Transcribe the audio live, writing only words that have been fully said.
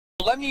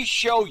Let me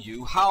show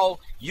you how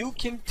you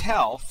can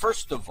tell,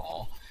 first of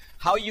all,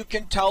 how you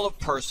can tell a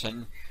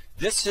person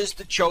this is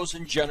the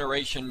chosen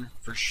generation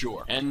for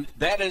sure. And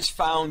that is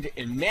found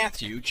in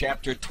Matthew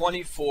chapter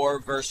 24,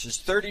 verses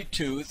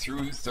 32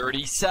 through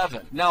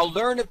 37. Now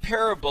learn a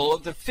parable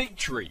of the fig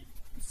tree.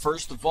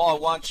 First of all, I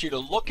want you to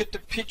look at the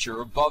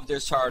picture above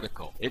this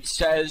article. It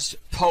says,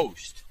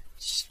 post.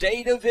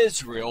 State of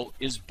Israel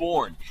is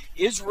born.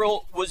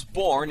 Israel was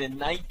born in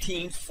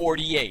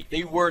 1948.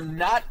 They were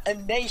not a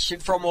nation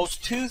for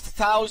almost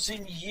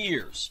 2,000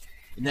 years.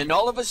 And then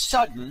all of a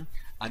sudden,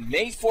 on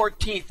May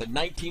 14th of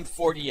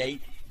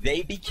 1948,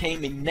 they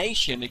became a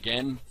nation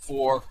again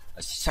for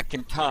a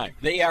second time.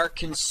 They are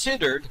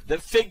considered the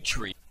fig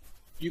tree.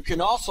 You can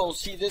also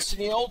see this in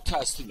the Old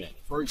Testament.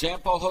 For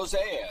example,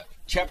 Hosea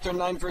chapter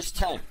 9, verse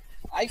 10.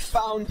 I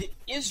found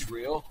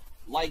Israel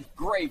like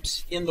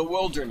grapes in the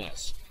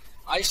wilderness.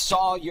 I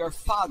saw your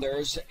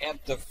fathers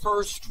at the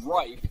first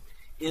ripe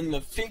in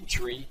the fig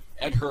tree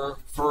at her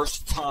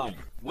first time.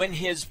 When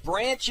his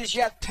branch is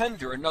yet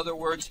tender, in other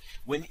words,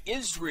 when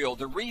Israel,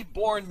 the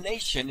reborn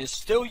nation, is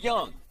still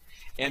young,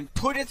 and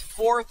putteth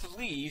forth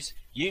leaves,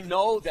 ye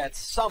know that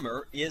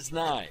summer is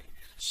nigh.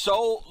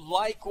 So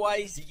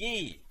likewise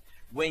ye,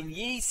 when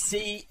ye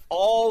see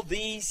all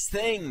these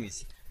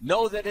things,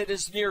 know that it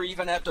is near,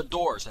 even at the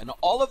doors. And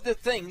all of the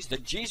things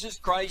that Jesus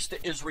Christ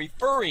is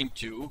referring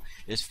to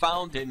is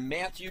found in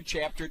Matthew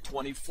chapter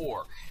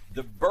 24.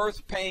 The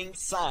birth-paying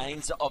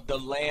signs of the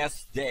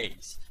last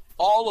days.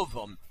 All of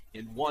them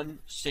in one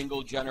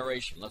single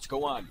generation. Let's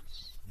go on.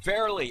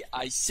 Verily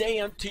I say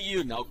unto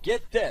you, now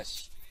get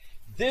this,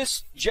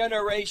 this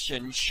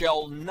generation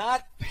shall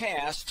not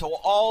pass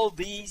till all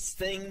these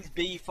things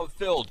be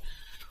fulfilled.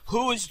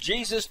 Who is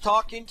Jesus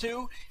talking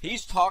to?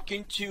 He's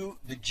talking to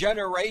the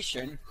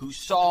generation who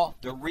saw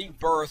the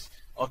rebirth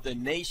of the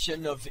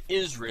nation of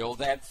Israel,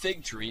 that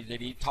fig tree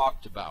that he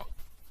talked about.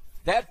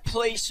 That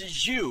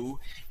places you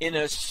in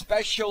a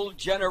special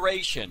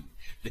generation,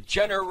 the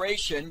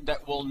generation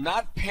that will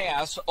not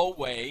pass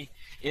away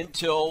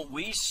until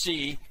we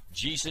see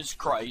Jesus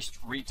Christ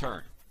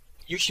return.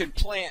 You should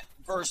plant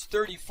verse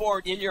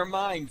 34 in your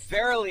mind.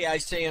 Verily I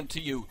say unto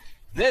you,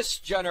 this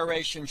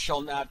generation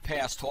shall not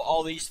pass till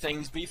all these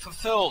things be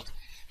fulfilled.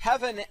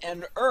 Heaven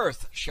and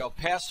earth shall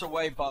pass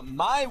away, but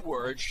my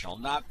word shall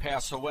not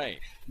pass away.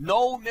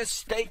 No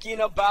mistaking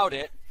about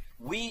it.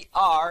 We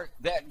are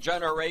that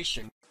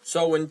generation.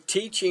 So when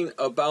teaching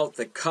about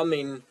the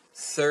coming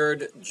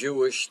third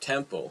Jewish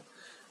temple,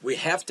 we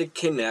have to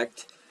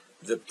connect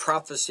the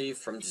prophecy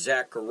from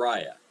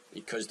Zechariah,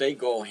 because they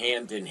go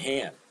hand in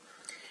hand.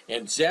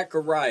 And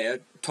Zechariah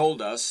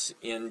told us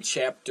in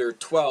chapter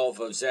 12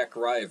 of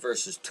Zechariah,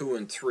 verses 2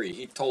 and 3,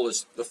 he told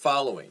us the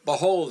following.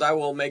 Behold, I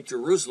will make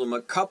Jerusalem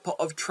a cup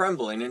of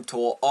trembling unto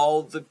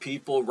all the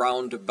people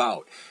round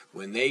about,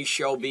 when they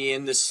shall be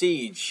in the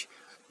siege,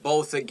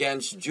 both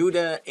against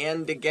Judah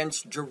and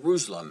against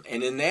Jerusalem.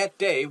 And in that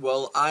day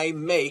will I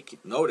make,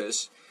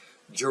 notice,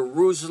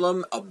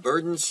 Jerusalem a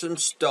burdensome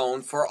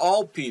stone for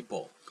all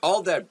people.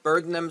 All that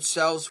burden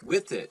themselves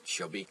with it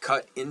shall be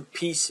cut in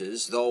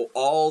pieces, though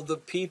all the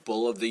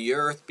people of the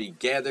earth be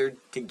gathered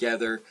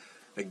together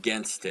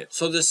against it.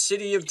 So the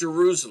city of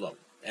Jerusalem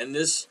and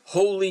this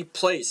holy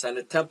place on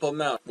the Temple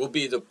Mount will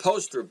be the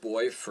poster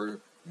boy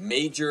for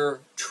major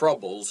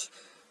troubles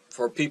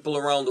for people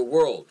around the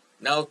world.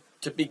 Now,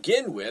 to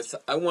begin with,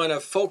 I want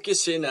to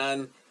focus in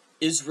on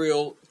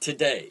Israel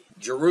today.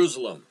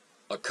 Jerusalem,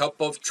 a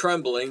cup of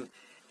trembling,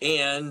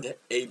 and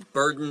a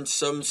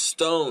burdensome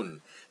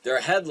stone.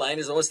 Their headline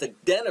is almost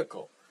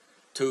identical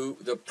to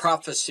the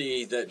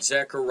prophecy that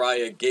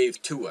Zechariah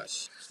gave to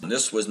us. And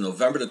this was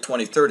November the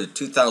 23rd of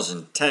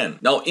 2010.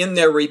 Now, in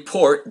their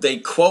report, they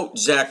quote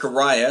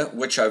Zechariah,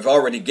 which I've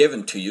already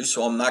given to you,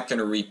 so I'm not going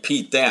to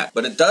repeat that.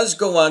 But it does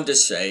go on to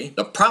say,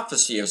 the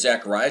prophecy of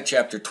Zechariah,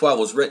 chapter 12,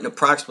 was written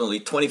approximately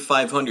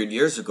 2,500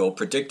 years ago,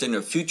 predicting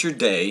a future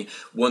day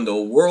when the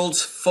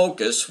world's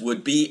focus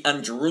would be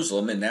on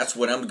Jerusalem, and that's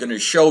what I'm going to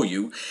show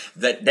you,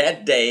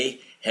 that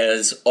day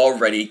has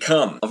already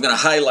come. I'm going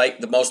to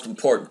highlight the most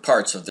important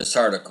parts of this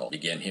article.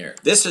 Begin here.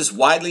 This is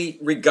widely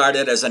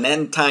regarded as an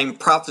end-time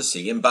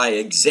prophecy, and by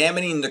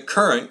examining the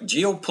current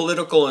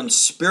geopolitical and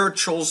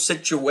spiritual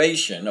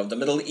situation of the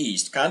Middle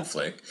East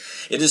conflict,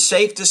 it is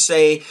safe to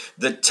say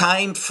the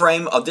time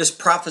frame of this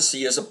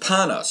prophecy is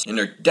upon us, and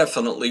they're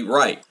definitely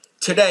right.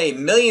 Today,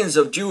 millions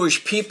of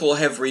Jewish people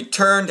have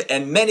returned,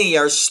 and many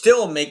are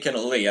still making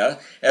Aliyah,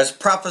 as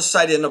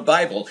prophesied in the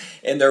Bible.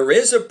 And there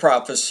is a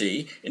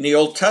prophecy in the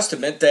Old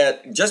Testament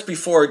that just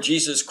before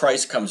Jesus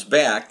Christ comes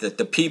back, that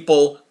the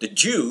people, the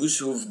Jews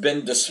who've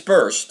been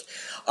dispersed,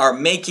 are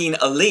making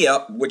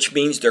Aliyah, which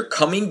means they're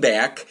coming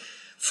back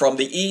from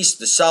the east,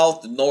 the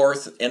south, the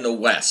north, and the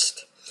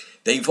west.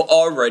 They've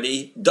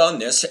already done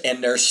this,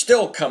 and they're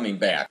still coming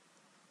back.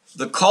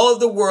 The call of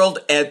the world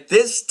at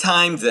this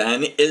time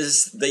then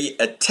is the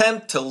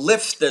attempt to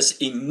lift this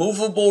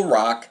immovable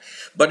rock,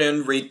 but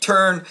in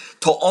return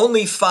to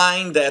only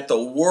find that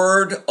the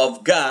Word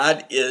of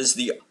God is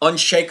the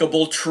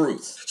unshakable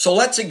truth. So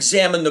let's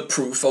examine the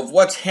proof of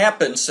what's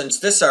happened since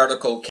this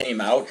article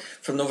came out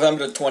from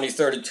November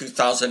 23rd of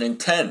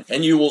 2010.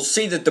 And you will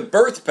see that the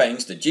birth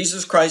pangs that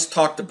Jesus Christ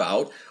talked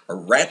about are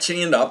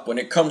ratcheting up when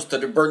it comes to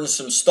the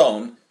burdensome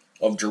stone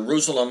of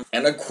Jerusalem,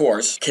 and of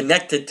course,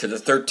 connected to the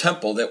third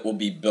temple that will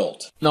be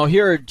built. Now,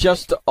 here are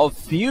just a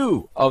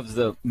few of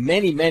the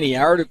many, many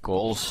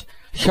articles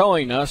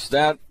showing us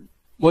that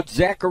what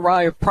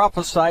Zechariah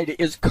prophesied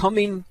is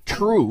coming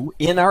true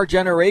in our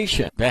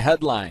generation. The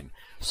headline,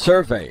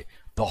 survey,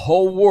 the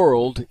whole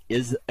world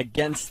is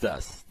against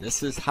us.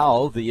 This is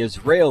how the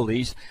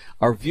Israelis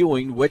are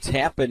viewing what's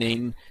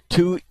happening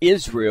to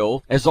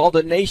Israel as all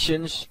the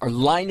nations are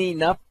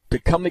lining up to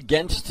come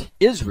against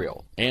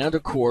Israel and,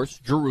 of course,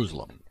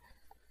 Jerusalem.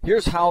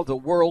 Here's how the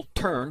world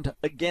turned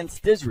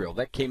against Israel.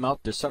 That came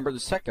out December the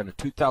 2nd of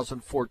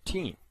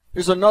 2014.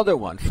 Here's another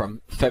one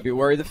from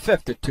February the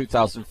 5th of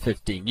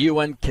 2015.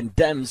 UN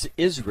condemns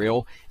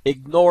Israel,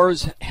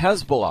 ignores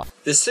Hezbollah.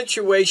 The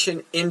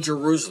situation in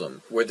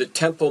Jerusalem, where the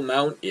Temple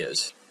Mount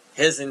is,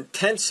 has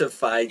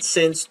intensified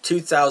since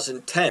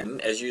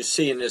 2010, as you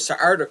see in this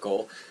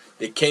article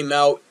that came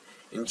out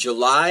in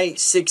July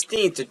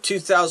 16th of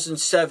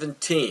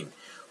 2017.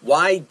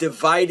 Why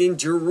dividing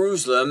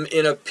Jerusalem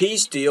in a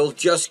peace deal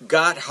just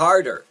got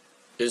harder.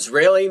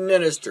 Israeli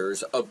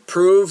ministers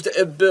approved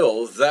a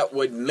bill that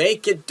would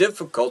make it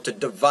difficult to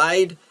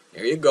divide,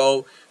 there you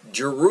go,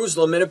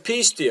 Jerusalem in a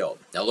peace deal.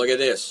 Now look at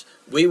this.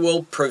 We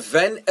will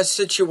prevent a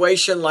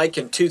situation like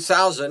in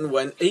 2000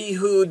 when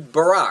Ehud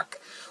Barak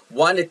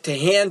wanted to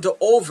hand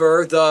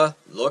over the,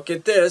 look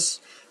at this,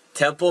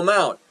 Temple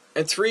Mount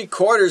and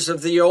 3/4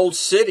 of the old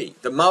city,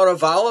 the Mount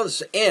of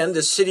Olives, and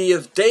the city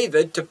of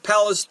David to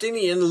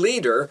Palestinian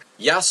leader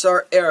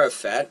Yasser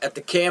Arafat at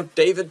the Camp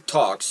David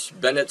talks,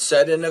 Bennett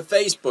said in a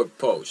Facebook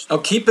post. Now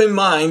keep in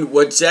mind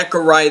what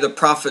Zechariah the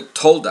prophet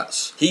told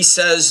us. He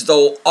says,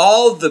 though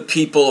all the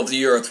people of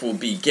the earth will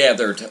be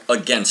gathered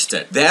against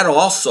it. That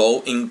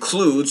also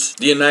includes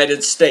the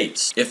United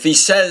States. If he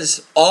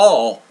says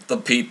all the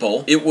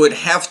people, it would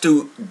have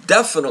to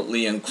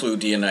definitely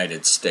include the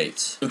United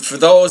States. And for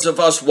those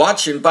of us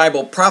watching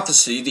Bible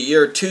prophecy, the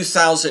year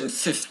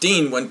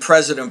 2015, when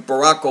President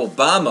Barack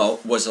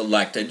Obama was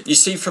elected, you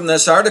see from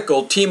this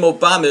article, Team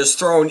Obama is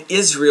throwing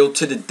Israel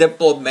to the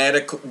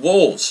diplomatic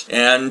wolves.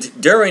 And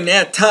during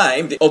that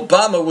time,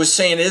 Obama was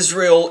saying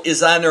Israel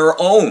is on her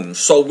own.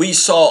 So we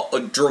saw a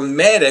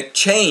dramatic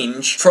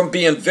change from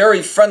being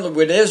very friendly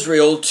with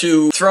Israel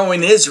to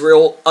throwing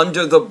Israel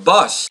under the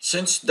bus.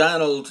 Since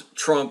Donald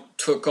Trump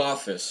took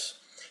office,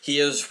 he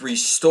has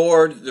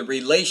restored the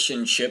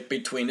relationship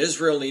between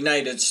Israel and the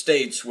United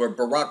States, where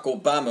Barack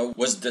Obama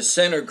was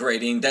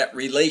disintegrating that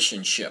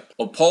relationship.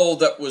 A poll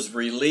that was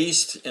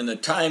released in the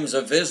Times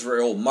of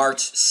Israel March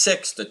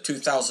 6th of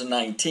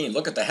 2019.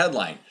 Look at the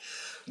headline.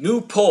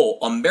 New poll,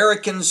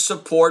 American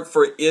support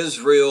for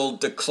Israel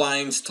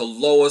declines to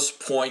lowest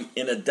point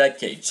in a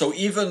decade. So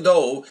even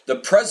though the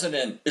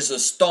president is a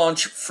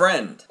staunch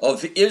friend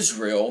of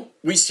Israel,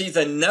 we see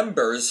the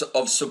numbers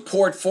of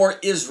support for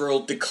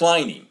Israel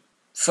declining.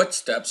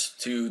 Footsteps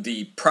to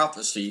the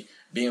prophecy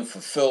being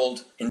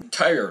fulfilled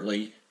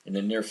entirely in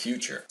the near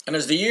future. And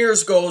as the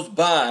years goes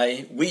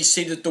by, we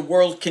see that the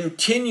world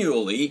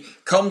continually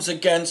comes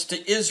against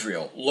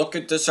Israel. Look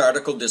at this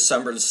article,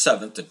 December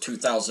 7th of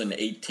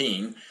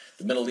 2018,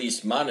 the Middle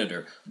East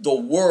Monitor. The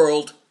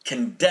world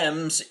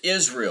condemns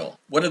Israel.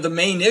 One of the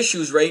main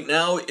issues right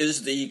now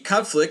is the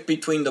conflict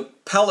between the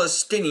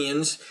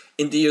Palestinians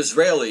and the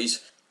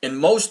Israelis, and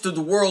most of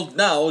the world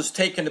now is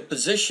taking a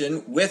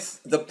position with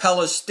the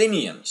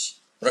Palestinians.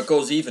 But it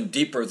goes even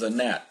deeper than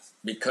that,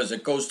 because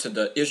it goes to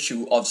the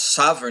issue of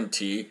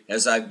sovereignty,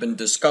 as I've been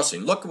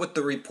discussing. Look at what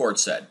the report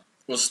said.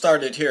 We'll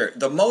start it here.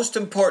 The most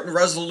important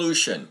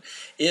resolution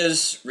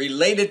is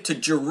related to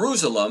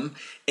Jerusalem,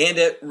 and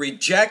it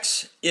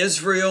rejects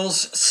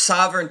Israel's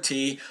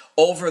sovereignty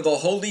over the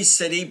holy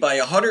city by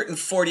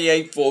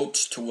 148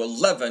 votes to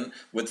 11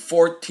 with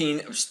 14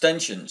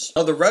 abstentions.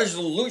 Now, the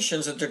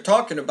resolutions that they're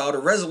talking about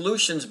are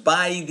resolutions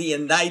by the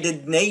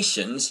United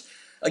Nations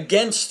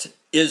against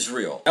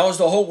Israel. Now, is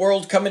the whole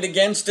world coming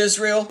against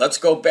Israel? Let's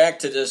go back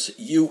to this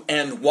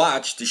UN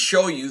Watch to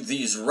show you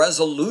these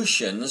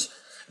resolutions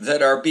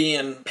that are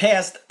being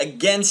passed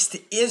against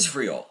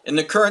Israel. In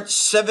the current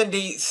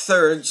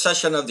 73rd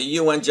session of the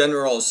UN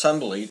General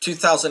Assembly,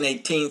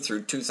 2018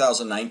 through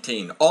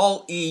 2019,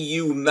 all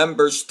EU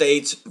member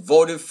states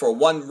voted for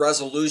one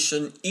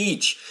resolution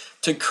each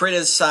to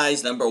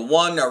criticize, number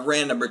 1,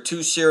 Iran, number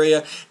 2,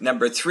 Syria,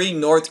 number 3,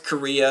 North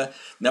Korea,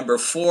 number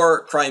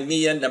 4,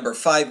 Crimea, number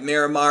 5,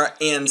 Myanmar,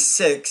 and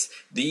 6,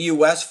 the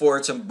U.S. for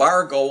its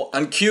embargo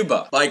on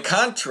Cuba. By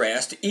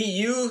contrast,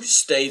 EU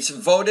states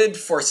voted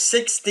for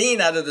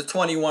 16 out of the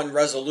 21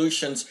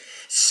 resolutions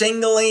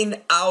singling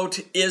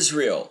out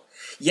Israel.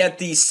 Yet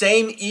these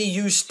same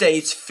EU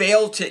states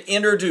failed to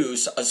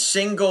introduce a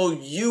single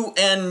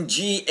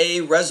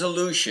UNGA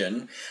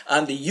resolution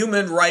on the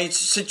human rights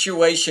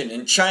situation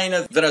in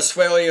China,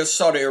 Venezuela,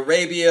 Saudi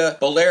Arabia,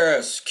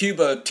 Belarus,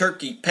 Cuba,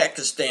 Turkey,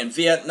 Pakistan,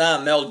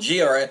 Vietnam,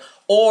 Algeria,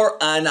 or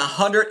on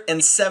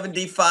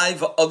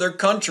 175 other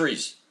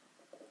countries.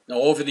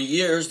 Now, over the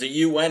years, the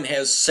UN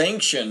has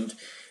sanctioned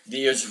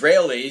the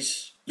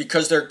Israelis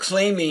because they're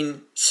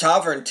claiming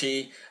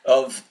sovereignty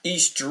of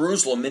East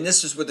Jerusalem, and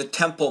this is where the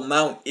Temple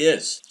Mount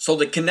is. So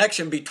the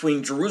connection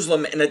between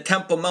Jerusalem and the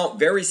Temple Mount,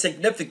 very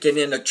significant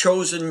in a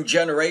chosen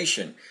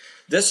generation.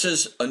 This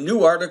is a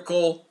new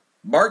article,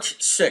 March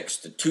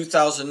 6th,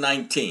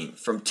 2019,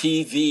 from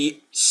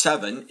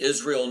TV7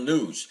 Israel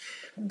News.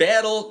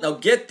 Battle, now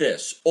get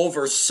this,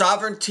 over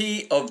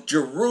sovereignty of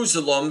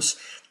Jerusalem's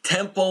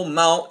Temple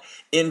Mount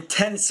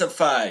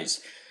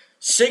intensifies.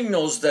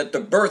 Signals that the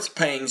birth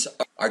pangs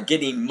are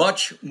getting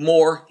much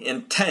more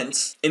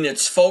intense, and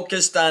it's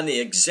focused on the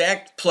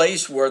exact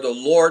place where the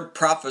Lord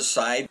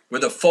prophesied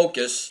where the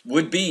focus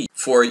would be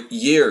for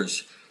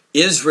years.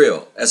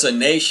 Israel as a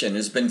nation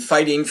has been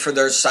fighting for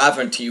their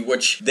sovereignty,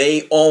 which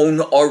they own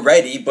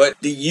already, but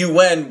the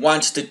UN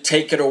wants to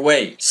take it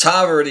away.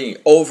 Sovereignty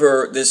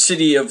over the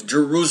city of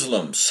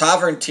Jerusalem,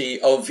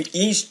 sovereignty of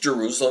East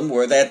Jerusalem,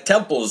 where that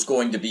temple is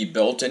going to be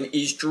built in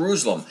East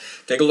Jerusalem.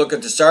 Take a look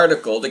at this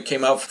article that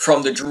came out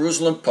from the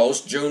Jerusalem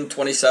Post, June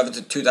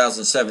 27th,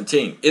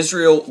 2017.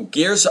 Israel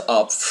gears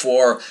up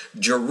for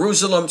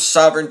Jerusalem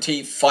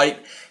sovereignty fight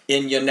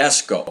in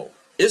UNESCO.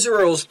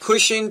 Israel's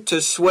pushing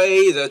to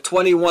sway the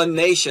 21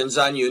 nations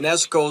on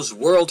UNESCO's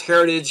World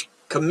Heritage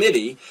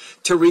Committee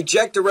to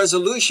reject a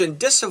resolution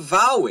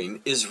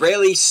disavowing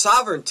Israeli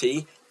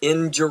sovereignty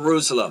in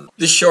Jerusalem.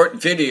 This short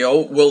video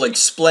will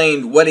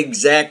explain what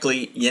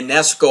exactly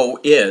UNESCO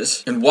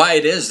is and why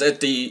it is that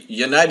the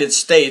United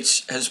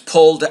States has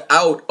pulled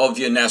out of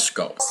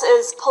UNESCO. This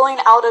is pulling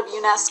out of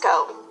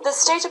UNESCO. The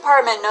State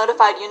Department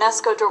notified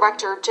UNESCO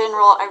Director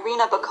General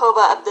Irina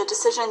Bokova of the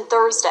decision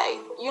Thursday.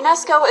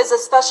 UNESCO is a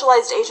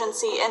specialized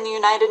agency in the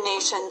United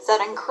Nations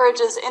that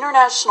encourages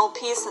international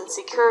peace and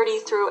security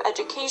through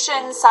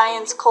education,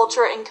 science,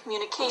 culture, and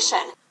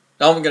communication.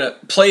 Now I'm going to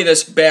play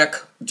this back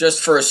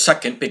just for a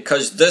second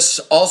because this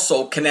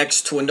also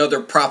connects to another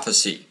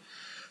prophecy.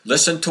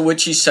 Listen to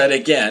what she said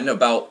again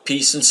about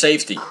peace and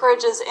safety.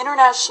 Encourages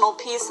international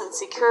peace and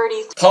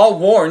security. Paul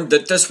warned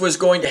that this was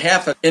going to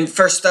happen in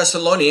 1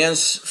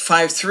 Thessalonians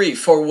 5:3.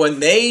 For when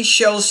they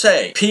shall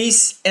say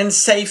peace and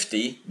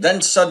safety,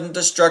 then sudden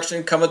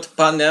destruction cometh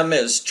upon them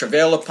as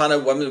travail upon a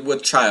woman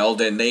with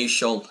child, and they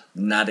shall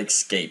not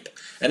escape.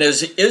 And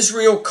as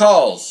Israel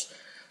calls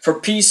for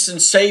peace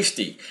and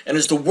safety, and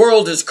as the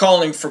world is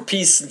calling for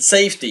peace and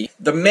safety,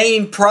 the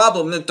main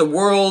problem that the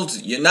world,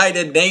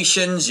 United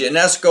Nations,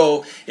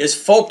 UNESCO is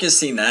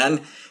focusing on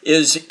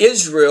is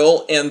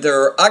Israel and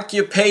their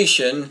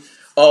occupation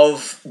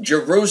of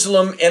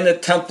Jerusalem and the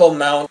Temple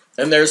Mount.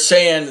 And they're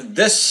saying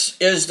this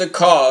is the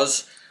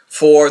cause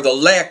for the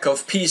lack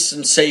of peace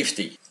and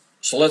safety.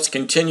 So let's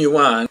continue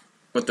on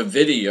with the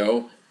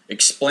video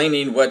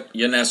explaining what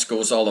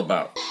UNESCO is all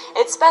about.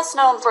 It's best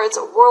known for its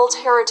World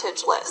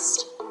Heritage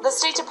List. The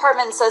State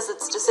Department says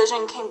its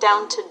decision came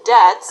down to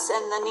debts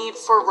and the need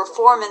for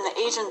reform in the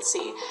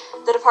agency.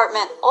 The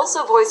department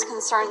also voiced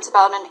concerns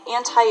about an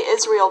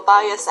anti-Israel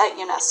bias at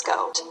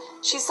UNESCO.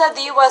 She said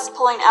the U.S.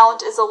 pulling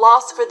out is a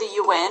loss for the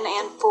UN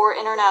and for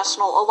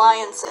international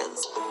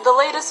alliances. The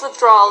latest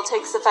withdrawal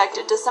takes effect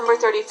December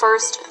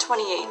 31st,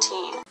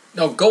 2018.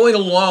 Now, going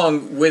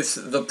along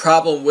with the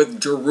problem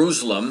with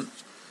Jerusalem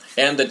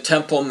and the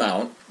Temple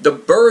Mount, the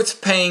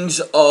birth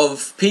pangs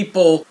of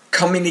people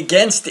coming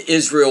against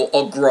Israel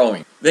are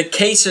growing. The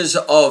cases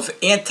of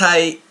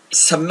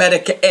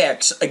anti-Semitic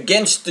acts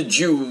against the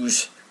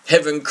Jews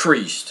have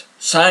increased.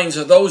 Signs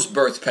of those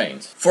birth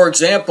pains. For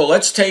example,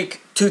 let's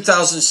take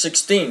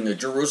 2016, the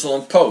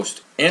Jerusalem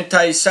Post.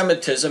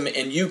 Anti-Semitism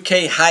in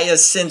UK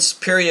highest since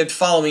period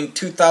following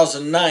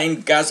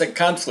 2009 Gaza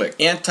conflict.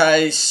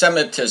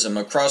 Anti-Semitism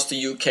across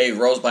the UK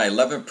rose by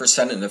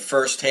 11% in the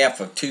first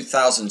half of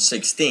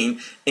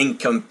 2016 in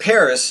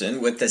comparison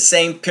with the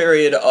same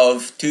period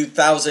of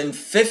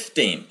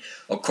 2015,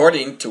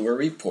 according to a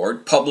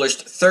report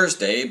published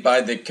Thursday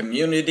by the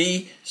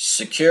Community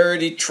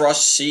Security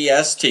Trust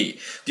CST.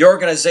 The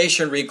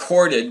organization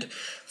recorded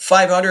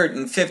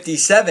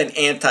 557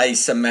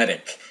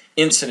 anti-Semitic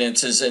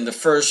incidences in the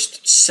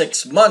first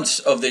 6 months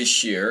of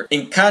this year,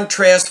 in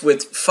contrast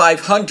with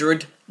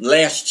 500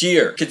 last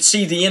year. You could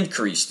see the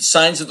increase, the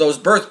signs of those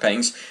birth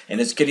pangs,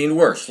 and it's getting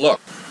worse. Look.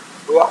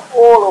 We are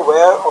all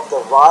aware of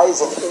the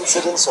rise in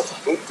incidents of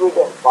hatred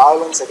and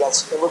violence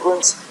against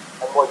immigrants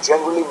and more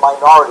generally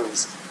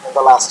minorities in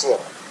the last year.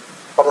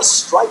 But a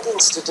striking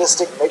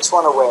statistic makes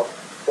one aware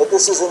that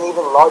this is an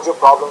even larger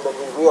problem than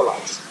we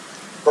realize.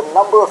 The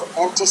number of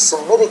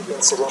anti-Semitic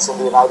incidents in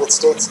the United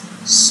States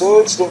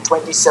surged in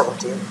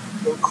 2017,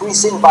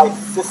 increasing by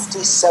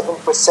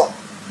 57%,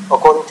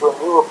 according to a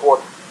new report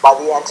by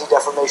the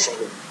Anti-Defamation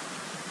League.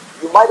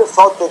 You might have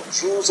thought that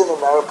Jews in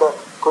America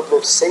could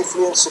live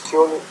safely and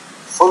securely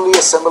fully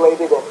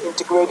assimilated and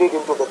integrated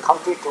into the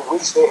country to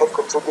which they have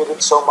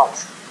contributed so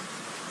much.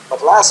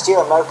 But last year,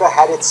 America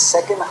had its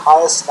second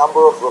highest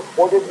number of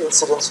reported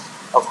incidents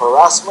of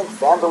harassment,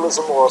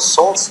 vandalism, or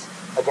assaults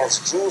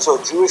against Jews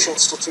or Jewish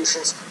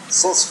institutions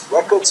since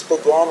records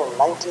began in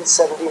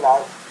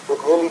 1979,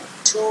 with nearly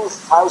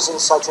 2,000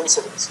 such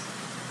incidents.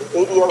 The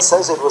ADL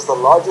says it was the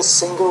largest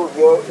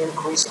single-year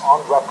increase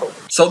on record.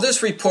 So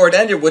this report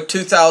ended with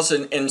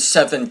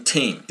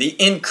 2017. The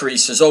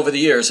increases over the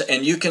years,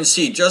 and you can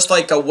see, just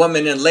like a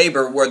woman in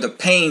labor where the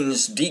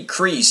pains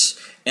decrease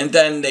and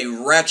then they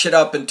ratchet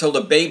up until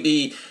the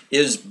baby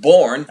is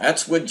born.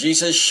 That's what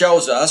Jesus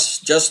shows us,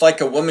 just like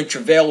a woman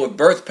travail with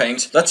birth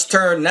pangs. Let's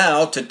turn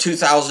now to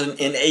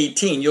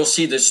 2018. You'll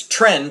see this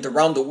trend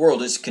around the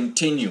world is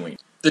continuing.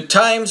 The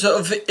Times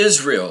of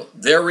Israel,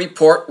 their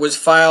report was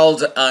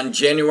filed on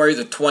January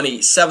the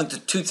 27th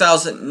of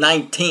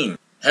 2019.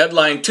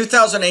 Headline,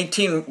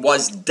 2018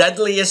 was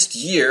deadliest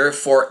year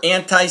for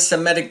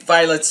anti-Semitic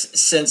violence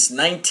since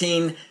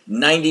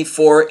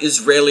 1994,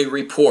 Israeli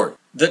report.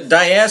 The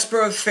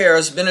Diaspora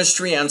Affairs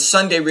Ministry on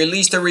Sunday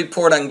released a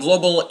report on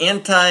global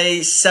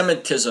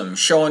anti-Semitism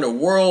showing a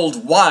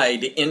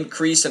worldwide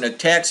increase in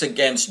attacks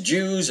against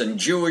Jews and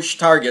Jewish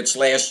targets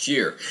last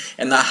year,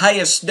 and the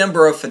highest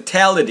number of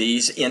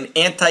fatalities in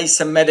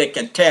anti-Semitic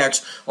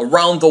attacks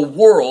around the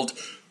world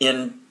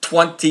in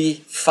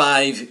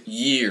 25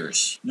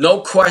 years. No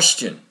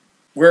question,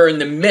 we're in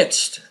the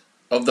midst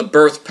of the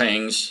birth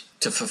pangs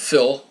to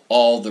fulfill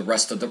all the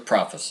rest of the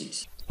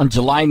prophecies. On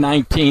July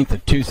 19th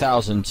of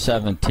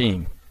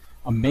 2017,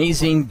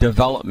 amazing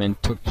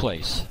development took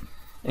place,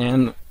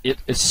 and it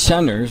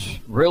centers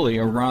really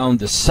around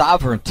the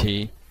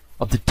sovereignty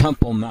of the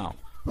Temple Mount.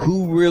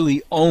 Who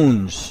really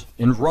owns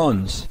and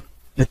runs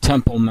the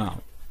Temple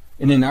Mount?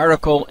 In an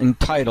article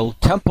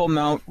entitled "Temple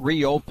Mount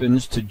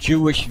Reopens to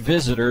Jewish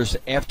Visitors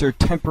After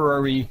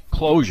Temporary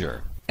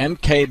Closure,"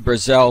 M.K.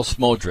 Brazel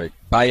Smodrick,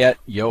 Bayet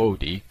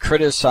Yehudi,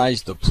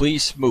 criticized the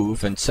police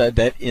move and said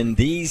that in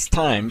these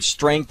times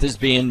strength is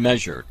being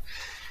measured.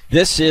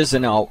 This is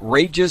an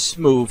outrageous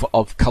move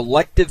of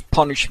collective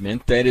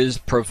punishment that is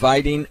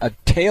providing a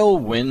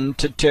tailwind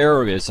to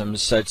terrorism,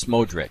 said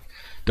Smodrick.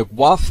 The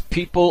Waqf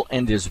people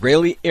and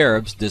Israeli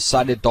Arabs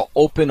decided to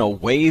open a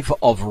wave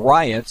of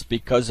riots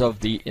because of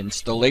the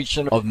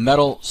installation of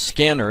metal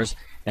scanners,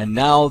 and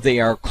now they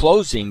are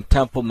closing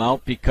Temple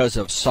Mount because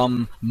of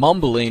some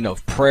mumbling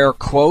of prayer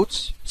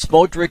quotes.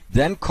 Smodrick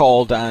then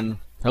called on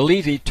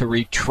Halevi to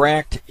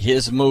retract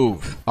his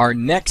move. Our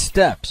next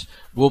steps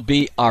will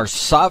be our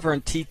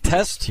sovereignty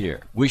test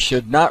here. We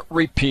should not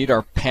repeat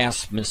our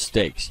past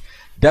mistakes.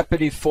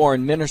 Deputy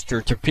Foreign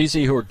Minister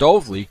Terpizi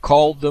Hurdovli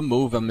called the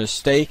move a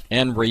mistake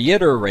and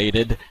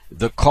reiterated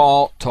the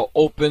call to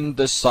open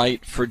the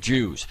site for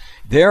Jews.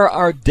 There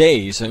are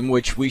days in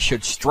which we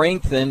should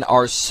strengthen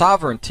our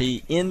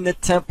sovereignty in the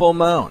Temple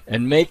Mount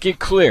and make it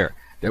clear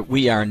that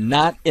we are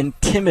not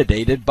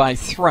intimidated by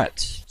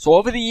threats. So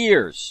over the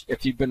years,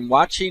 if you've been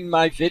watching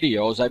my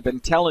videos, I've been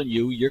telling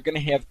you you're going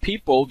to have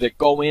people that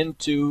go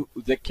into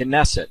the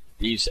Knesset,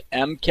 these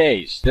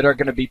MKs, that are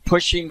going to be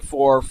pushing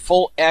for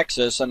full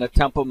access on the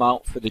Temple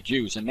Mount for the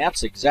Jews. And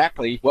that's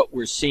exactly what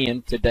we're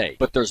seeing today.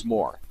 But there's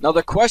more. Now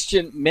the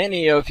question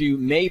many of you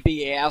may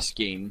be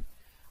asking,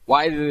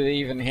 why do they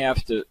even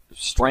have to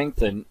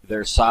strengthen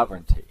their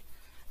sovereignty?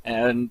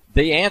 And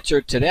the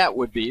answer to that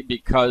would be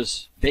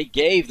because they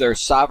gave their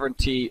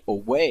sovereignty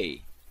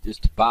away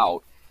just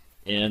about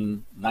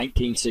in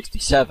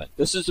 1967.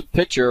 This is a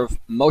picture of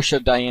Moshe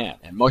Dayan.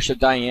 And Moshe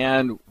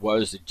Dayan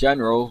was a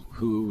general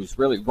who was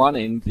really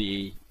running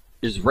the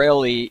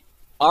Israeli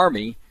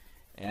army,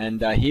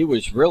 and he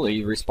was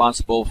really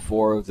responsible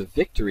for the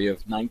victory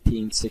of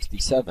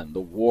 1967, the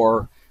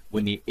war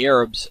when the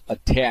Arabs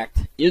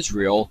attacked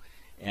Israel,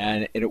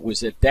 and it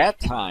was at that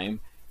time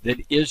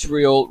that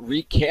Israel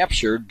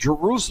recaptured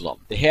Jerusalem.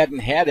 They hadn't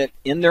had it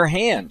in their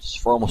hands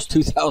for almost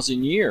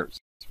 2,000 years.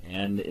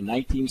 And in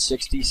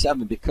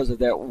 1967, because of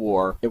that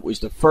war, it was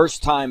the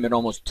first time in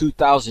almost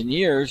 2,000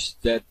 years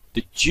that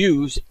the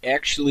Jews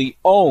actually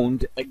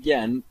owned,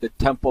 again, the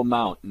Temple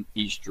Mount in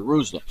East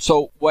Jerusalem.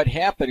 So what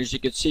happened, as you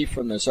can see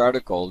from this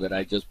article that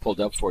I just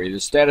pulled up for you, the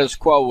status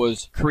quo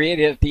was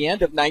created at the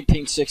end of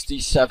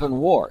 1967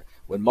 war,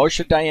 when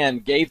Moshe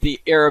Dayan gave the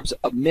Arabs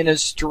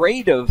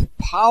administrative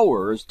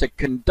powers to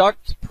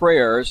conduct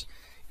prayers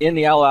in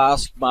the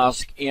Al-Aqsa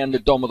Mosque and the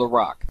Dome of the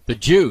Rock. The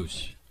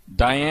Jews,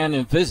 Dayan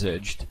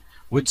envisaged,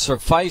 would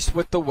suffice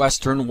with the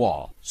Western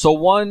Wall. So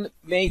one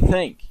may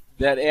think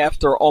that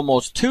after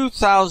almost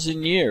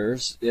 2,000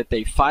 years that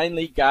they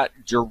finally got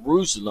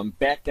Jerusalem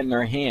back in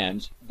their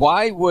hands,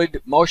 why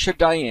would Moshe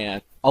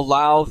Dayan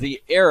allow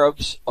the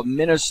Arabs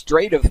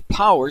administrative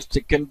powers to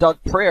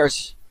conduct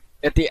prayers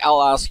at the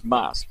Al-Aqsa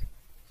Mosque?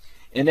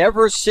 And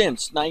ever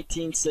since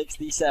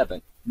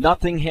 1967,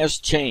 nothing has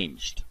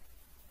changed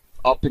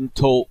up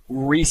until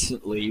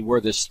recently,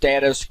 where the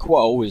status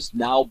quo is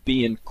now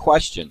being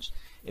questioned.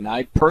 And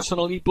I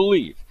personally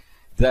believe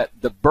that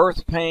the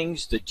birth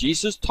pangs that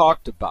Jesus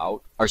talked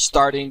about are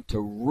starting to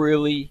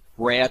really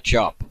ratchet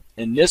up.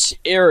 And this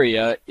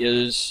area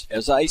is,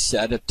 as I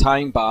said, a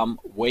time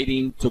bomb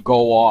waiting to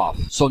go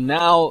off. So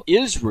now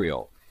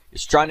Israel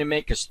is trying to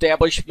make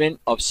establishment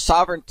of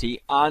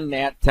sovereignty on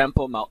that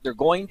Temple Mount. They're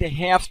going to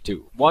have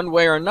to, one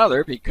way or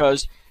another,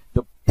 because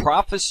the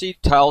prophecy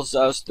tells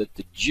us that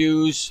the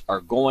Jews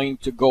are going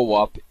to go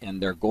up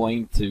and they're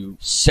going to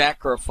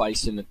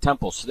sacrifice in the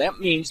temple. So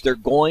that means they're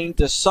going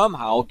to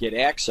somehow get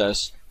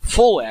access,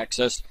 full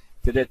access,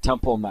 to the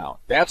Temple Mount.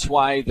 That's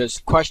why this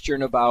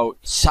question about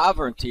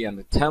sovereignty on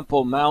the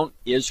Temple Mount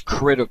is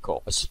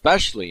critical,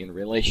 especially in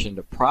relation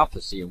to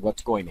prophecy and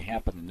what's going to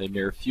happen in the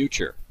near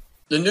future.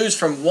 The news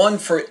from One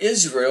for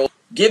Israel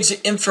gives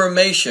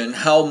information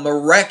how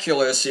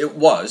miraculous it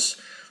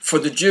was for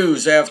the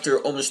Jews after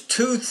almost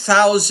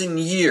 2,000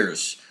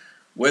 years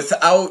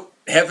without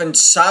having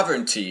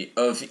sovereignty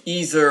of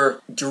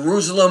either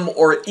Jerusalem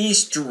or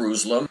East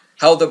Jerusalem,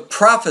 how the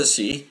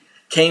prophecy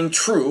came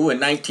true in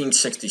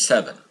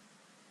 1967.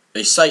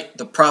 They cite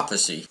the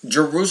prophecy.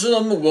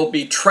 Jerusalem will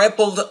be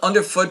trampled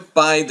underfoot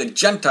by the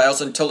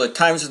Gentiles until the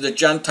times of the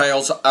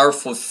Gentiles are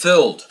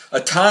fulfilled. A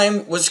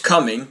time was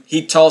coming,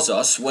 he tells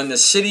us, when the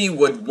city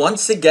would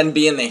once again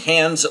be in the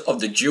hands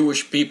of the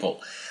Jewish people.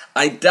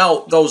 I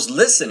doubt those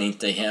listening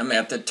to him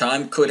at the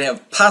time could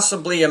have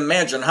possibly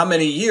imagined how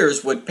many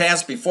years would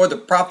pass before the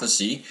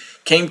prophecy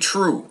came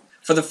true.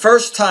 For the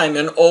first time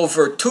in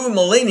over 2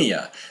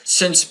 millennia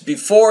since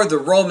before the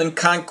Roman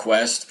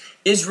conquest,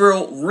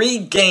 Israel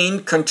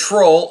regained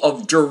control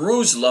of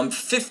Jerusalem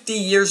 50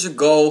 years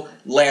ago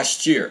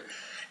last year.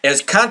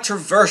 As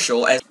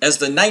controversial as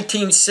the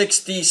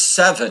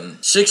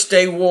 1967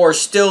 Six-Day War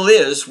still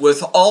is,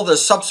 with all the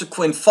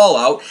subsequent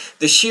fallout,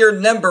 the sheer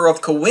number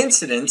of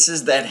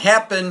coincidences that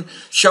happen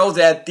show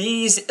that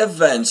these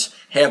events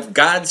have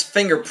God's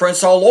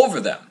fingerprints all over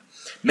them.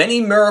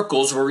 Many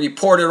miracles were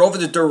reported over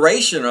the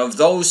duration of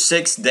those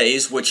 6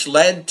 days, which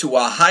led to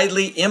a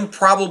highly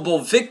improbable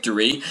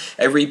victory,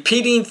 a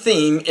repeating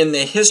theme in the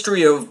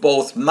history of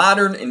both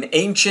modern and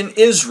ancient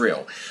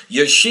Israel.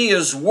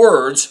 Yeshua's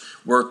words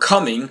were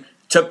coming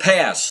to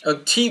pass. A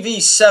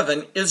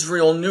TV7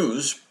 Israel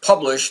News,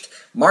 published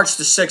March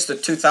the 6th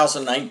of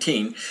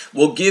 2019,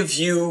 will give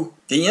you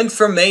the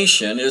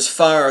information as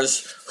far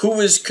as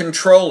who is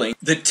controlling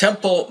the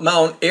Temple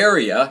Mount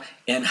area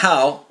and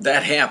how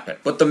that happened.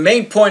 But the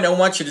main point I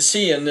want you to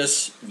see in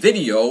this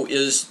video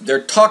is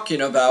they're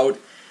talking about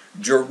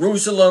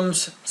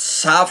Jerusalem's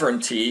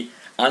sovereignty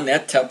on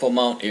that Temple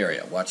Mount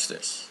area. Watch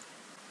this.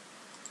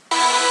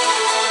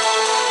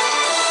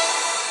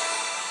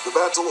 The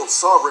battle of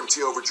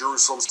sovereignty over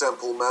Jerusalem's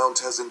Temple Mount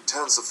has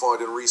intensified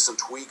in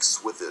recent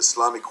weeks, with the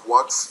Islamic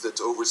Waqf that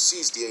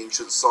oversees the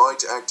ancient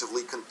site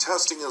actively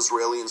contesting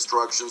Israeli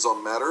instructions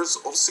on matters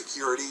of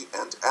security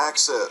and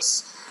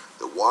access.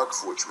 The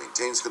Waqf, which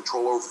maintains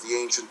control over the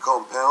ancient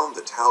compound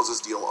that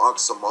houses the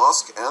Al-Aqsa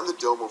Mosque and the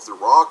Dome of the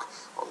Rock,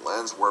 on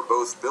lands where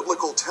both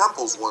biblical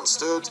temples once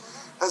stood,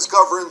 has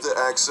governed the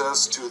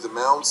access to the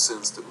mount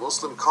since the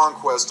Muslim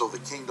conquest of the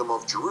Kingdom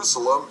of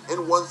Jerusalem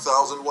in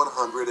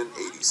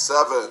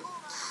 1187.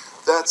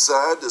 That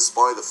said,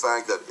 despite the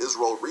fact that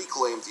Israel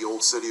reclaimed the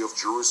old city of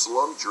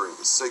Jerusalem during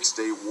the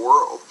Six-Day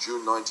War of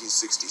June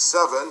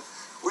 1967,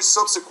 which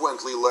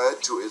subsequently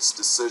led to its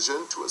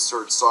decision to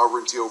assert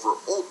sovereignty over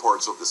all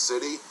parts of the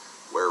city,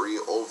 wary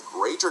of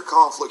greater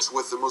conflicts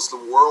with the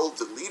Muslim world,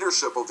 the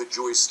leadership of the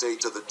Jewish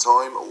state at the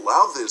time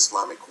allowed the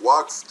Islamic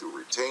Waqf to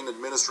retain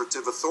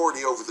administrative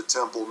authority over the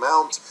Temple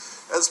Mount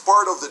as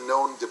part of the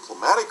known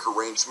diplomatic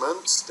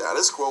arrangement,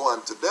 status quo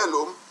ante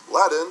bellum,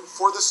 Latin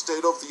for the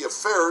state of the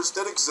affairs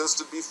that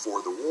existed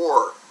before the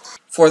war.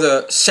 For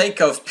the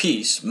sake of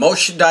peace,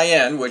 Moshe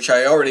Dayan, which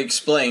I already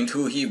explained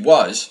who he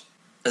was,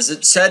 as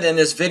it said in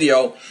this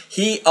video,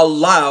 he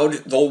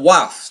allowed the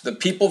Waqf, the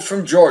people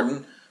from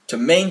Jordan, to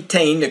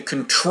maintain the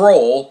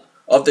control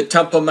of the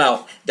Temple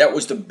Mount. That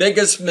was the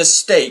biggest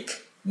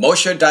mistake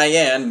Moshe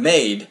Dayan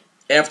made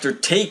after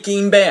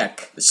taking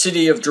back the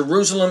city of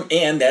Jerusalem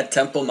and that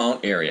Temple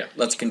Mount area.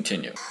 Let's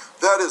continue.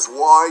 That is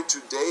why, to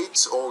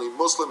date, only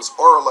Muslims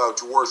are allowed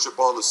to worship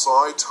on the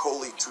site,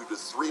 holy to the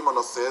 3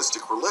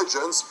 monotheistic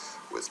religions,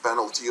 with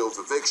penalty of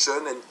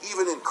eviction and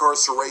even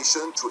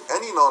incarceration to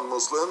any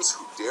non-Muslims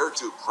who dare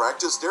to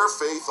practice their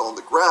faith on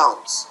the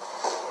grounds.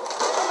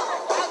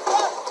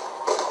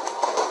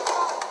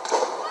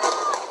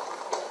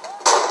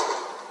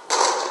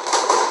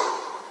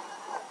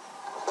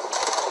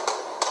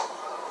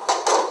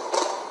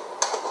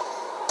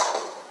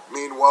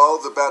 Meanwhile,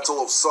 the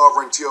battle of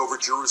sovereignty over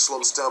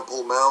Jerusalem's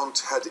Temple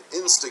Mount had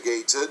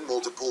instigated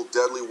multiple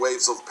deadly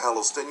waves of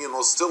Palestinian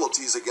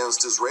hostilities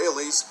against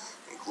Israelis,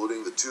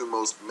 including the 2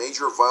 most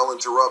major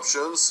violent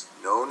eruptions,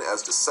 known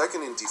as the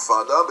Second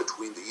Intifada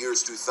between the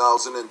years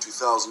 2000 and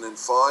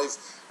 2005,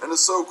 and the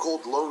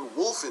so-called Lone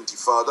Wolf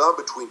Intifada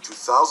between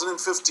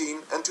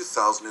 2015 and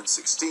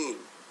 2016.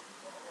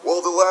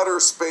 While the latter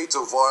spate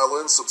of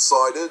violence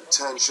subsided,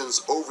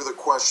 tensions over the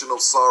question of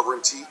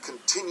sovereignty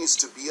continues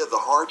to be at the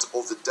heart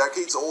of the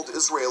decades-old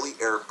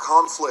Israeli-Arab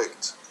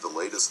conflict. The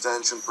latest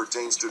tension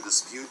pertains to a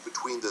dispute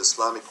between the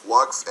Islamic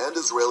Waqf and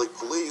Israeli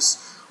police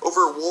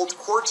over a walled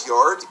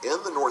courtyard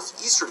in the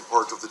northeastern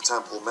part of the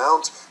Temple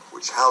Mount,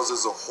 which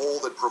houses a hall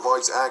that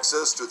provides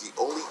access to the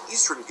only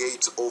eastern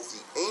gate of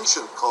the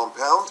ancient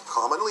compound,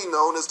 commonly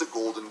known as the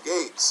Golden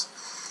Gate.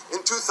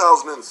 In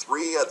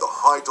 2003, at the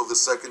height of the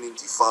Second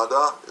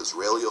Intifada,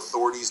 Israeli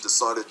authorities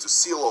decided to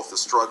seal off the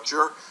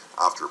structure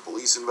after a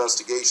police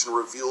investigation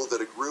revealed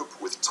that a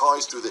group with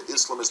ties to the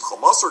Islamist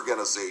Hamas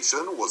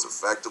organization was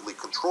effectively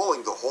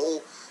controlling the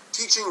hall,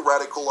 teaching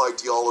radical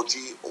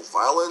ideology of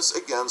violence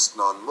against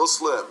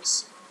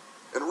non-Muslims.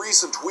 In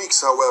recent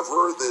weeks,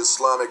 however, the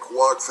Islamic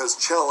Waqf has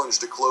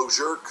challenged the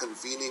closure,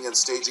 convening and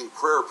staging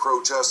prayer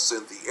protests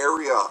in the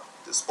area.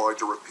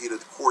 Despite a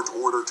repeated court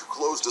order to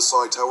close the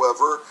site,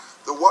 however,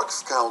 the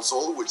Waqf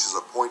Council, which is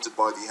appointed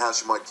by the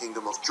Hashemite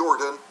Kingdom of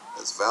Jordan,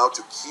 has vowed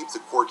to keep the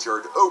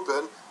courtyard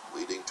open,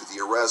 leading to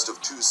the arrest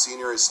of 2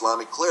 senior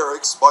Islamic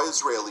clerics by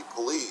Israeli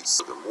police.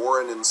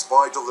 Furthermore, and in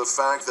spite of the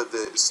fact that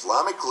the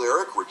Islamic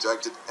cleric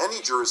rejected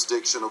any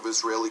jurisdiction of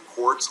Israeli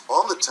courts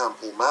on the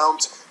Temple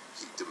Mount,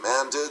 he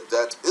demanded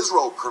that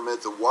Israel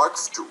permit the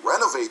Waqf to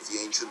renovate the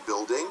ancient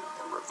building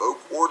and revoke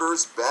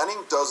orders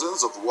banning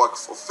dozens of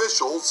Waqf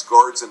officials,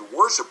 guards, and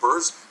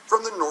worshippers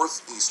from the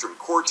northeastern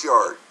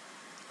courtyard.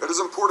 It is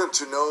important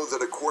to know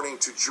that according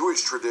to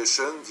Jewish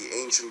tradition, the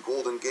ancient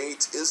Golden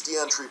Gate is the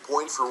entry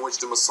point from which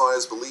the Messiah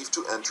is believed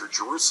to enter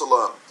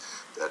Jerusalem.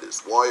 That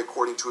is why,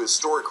 according to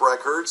historic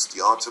records,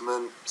 the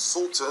Ottoman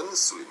Sultan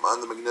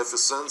Suleiman the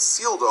Magnificent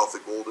sealed off the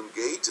Golden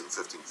Gate in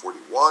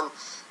 1541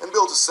 and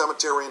built a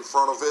cemetery in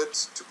front of it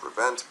to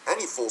prevent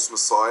any false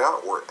Messiah,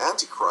 or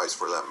Antichrist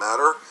for that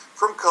matter,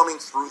 from coming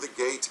through the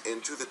gate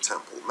into the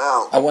Temple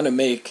Mount. I want to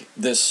make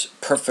this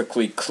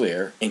perfectly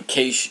clear in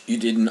case you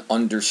didn't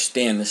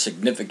understand the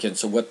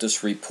significance of what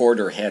this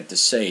reporter had to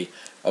say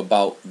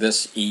about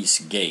this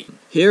East Gate.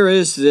 Here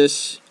is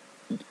this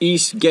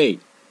East Gate,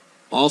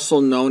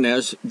 also known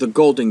as the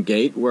Golden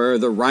Gate, where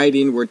the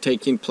rioting were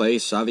taking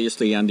place,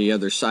 obviously on the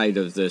other side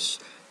of this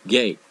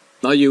gate.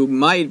 Now you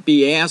might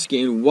be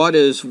asking, what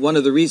is one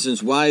of the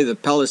reasons why the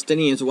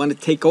Palestinians want to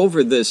take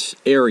over this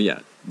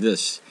area,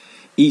 this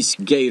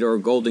East Gate or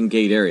Golden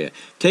Gate area?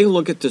 Take a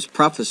look at this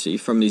prophecy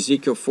from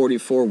Ezekiel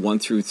 44, 1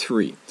 through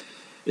 3.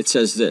 It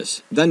says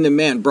this: Then the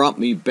man brought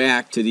me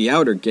back to the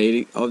outer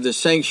gate of the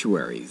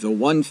sanctuary, the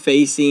one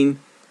facing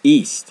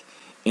east,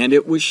 and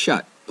it was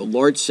shut. The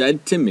Lord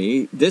said to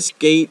me, This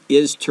gate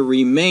is to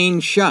remain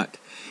shut.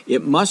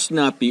 It must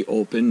not be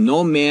opened.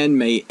 No man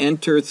may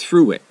enter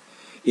through it.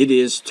 It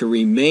is to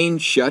remain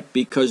shut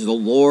because the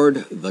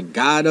Lord, the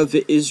God of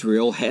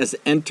Israel, has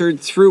entered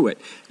through it.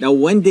 Now,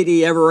 when did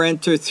he ever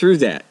enter through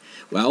that?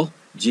 Well,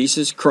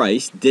 Jesus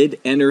Christ did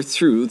enter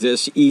through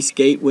this East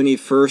Gate when he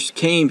first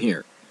came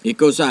here. It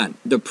goes on.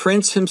 The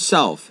prince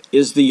himself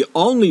is the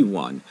only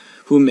one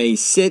who may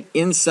sit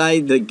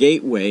inside the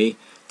gateway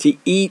to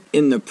eat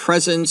in the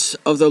presence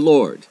of the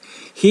Lord.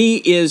 He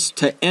is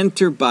to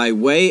enter by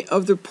way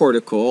of the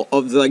portico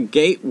of the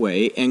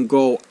gateway and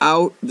go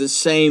out the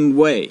same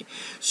way.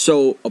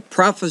 So a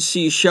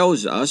prophecy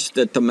shows us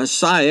that the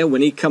Messiah,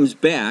 when he comes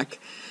back,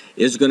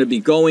 is going to be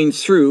going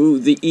through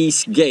the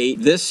East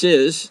Gate. This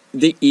is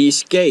the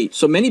East Gate.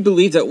 So many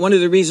believe that one of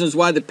the reasons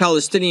why the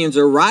Palestinians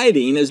are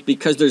rioting is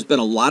because there's been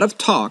a lot of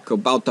talk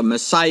about the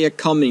Messiah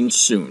coming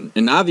soon.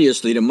 And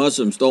obviously the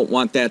Muslims don't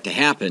want that to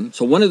happen.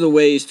 So one of the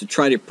ways to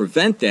try to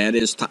prevent that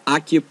is to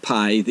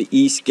occupy the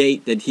East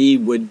Gate that he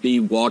would be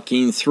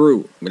walking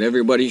through. But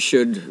everybody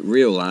should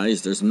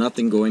realize there's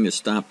nothing going to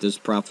stop this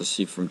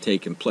prophecy from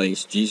taking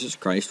place. Jesus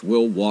Christ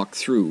will walk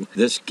through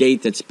this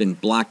gate that's been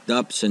blocked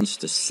up since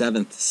the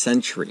 7th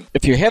century.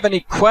 If you have any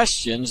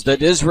questions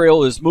that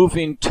Israel is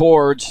moving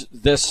towards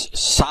this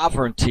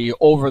sovereignty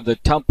over the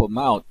Temple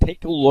Mount,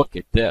 take a look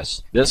at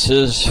this. This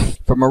is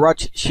from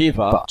Aruch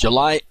Shiva,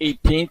 July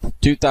 18th,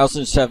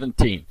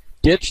 2017.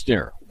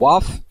 Ditchner,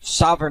 Waqf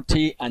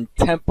sovereignty on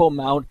Temple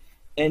Mount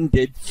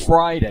ended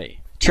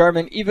Friday.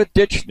 Chairman Eva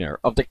Ditchner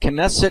of the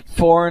Knesset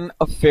Foreign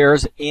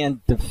Affairs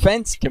and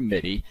Defense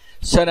Committee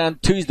said on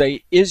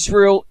Tuesday,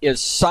 Israel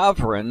is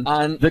sovereign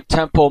on the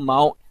Temple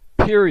Mount,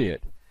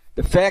 period.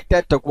 The fact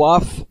that the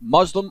Waqf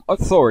Muslim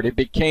Authority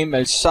became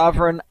a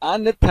sovereign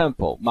on the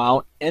Temple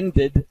Mount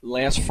ended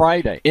last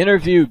Friday.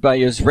 Interviewed by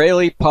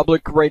Israeli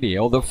Public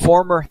Radio, the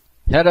former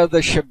head of the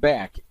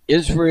Shabak,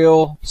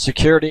 Israel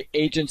Security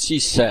Agency,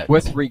 said,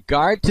 with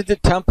regard to the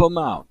Temple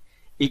Mount,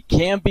 it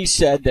can be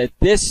said that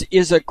this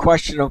is a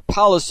question of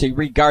policy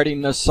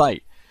regarding the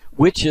site,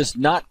 which is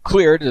not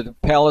clear to the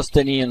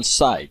Palestinian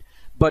side,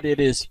 but it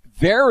is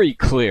very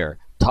clear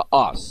to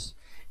us.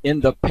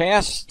 In the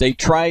past, they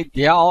tried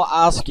the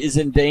Al-Aqsa is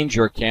in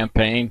danger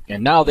campaign,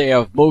 and now they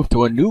have moved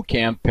to a new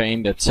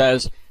campaign that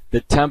says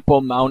the Temple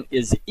Mount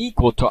is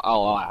equal to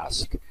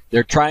Al-Aqsa.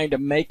 They're trying to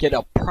make it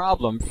a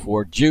problem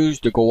for Jews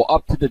to go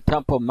up to the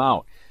Temple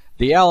Mount.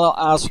 The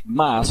Al-Aqsa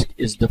Mosque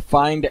is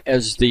defined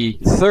as the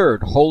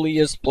third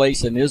holiest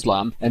place in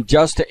Islam, and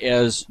just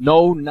as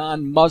no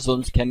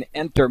non-Muslims can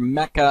enter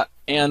Mecca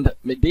and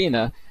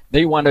Medina,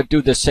 they want to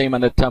do the same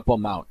on the Temple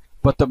Mount.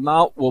 But the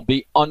Mount will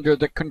be under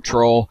the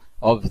control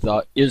of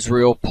the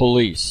Israel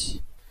police.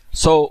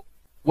 So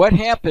what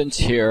happens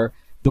here,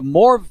 the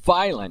more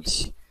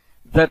violence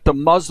that the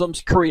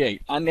Muslims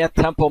create on that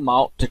Temple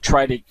Mount to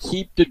try to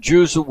keep the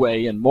Jews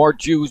away and more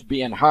Jews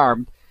being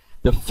harmed,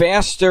 the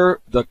faster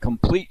the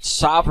complete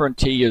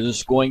sovereignty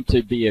is going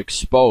to be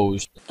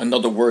exposed. In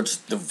other words,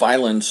 the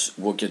violence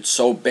will get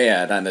so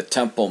bad on the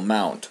Temple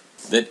Mount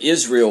that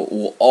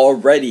Israel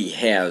already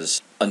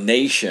has a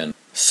nation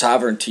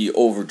sovereignty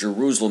over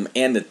Jerusalem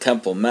and the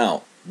Temple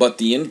Mount. But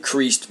the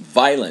increased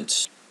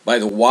violence by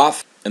the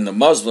Waqf and the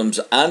Muslims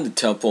on the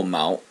Temple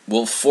Mount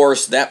will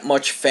force that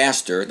much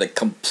faster the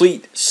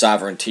complete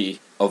sovereignty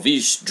of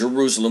East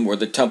Jerusalem where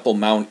the Temple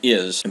Mount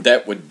is, and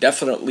that would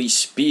definitely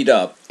speed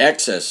up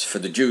access for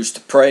the Jews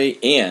to pray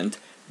and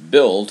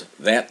build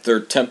that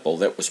third temple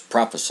that was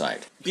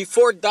prophesied.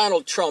 Before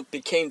Donald Trump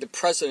became the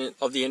President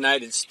of the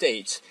United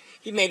States,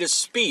 he made a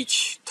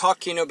speech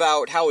talking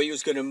about how he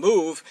was going to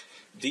move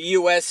the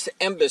U.S.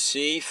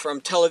 Embassy from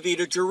Tel Aviv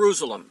to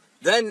Jerusalem.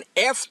 Then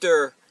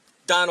after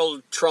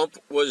Donald Trump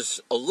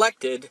was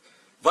elected,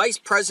 Vice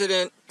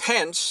President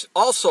Pence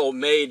also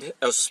made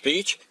a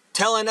speech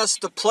telling us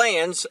the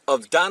plans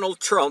of Donald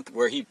Trump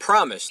where he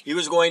promised he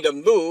was going to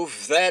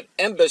move that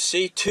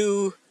embassy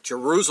to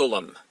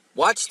Jerusalem.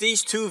 Watch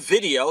these two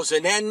videos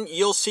and then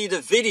you'll see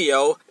the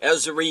video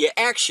as a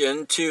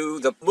reaction to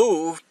the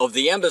move of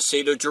the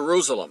embassy to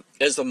Jerusalem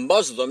as the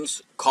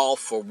Muslims call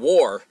for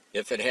war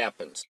if it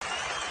happens.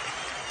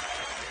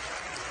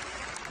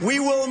 We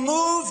will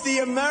move the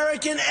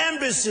American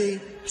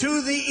embassy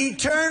to the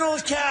eternal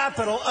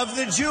capital of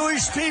the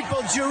Jewish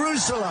people,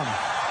 Jerusalem.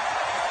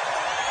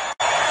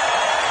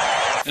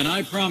 And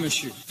I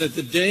promise you that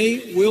the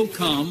day will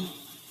come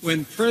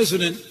when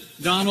President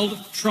Donald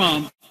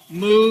Trump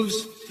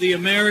moves the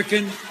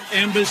American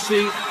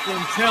embassy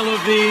from Tel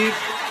Aviv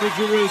to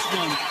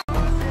Jerusalem.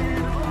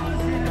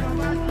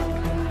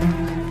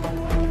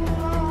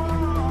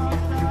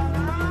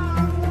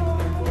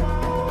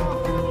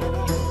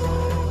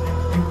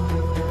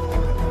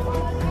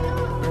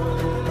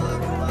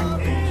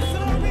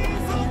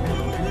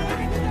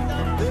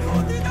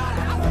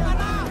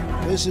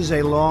 This is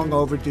a long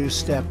overdue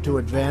step to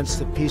advance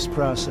the peace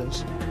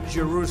process.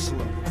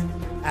 Jerusalem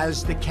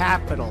as the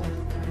capital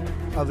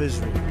of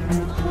Israel.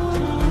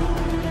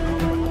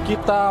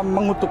 Kita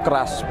mengutuk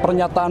keras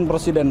pernyataan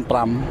Presiden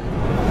Trump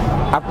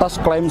atas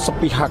klaim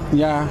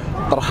sepihaknya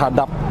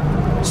terhadap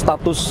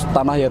status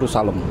tanah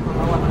Yerusalem.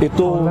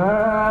 Itu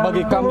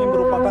bagi kami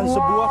merupakan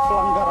sebuah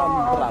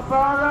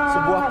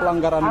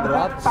pelanggaran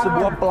berat,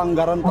 sebuah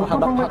pelanggaran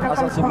terhadap hak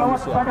asasi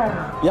manusia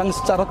yang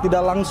secara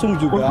tidak langsung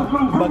juga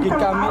bagi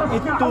kami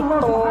itu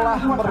telah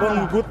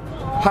merenggut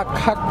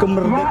hak-hak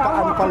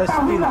kemerdekaan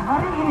Palestina,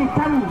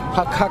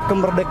 hak-hak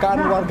kemerdekaan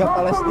warga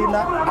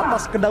Palestina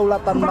atas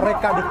kedaulatan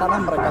mereka di tanah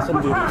mereka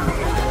sendiri.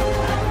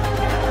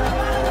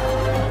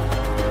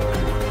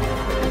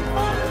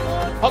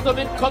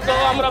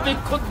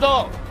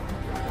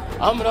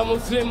 আমরা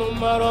মুসলিম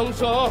উম্মার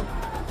অংশ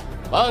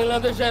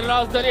বাংলাদেশের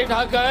রাজধানী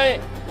ঢাকায়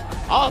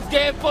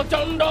আজকে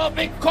প্রচন্ড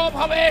বিক্ষোভ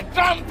হবে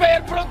ট্রাম্পের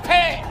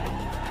বিরুদ্ধে,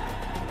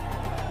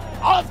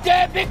 আজকে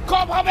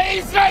বিক্ষোভ হবে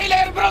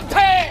ইসরায়েলের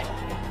বিরুদ্ধে।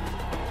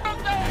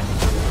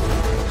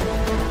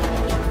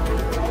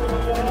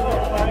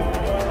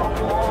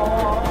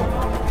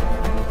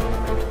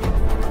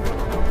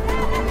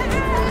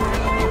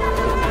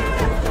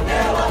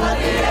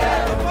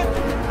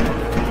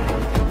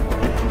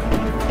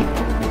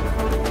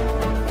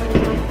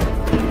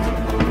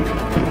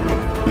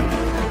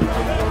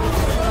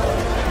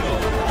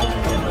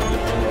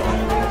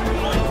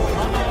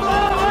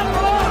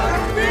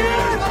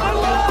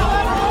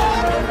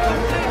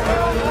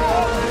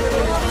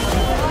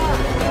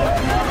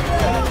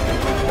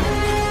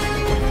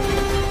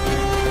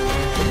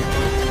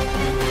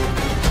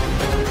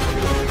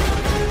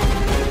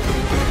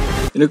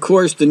 And of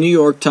course, the New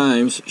York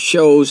Times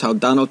shows how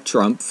Donald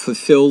Trump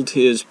fulfilled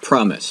his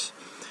promise.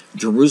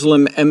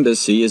 Jerusalem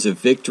embassy is a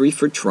victory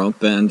for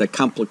Trump and a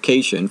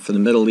complication for the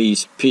Middle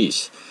East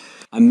peace.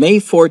 On May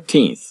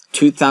 14th,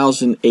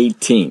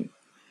 2018,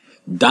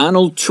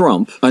 Donald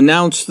Trump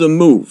announced the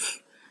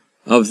move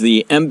of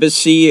the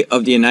embassy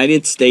of the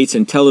United States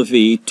in Tel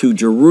Aviv to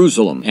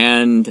Jerusalem.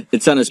 And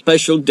it's on a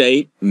special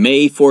date,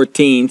 May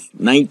 14th,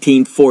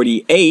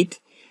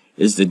 1948,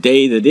 is the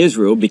day that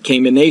Israel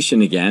became a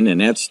nation again, and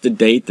that's the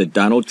date that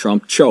Donald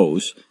Trump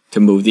chose to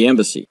move the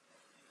embassy.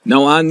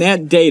 Now, on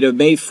that date of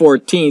May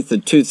 14th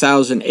of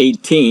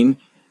 2018,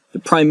 the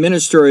Prime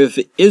Minister of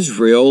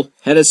Israel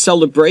had a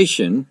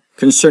celebration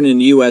concerning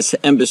the U.S.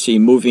 Embassy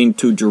moving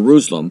to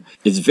Jerusalem.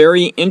 It's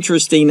very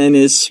interesting in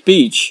his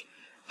speech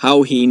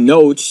how he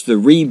notes the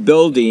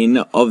rebuilding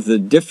of the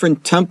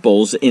different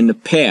temples in the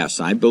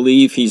past. I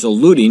believe he's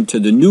alluding to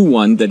the new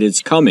one that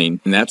is coming,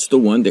 and that's the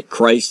one that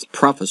Christ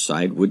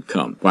prophesied would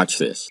come. Watch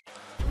this.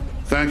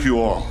 Thank you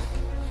all.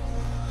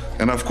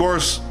 And of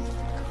course,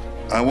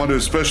 I want to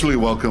especially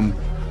welcome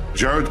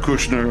Jared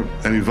Kushner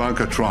and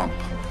Ivanka Trump.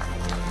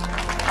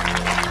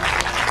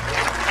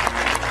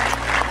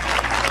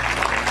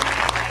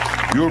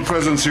 Your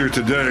presence here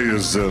today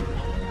is a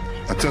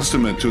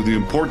testament to the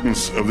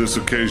importance of this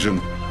occasion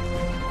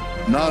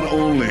not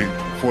only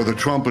for the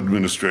Trump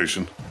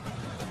administration,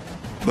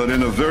 but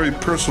in a very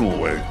personal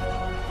way,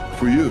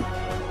 for you.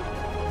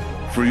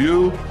 For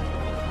you,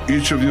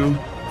 each of you,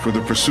 for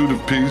the pursuit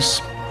of peace,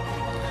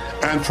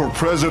 and for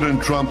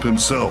President Trump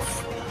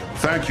himself.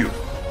 Thank you.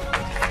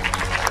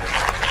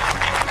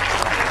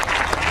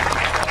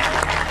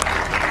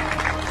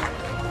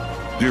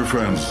 Dear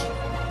friends,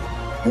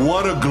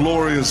 what a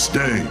glorious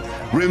day.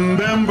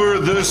 Remember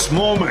this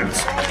moment.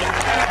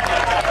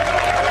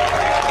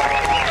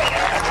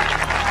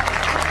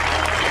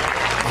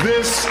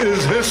 This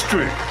is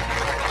history.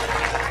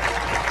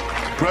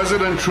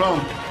 President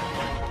Trump,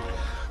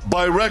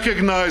 by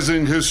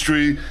recognizing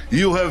history,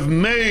 you have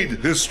made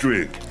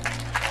history.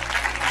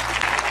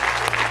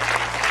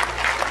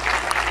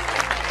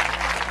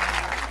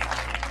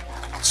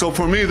 So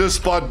for me, this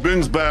spot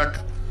brings back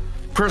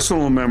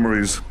personal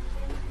memories,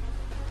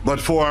 but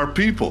for our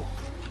people,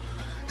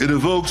 it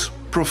evokes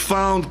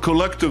profound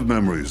collective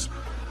memories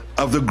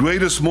of the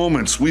greatest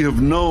moments we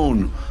have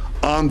known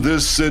on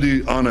this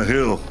city on a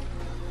hill.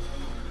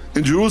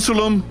 In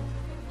Jerusalem,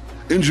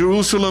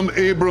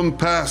 Abram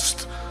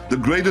passed the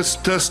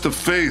greatest test of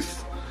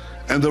faith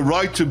and the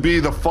right to be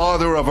the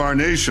father of our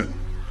nation.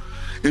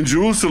 In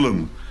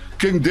Jerusalem,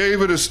 King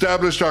David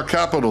established our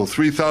capital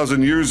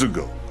 3,000 years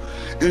ago.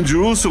 In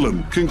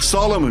Jerusalem, King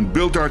Solomon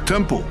built our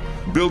temple,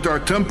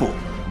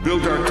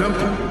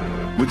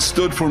 which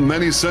stood for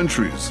many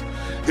centuries.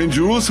 In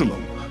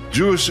Jerusalem,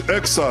 Jewish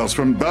exiles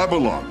from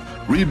Babylon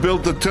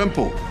rebuilt the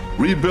temple,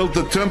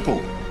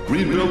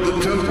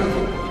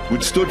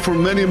 which stood for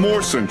many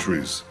more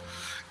centuries.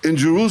 In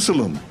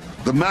Jerusalem,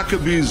 the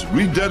Maccabees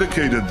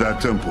rededicated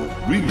that temple,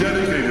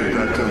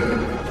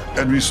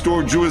 and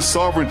restored Jewish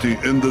sovereignty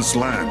in this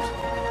land.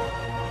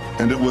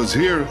 And it was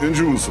here in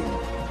Jerusalem,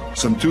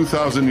 some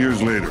 2,000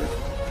 years later,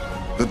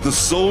 that the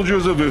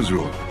soldiers of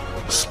Israel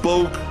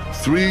spoke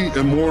three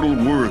immortal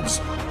words: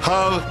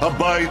 Hal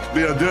Habayit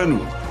Biadenu.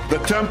 The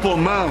Temple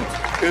Mount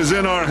is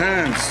in our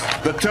hands.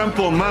 The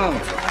Temple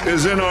Mount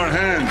is in our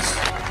hands.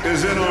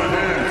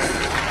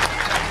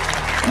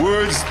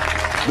 Words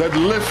that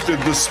lifted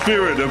the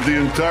spirit of the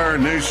entire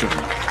nation.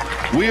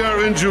 We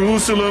are in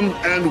Jerusalem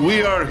and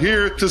we are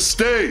here to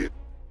stay.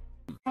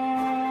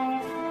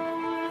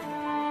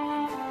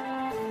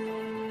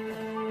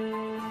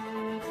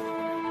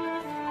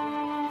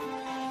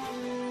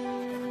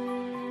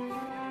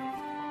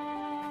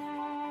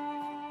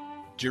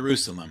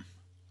 Jerusalem,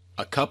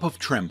 a cup of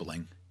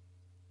trembling.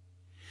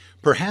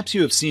 Perhaps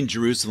you have seen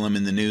Jerusalem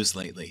in the news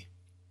lately.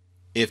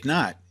 If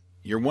not,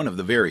 you're one of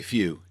the very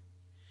few.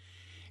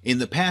 In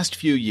the past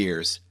few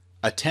years,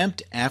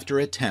 attempt after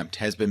attempt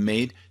has been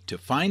made to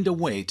find a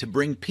way to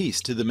bring peace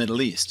to the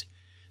Middle East,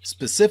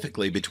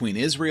 specifically between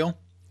Israel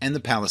and the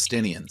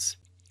Palestinians.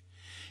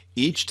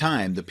 Each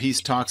time, the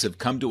peace talks have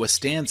come to a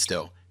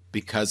standstill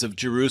because of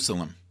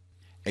Jerusalem.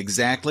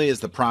 Exactly as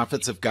the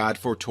prophets of God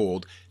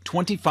foretold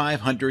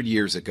 2,500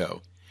 years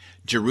ago,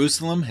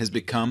 Jerusalem has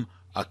become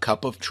a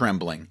cup of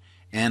trembling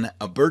and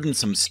a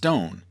burdensome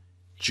stone,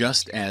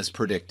 just as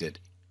predicted.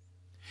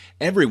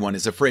 Everyone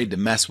is afraid to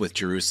mess with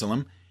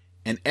Jerusalem,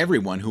 and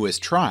everyone who has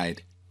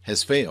tried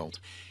has failed.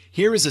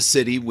 Here is a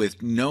city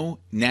with no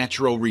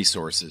natural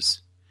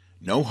resources,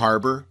 no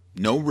harbor,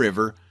 no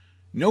river,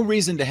 no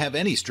reason to have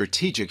any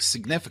strategic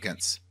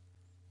significance.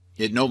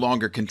 It no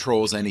longer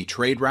controls any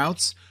trade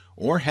routes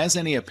or has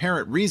any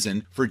apparent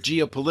reason for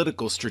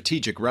geopolitical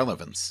strategic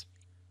relevance.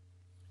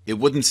 It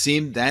wouldn't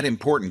seem that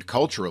important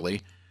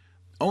culturally.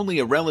 Only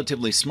a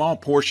relatively small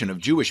portion of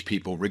Jewish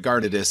people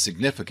regard it as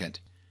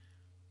significant.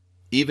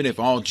 Even if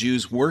all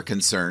Jews were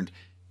concerned,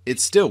 it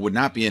still would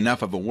not be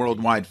enough of a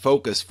worldwide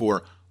focus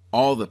for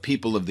all the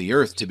people of the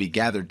earth to be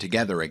gathered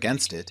together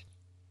against it.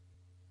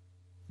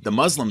 The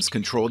Muslims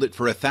controlled it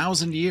for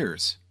 1,000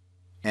 years,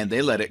 and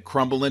they let it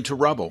crumble into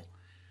rubble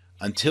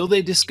until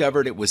they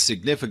discovered it was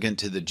significant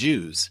to the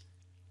Jews.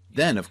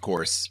 Then, of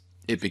course,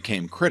 it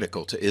became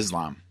critical to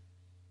Islam.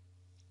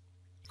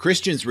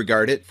 Christians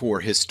regard it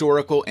for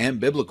historical and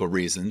biblical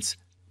reasons,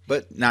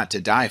 but not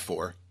to die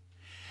for.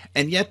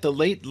 And yet the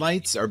late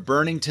lights are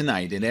burning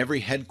tonight in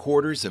every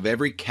headquarters of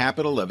every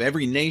capital of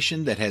every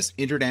nation that has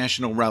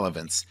international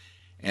relevance,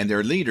 and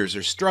their leaders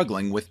are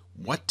struggling with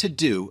what to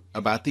do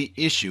about the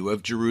issue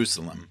of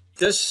Jerusalem.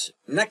 This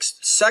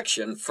next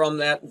section from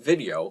that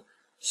video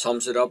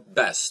sums it up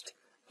best: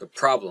 the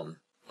problem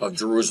of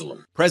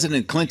Jerusalem.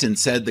 President Clinton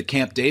said the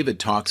Camp David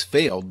talks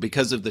failed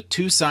because of the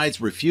two sides'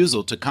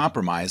 refusal to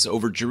compromise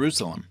over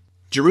Jerusalem.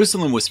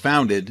 Jerusalem was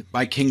founded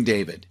by King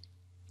David.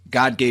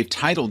 God gave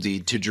title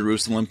deed to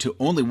Jerusalem to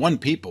only one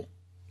people,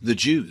 the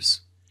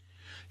Jews.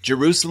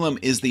 Jerusalem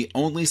is the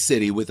only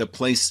city with a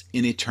place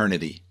in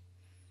eternity.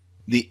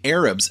 The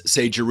Arabs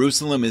say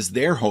Jerusalem is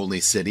their holy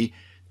city,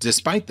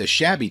 despite the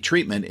shabby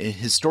treatment it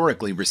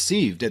historically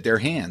received at their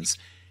hands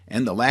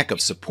and the lack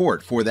of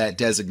support for that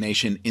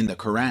designation in the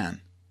Quran.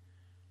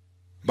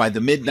 By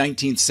the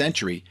mid-19th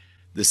century,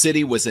 the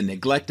city was a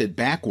neglected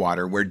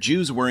backwater where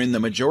Jews were in the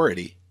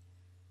majority.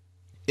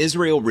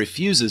 Israel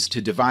refuses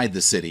to divide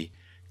the city,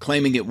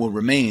 claiming it will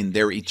remain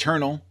their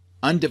eternal,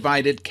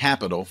 undivided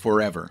capital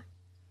forever.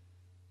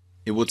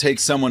 It will take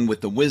someone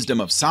with the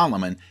wisdom of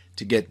Solomon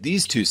to get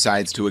these two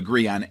sides to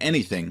agree on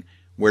anything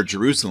where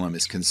Jerusalem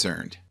is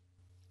concerned.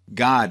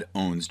 God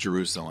owns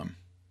Jerusalem.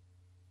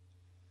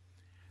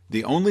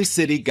 The only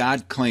city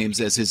God claims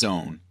as his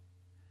own.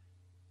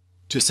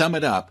 To sum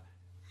it up,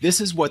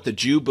 this is what the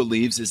Jew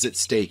believes is at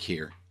stake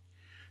here.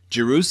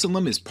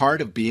 Jerusalem is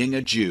part of being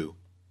a Jew,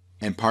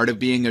 and part of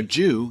being a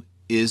Jew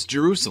is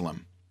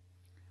Jerusalem.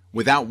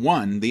 Without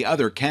one, the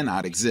other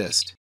cannot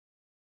exist.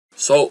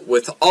 So,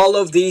 with all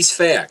of these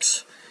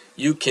facts,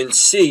 you can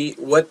see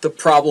what the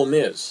problem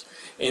is.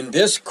 And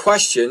this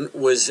question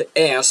was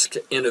asked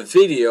in a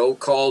video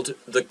called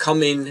The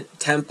Coming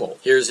Temple.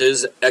 Here's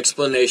his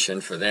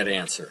explanation for that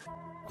answer.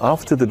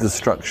 After the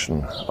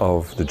destruction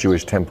of the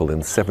Jewish temple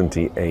in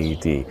 70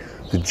 AD,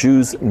 the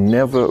Jews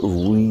never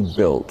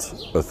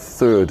rebuilt a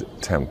third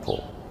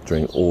temple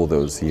during all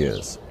those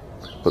years.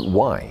 But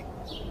why?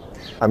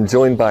 I'm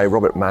joined by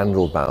Robert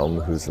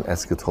Mandelbaum, who's an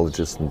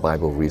eschatologist and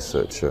Bible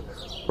researcher.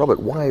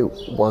 Robert, why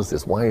was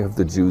this? Why have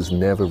the Jews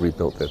never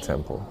rebuilt their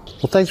temple?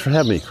 Well, thanks for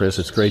having me, Chris.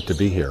 It's great to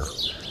be here.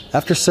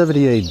 After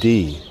 70 AD,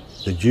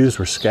 the Jews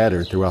were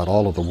scattered throughout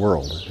all of the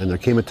world, and there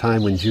came a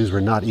time when Jews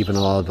were not even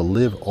allowed to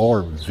live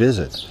or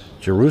visit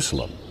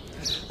Jerusalem.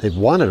 They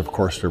wanted, of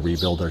course, to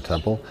rebuild their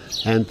temple,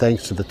 and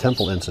thanks to the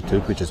Temple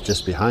Institute, which is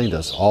just behind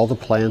us, all the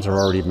plans are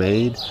already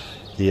made.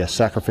 The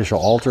sacrificial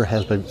altar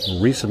has been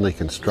recently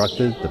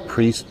constructed. The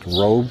priest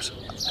robes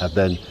have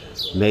been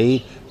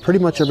made. Pretty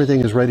much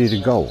everything is ready to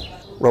go.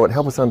 Robert,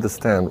 help us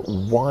understand,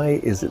 why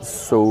is it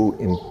so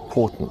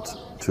important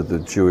to the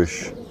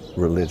Jewish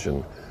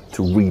religion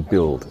to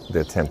rebuild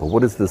their temple?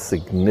 What is the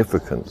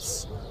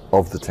significance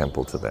of the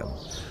temple to them?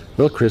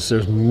 Well, Chris,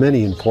 there's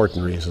many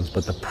important reasons,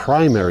 but the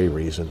primary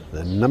reason,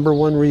 the number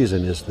one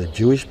reason, is the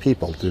Jewish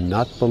people do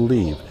not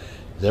believe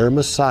their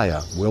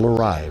Messiah will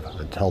arrive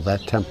until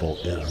that temple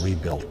is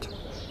rebuilt.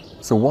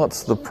 So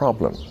what's the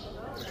problem?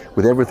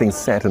 With everything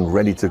set and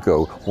ready to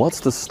go, what's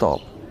to stop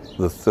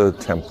the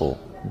third temple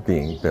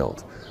being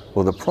built?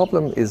 Well, the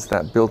problem is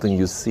that building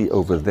you see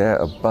over there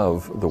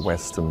above the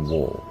Western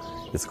Wall.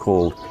 It's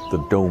called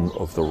the Dome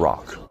of the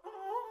Rock.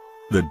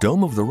 The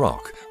Dome of the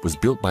Rock was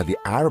built by the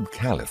Arab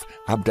Caliph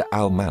Abd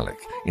al-Malik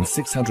in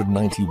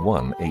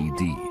 691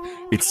 AD.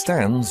 It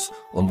stands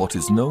on what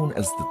is known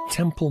as the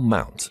Temple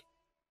Mount,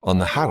 on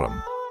the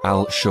Haram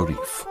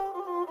al-Sharif.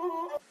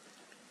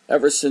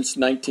 Ever since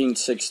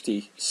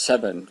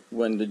 1967,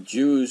 when the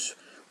Jews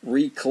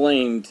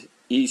reclaimed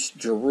East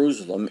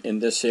Jerusalem in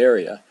this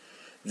area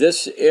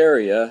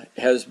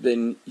has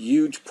been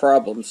huge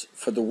problems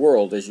for the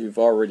world, as you've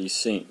already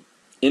seen.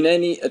 In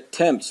any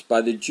attempts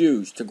by the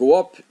Jews to go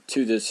up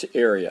to this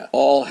area,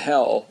 all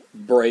hell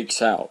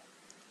breaks out.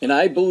 And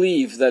I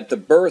believe that the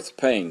birth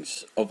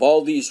pangs of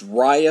all these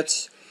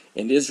riots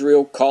and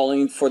Israel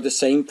calling for the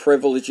same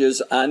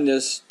privileges on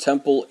this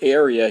temple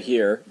area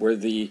here, where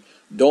the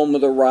Dome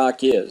of the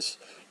Rock is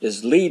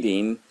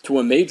leading to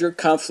a major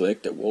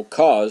conflict that will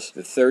cause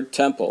the third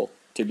temple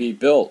to be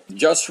built.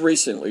 Just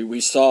recently,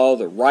 we saw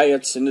the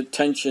riots and the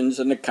tensions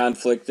and the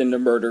conflict and the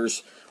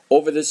murders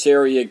over this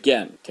area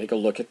again. Take a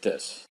look at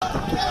this.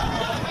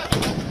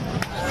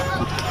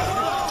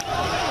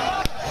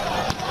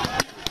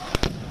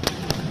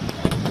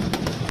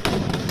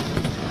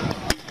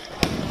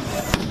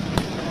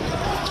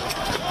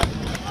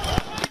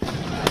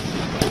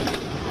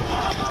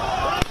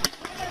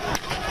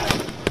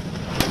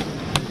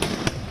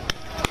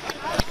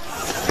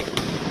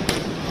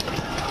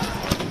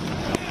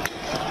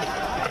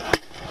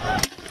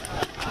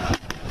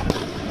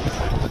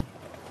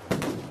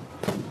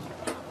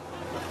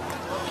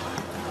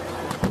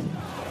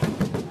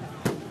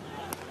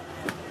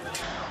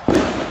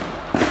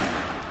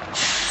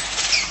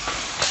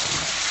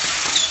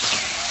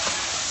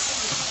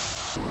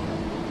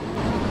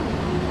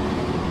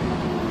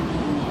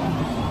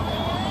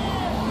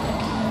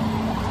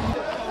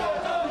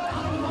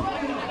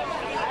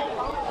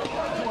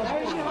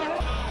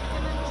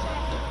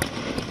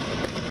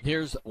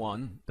 Here's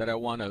one that I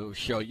want to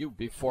show you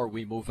before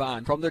we move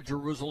on. From the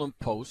Jerusalem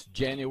Post,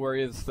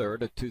 January the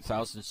 3rd of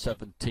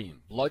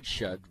 2017.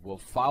 Bloodshed will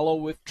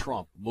follow if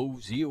Trump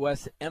moves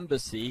U.S.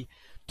 Embassy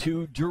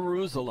to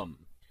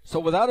Jerusalem.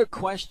 So without a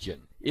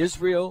question,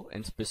 Israel,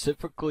 and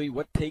specifically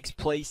what takes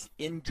place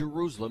in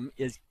Jerusalem,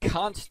 is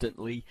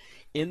constantly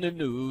in the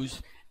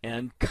news,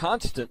 and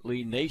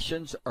constantly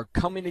nations are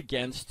coming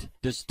against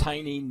this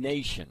tiny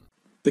nation.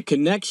 The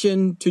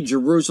connection to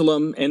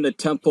Jerusalem and the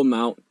Temple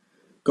Mount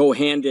go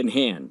hand in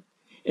hand.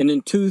 And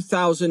in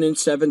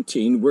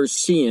 2017, we're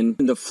seeing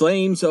the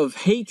flames of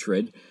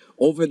hatred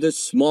over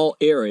this small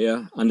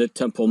area on the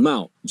Temple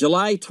Mount.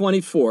 July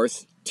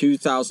 24th,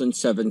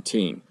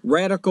 2017.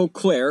 Radical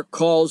Claire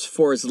calls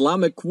for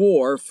Islamic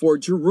war for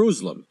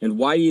Jerusalem. And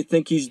why do you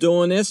think he's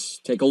doing this?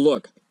 Take a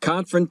look.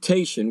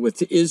 confrontation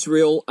with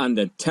Israel on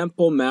the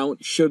Temple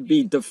Mount should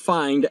be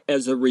defined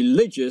as a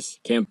religious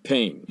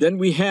campaign. Then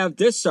we have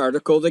this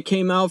article that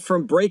came out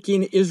from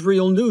Breaking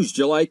Israel News,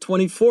 July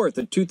 24th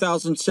of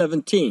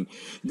 2017.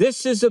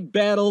 This is a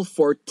battle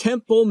for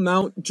Temple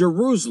Mount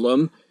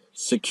Jerusalem,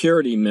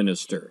 security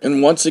minister.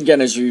 And once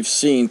again, as you've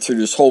seen through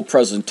this whole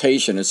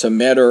presentation, it's a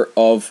matter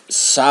of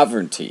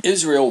sovereignty.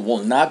 Israel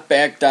will not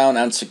back down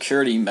on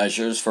security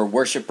measures for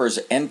worshipers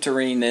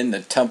entering in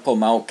the Temple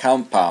Mount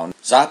compound.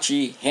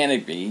 Zachi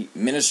Hanabi,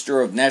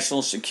 Minister of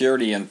National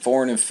Security and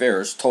Foreign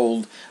Affairs,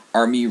 told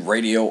Army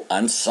Radio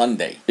on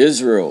Sunday.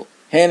 Israel,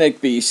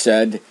 Hanabi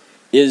said,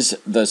 is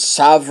the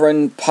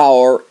sovereign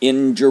power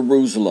in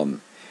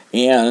Jerusalem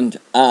and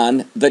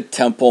on the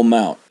Temple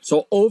Mount.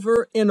 So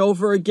over and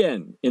over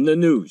again in the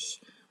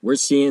news, we're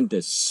seeing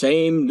the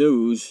same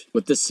news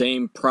with the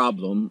same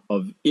problem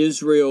of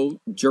Israel,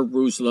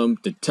 Jerusalem,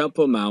 the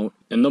Temple Mount,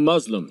 and the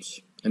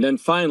Muslims. And then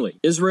finally,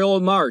 Israel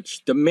in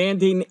March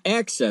demanding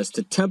access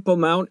to Temple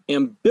Mount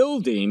and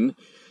building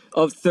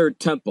of Third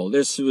Temple.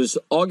 This was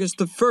August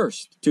the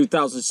 1st,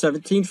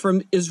 2017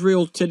 from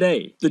Israel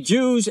Today. The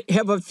Jews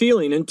have a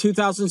feeling in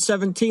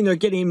 2017 they're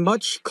getting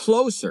much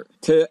closer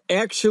to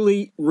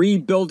actually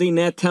rebuilding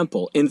that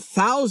temple. And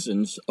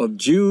thousands of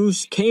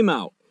Jews came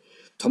out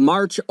to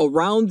march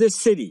around the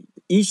city,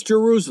 East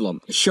Jerusalem,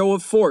 a show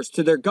of force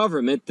to their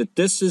government that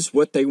this is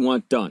what they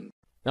want done.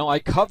 Now, I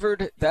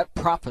covered that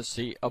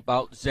prophecy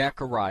about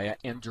Zechariah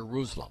and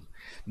Jerusalem.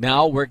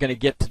 Now we're going to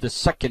get to the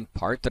second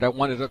part that I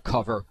wanted to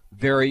cover,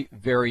 very,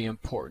 very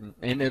important.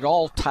 And it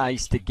all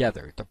ties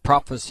together, the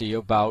prophecy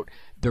about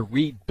the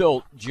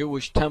rebuilt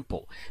Jewish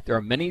temple. There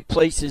are many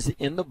places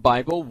in the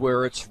Bible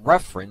where it's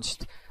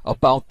referenced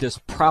about this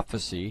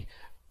prophecy.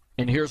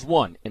 And here's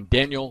one, in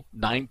Daniel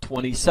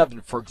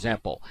 9:27, for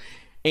example.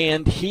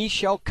 And he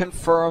shall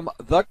confirm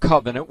the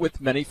covenant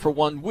with many for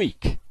 1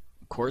 week.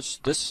 Of course,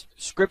 this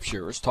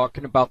scripture is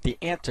talking about the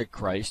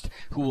Antichrist,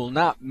 who will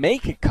not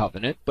make a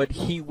covenant, but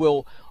he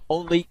will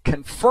only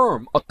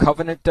confirm a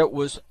covenant that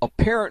was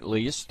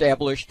apparently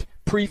established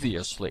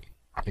previously.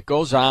 It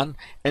goes on,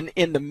 and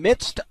in the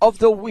midst of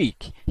the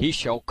week he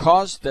shall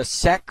cause the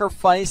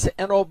sacrifice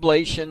and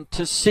oblation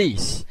to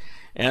cease,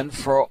 and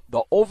for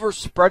the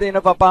overspreading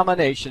of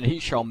abomination he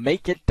shall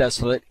make it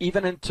desolate,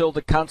 even until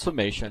the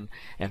consummation,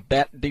 and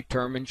that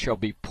determined shall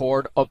be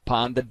poured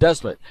upon the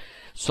desolate.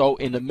 So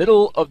in the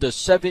middle of the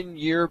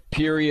 7-year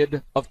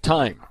period of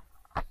time,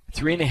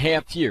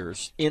 3.5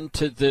 years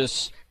into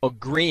this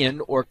agreeing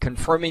or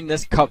confirming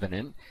this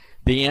covenant,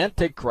 the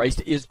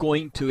Antichrist is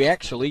going to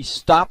actually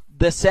stop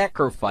the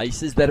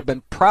sacrifices that have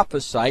been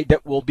prophesied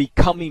that will be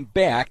coming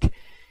back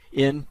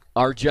in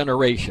our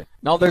generation.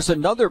 Now there's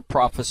another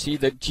prophecy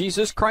that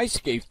Jesus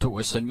Christ gave to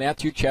us in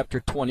Matthew chapter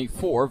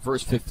 24,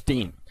 verse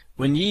 15.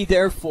 When ye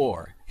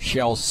therefore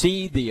shall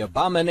see the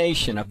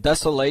abomination of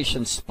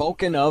desolation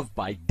spoken of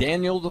by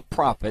Daniel the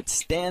prophet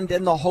stand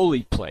in the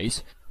holy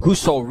place,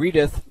 whoso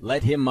readeth,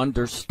 let him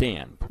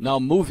understand. Now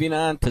moving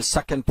on to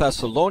 2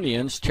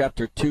 Thessalonians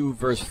chapter 2,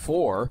 verse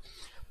 4,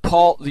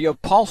 Paul the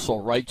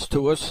apostle writes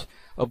to us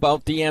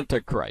about the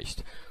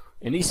Antichrist.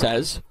 And he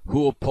says,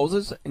 who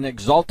opposes and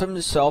exalteth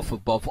himself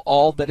above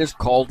all that is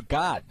called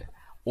God,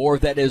 or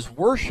that is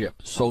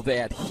worshipped, so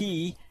that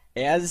he,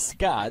 as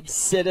God,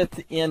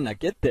 sitteth in, now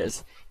get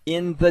this,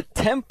 in the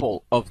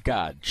temple of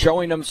God,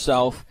 showing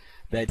himself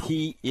that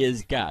he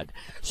is God.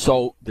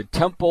 So the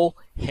temple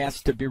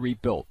has to be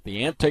rebuilt.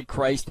 The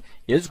Antichrist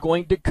is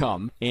going to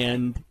come,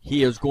 and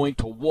he is going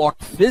to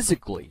walk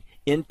physically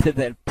into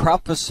that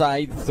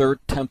prophesied third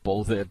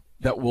temple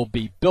that will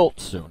be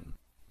built soon.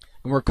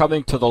 And we're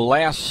coming to the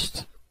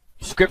last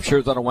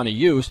scripture that I want to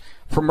use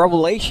from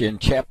Revelation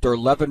chapter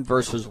 11,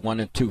 verses 1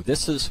 and 2.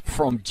 This is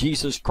from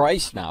Jesus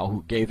Christ now,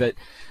 who gave it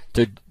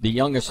to the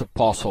youngest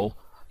apostle,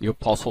 the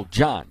apostle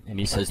John. And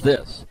he says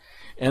this,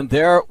 and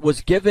there was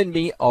given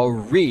me a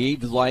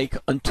reed like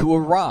unto a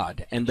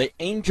rod, and the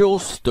angel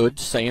stood,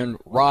 saying,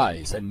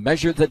 rise, and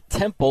measure the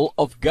temple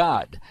of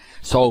God.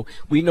 So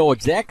we know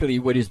exactly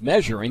what he's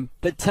measuring,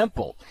 the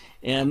temple.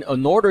 And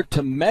in order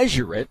to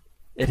measure it,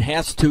 it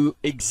has to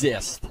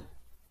exist.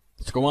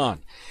 Let's go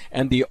on.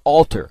 And the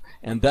altar,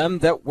 and them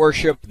that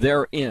worship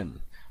therein.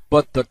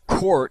 But the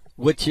court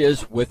which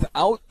is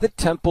without the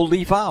temple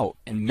leave out,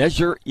 and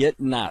measure it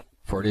not.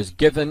 For it is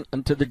given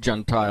unto the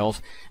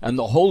Gentiles, and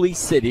the holy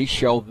city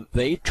shall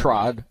they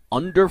trod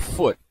under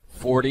foot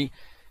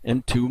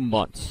 42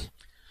 months.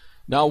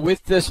 Now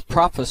with this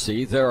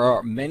prophecy, there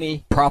are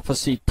many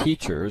prophecy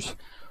teachers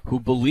who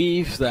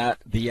believe that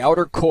the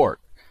outer court,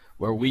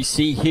 where we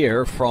see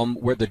here from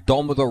where the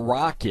Dome of the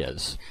Rock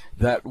is,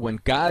 that when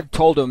God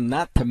told him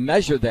not to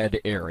measure that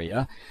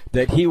area,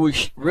 that he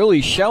was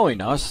really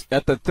showing us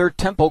that the third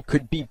temple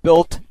could be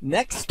built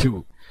next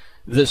to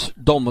this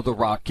Dome of the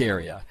Rock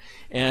area.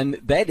 And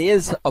that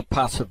is a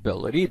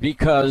possibility,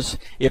 because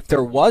if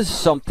there was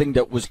something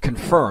that was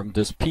confirmed,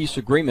 this peace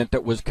agreement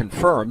that was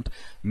confirmed,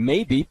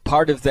 maybe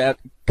part of that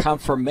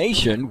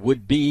confirmation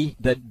would be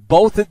that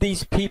both of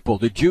these people,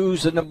 the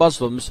Jews and the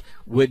Muslims,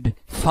 would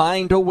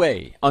find a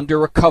way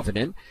under a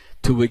covenant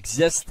to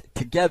exist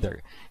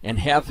together, and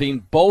having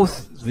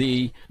both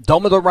the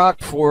Dome of the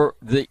Rock for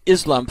the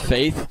Islam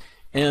faith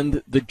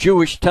and the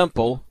Jewish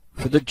temple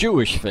for the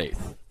Jewish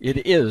faith.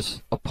 It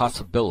is a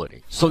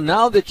possibility. So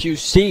now that you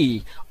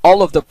see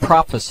all of the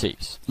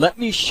prophecies, let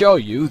me show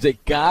you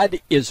that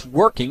God is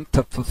working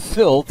to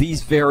fulfill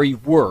these very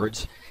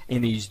words,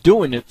 and he's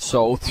doing it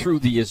so through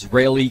the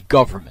Israeli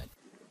government.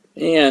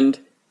 And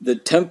the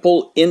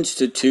Temple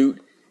Institute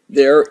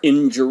there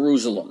in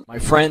Jerusalem. My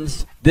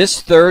friends,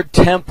 this third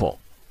temple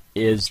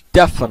is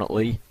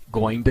definitely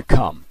going to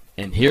come.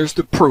 And here's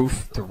the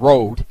proof the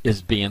road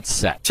is being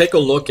set. Take a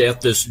look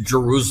at this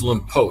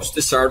Jerusalem Post.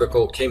 This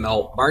article came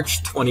out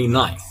March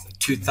 29th,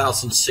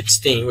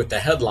 2016 with the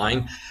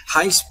headline,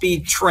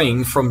 High-Speed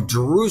Train from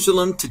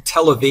Jerusalem to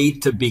Tel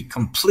Aviv to be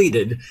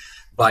completed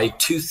by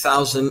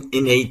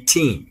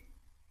 2018.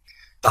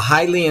 The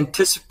highly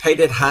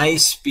anticipated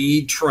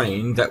high-speed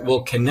train that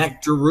will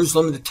connect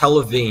Jerusalem to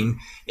Tel Aviv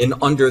in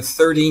under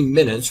 30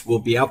 minutes will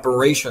be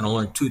operational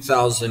in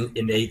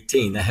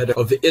 2018, the head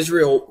of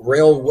Israel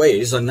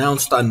Railways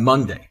announced on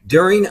Monday.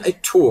 During a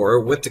tour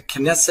with the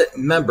Knesset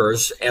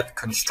members at the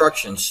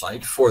construction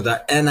site for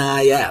the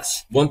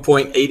NIS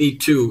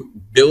 $1.82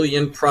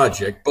 billion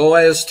project,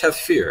 Boaz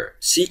Tafir,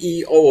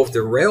 CEO of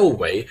the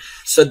railway,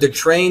 said the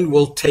train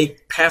will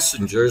take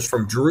passengers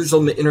from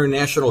Jerusalem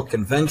International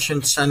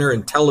Convention Center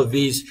and Tel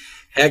Aviv's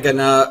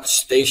Haganah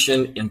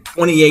station in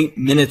 28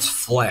 minutes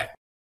flat.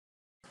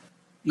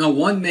 Now,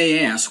 one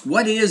may ask,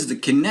 what is the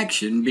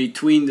connection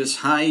between this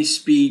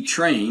high-speed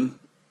train,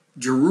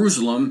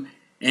 Jerusalem,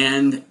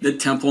 and the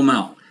Temple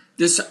Mount?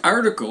 This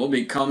article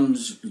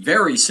becomes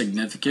very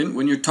significant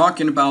when you're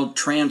talking about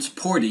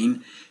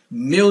transporting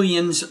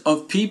millions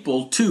of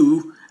people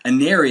to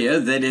an area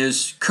that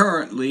is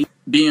currently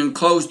being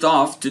closed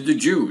off to the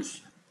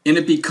Jews. And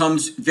it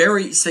becomes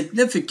very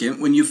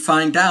significant when you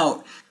find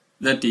out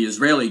that the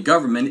Israeli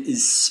government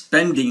is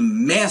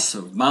spending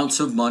massive amounts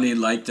of money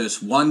like this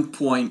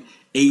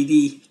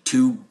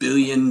 $1.82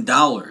 billion,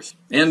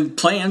 and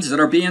plans that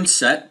are being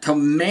set to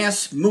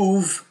mass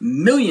move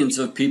millions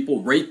of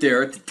people right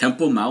there at the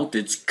Temple Mount.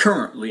 It's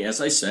currently, as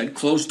I said,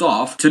 closed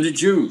off to the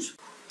Jews.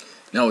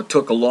 Now, it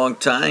took a long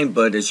time,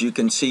 but as you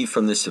can see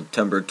from the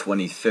September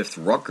 25th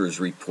Rutgers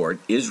report,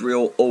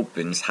 Israel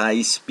opens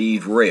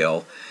high-speed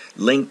rail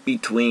link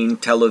between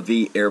Tel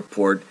Aviv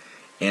Airport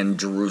and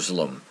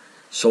Jerusalem.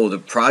 So the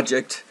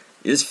project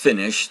is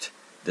finished.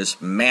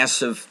 This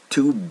massive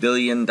 $2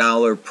 billion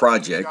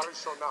project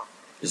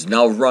is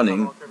now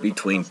running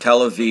between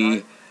Tel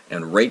Aviv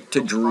and right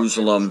to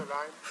Jerusalem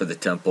for the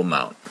Temple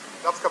Mount.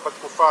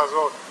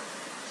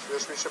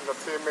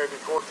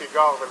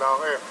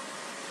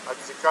 על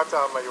זיקת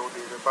העם היהודי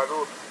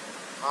ובעלות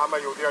העם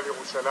היהודי על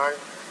ירושלים.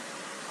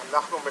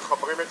 אנחנו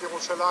מחברים את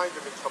ירושלים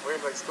ומתחברים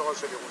להיסטוריה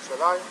של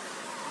ירושלים.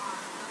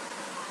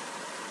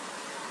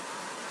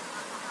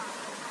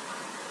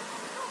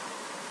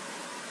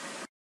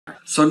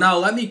 So now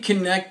let me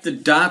connect the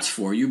dots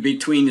for you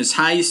between this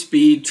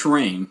high-speed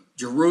train,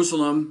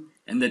 Jerusalem,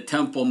 and the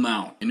Temple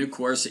Mount, and of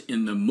course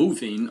in the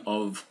moving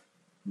of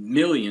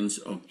millions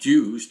of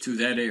Jews to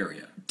that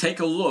area.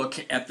 Take a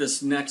look at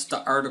this next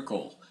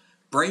article.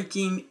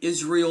 Breaking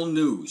Israel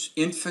news.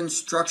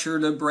 Infrastructure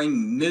to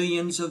bring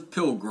millions of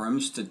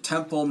pilgrims to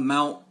Temple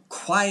Mount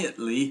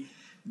quietly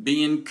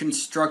being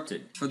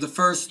constructed. For the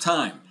first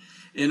time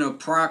in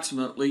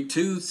approximately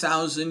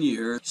 2,000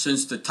 years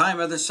since the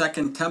time of the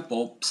Second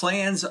Temple,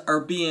 plans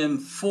are being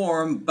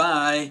formed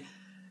by,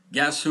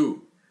 guess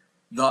who?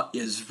 The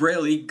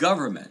Israeli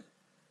government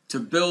to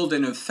build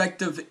an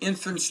effective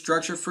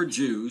infrastructure for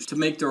Jews to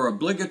make their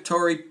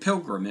obligatory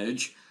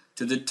pilgrimage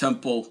to the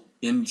temple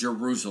in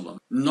Jerusalem.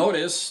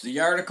 Notice the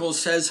article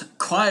says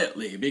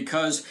quietly,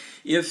 because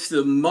if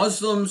the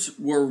Muslims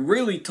were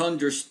really to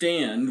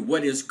understand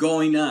what is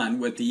going on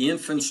with the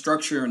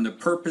infrastructure and the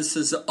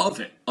purposes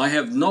of it, I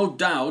have no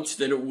doubts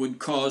that it would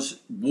cause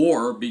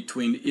war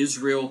between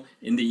Israel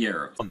and the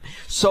Arabs.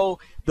 So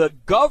the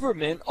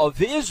government of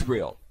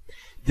Israel,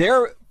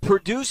 they're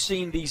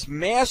producing these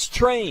mass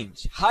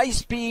trains,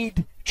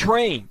 high-speed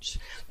trains,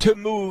 to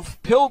move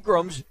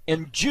pilgrims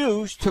and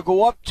Jews to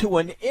go up to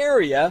an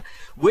area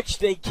which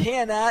they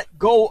cannot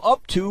go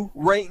up to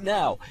right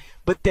now.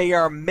 But they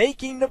are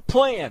making the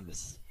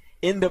plans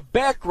in the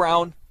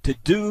background to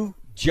do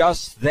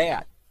just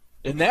that.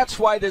 And that's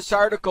why this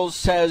article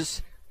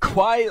says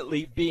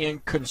quietly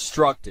being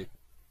constructed.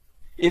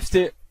 If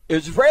the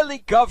Israeli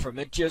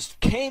government just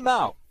came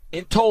out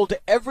and told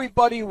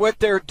everybody what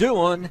they're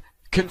doing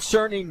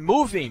concerning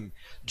moving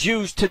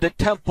Jews to the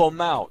Temple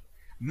Mount,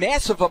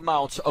 massive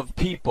amounts of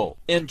people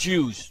and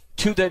Jews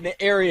to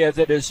the area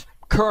that is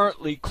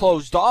currently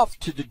closed off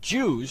to the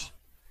Jews,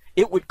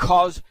 it would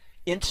cause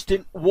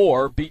instant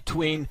war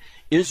between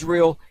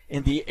Israel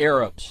and the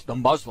Arabs, the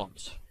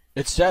Muslims.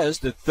 It says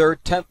the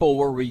third temple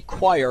will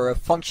require a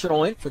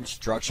functional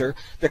infrastructure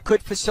that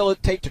could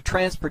facilitate the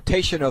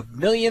transportation of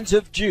millions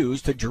of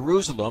Jews to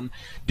Jerusalem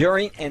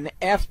during and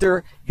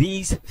after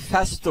these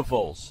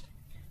festivals.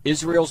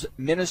 Israel's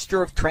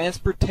Minister of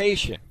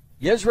Transportation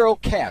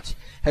Yisrael Katz,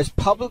 has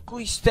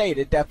publicly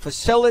stated that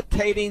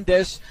facilitating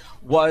this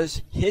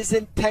was his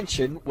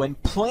intention when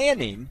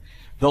planning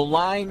the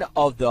line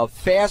of the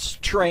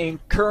fast train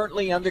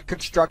currently under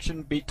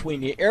construction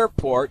between the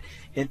airport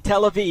in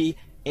Tel Aviv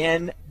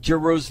and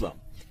Jerusalem.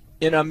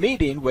 In a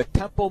meeting with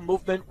Temple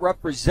Movement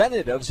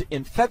representatives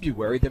in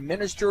February, the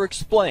minister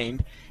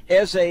explained,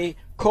 as a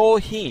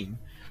Kohen,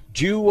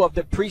 Jew of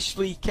the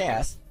priestly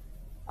caste,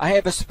 I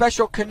have a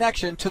special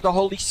connection to the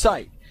holy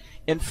site.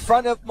 In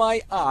front of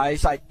my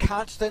eyes, I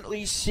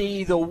constantly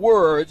see the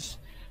words,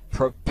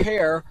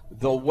 prepare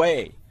the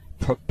way,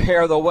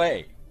 prepare the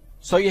way.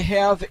 So you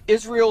have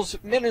Israel's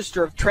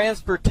Minister of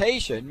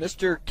Transportation,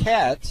 Mr.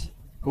 Katz,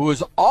 who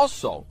is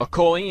also a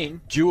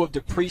Kohen, Jew of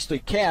the priestly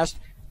caste,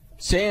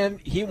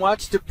 saying he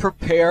wants to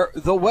prepare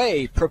the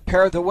way,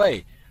 prepare the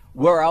way.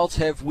 Where else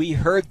have we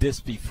heard this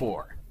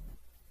before?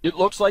 It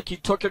looks like he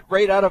took it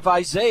right out of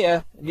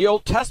Isaiah in the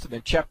Old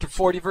Testament, chapter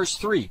 40, verse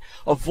 3.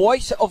 A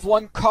voice of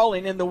one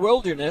calling in the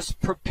wilderness,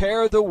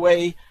 prepare the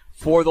way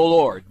for the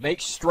Lord. Make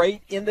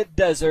straight in the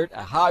desert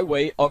a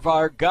highway of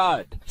our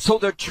God. So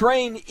the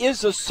train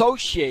is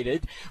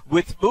associated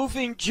with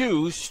moving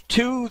Jews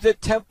to the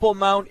Temple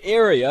Mount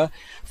area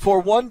for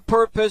one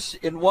purpose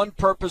and one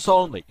purpose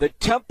only. The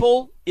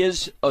temple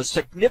is a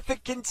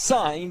significant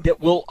sign that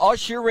will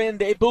usher in,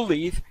 they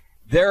believe,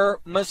 their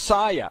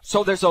Messiah.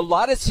 So there's a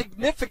lot of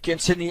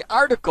significance in the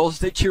articles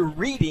that you're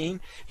reading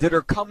that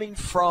are coming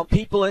from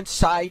people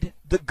inside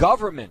the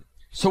government.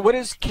 So what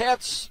is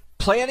Katz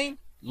planning?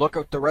 Look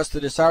at the rest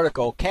of this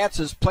article. Katz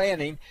is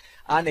planning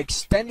on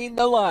extending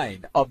the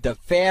line of the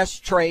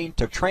fast train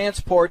to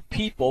transport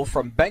people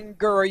from Ben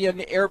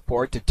Gurion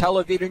Airport to Tel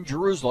Aviv and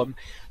Jerusalem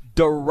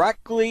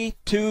directly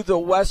to the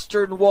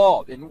Western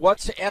Wall. And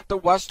what's at the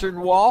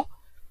Western Wall?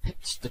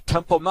 It's the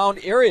Temple Mount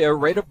area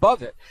right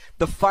above it.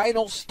 The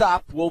final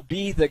stop will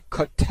be the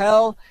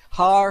Kotel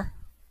Har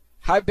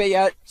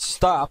Habayat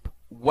stop,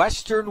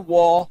 Western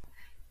Wall,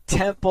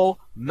 Temple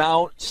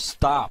Mount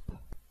stop.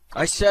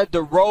 I said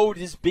the road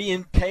is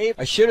being paved.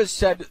 I should have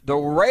said the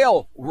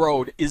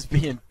railroad is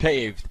being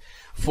paved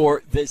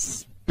for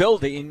this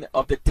building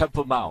of the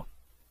Temple Mount.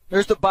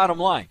 Here's the bottom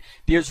line.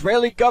 The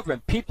Israeli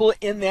government, people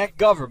in that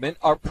government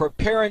are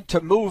preparing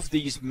to move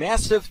these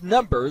massive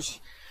numbers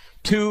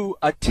to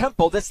a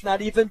temple that's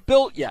not even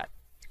built yet.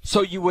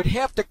 So you would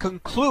have to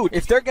conclude,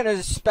 if they're going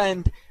to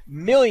spend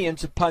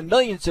millions upon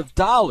millions of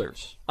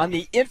dollars on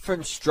the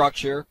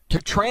infrastructure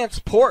to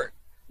transport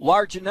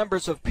large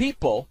numbers of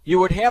people, you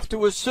would have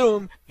to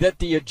assume that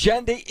the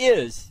agenda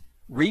is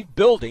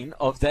rebuilding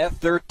of that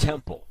third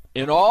temple.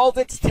 And all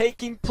that's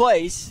taking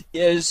place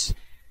is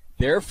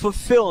they're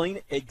fulfilling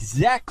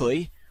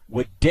exactly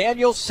what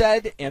Daniel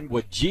said and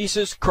what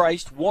Jesus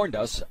Christ warned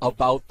us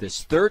about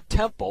this third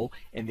temple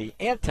and the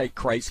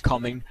Antichrist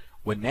coming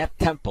when that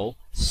temple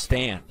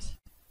stands.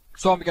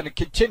 So I'm going to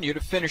continue to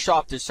finish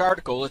off this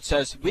article. It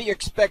says, we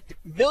expect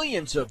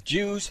millions of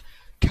Jews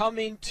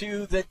coming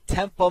to the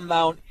Temple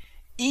Mount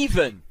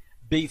even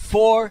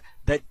before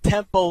the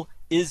temple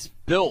is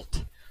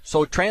built.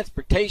 So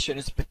transportation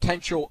is a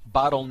potential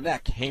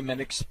bottleneck, Heyman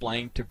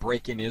explained to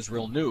Breaking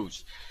Israel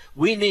News.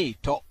 We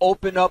need to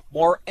open up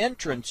more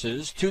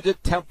entrances to the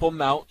Temple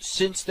Mount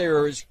since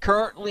there is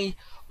currently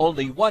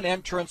only one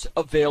entrance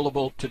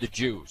available to the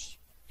Jews.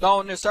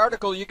 Now in this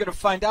article you're going to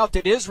find out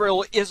that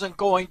Israel isn't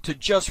going to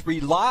just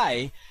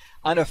rely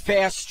on a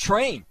fast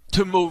train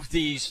to move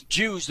these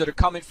Jews that are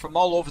coming from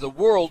all over the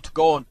world to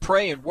go and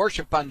pray and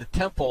worship on the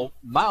Temple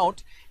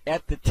Mount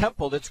at the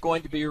temple that's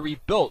going to be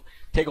rebuilt.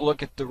 Take a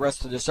look at the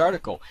rest of this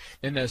article.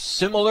 In a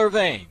similar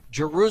vein,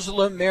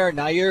 Jerusalem Mayor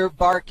Nair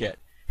Barkat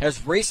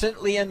has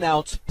recently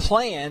announced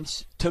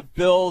plans to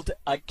build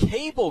a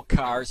cable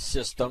car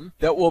system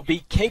that will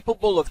be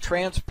capable of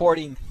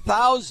transporting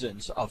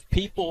thousands of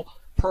people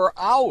per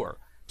hour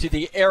to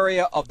the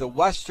area of the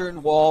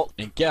Western Wall,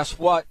 and guess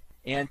what?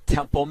 And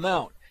Temple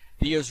Mount.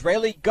 The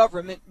Israeli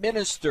government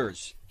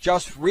ministers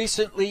just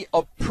recently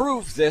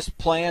approved this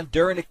plan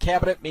during a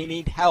cabinet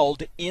meeting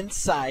held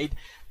inside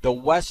the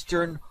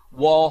Western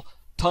Wall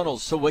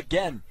tunnels. So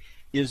again,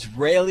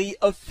 Israeli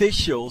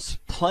officials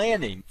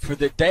planning for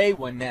the day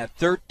when that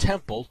third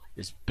temple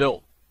is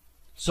built.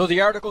 So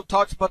the article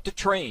talks about the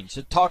trains,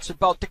 it talks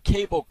about the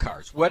cable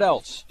cars. What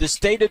else? The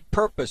stated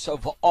purpose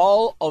of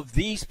all of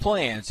these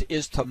plans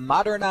is to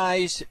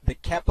modernize the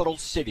capital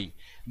city,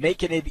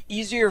 making it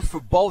easier for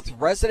both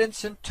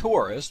residents and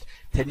tourists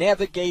to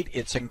navigate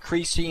its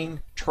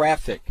increasing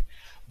traffic.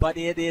 But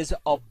it is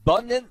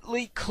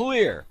abundantly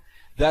clear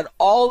that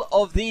all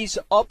of these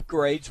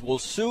upgrades will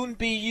soon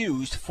be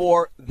used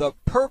for the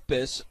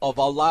purpose of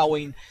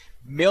allowing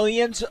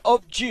millions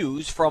of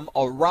Jews from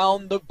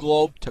around the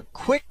globe to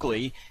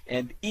quickly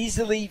and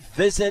easily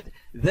visit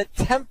the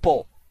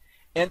temple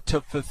and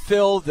to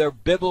fulfill their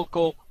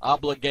biblical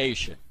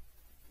obligation.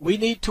 We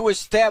need to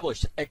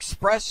establish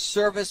express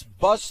service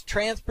bus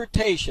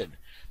transportation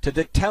to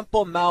the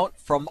Temple Mount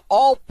from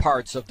all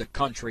parts of the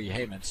country,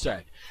 Heyman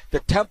said. The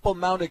Temple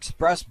Mount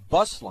Express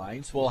bus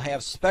lines will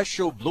have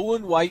special blue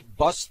and white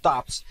bus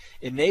stops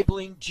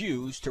enabling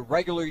Jews to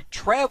regularly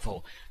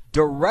travel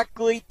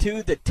directly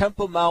to the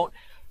Temple Mount,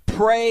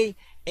 pray,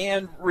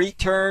 and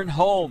return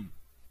home.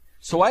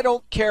 So I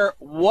don't care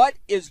what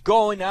is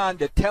going on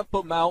to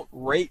Temple Mount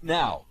right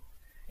now,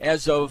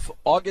 as of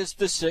August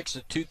the 6th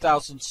of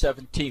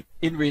 2017,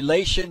 in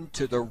relation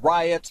to the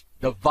riots,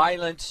 the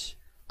violence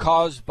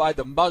caused by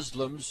the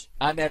Muslims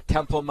on that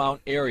Temple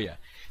Mount area.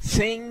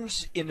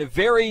 Things in the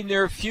very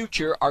near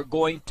future are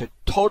going to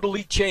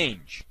totally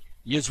change.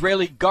 The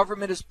Israeli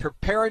government is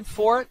preparing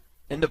for it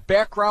in the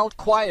background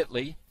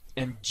quietly,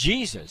 and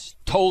Jesus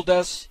told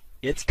us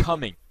it's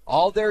coming.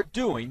 All they're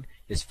doing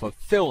is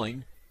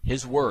fulfilling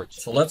his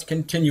words. So let's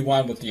continue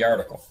on with the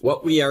article.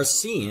 What we are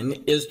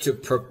seeing is to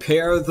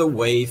prepare the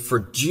way for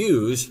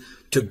Jews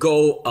to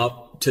go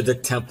up to the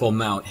Temple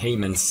Mount,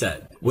 Haman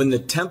said. When the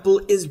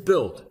temple is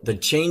built, the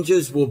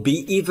changes will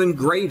be even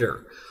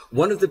greater.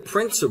 One of the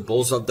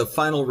principles of the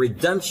final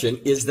redemption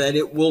is that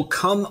it will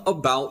come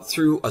about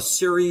through a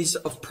series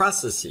of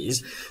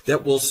processes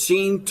that will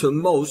seem to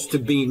most to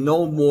be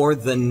no more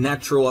than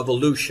natural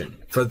evolution.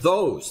 For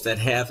those that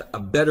have a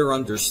better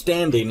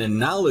understanding and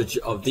knowledge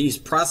of these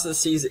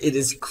processes, it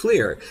is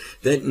clear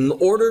that in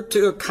order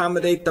to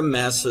accommodate the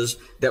masses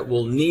that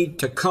will need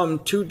to come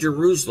to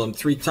Jerusalem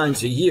 3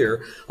 times a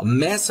year, a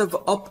massive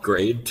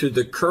upgrade to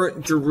the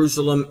current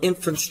Jerusalem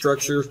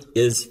infrastructure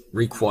is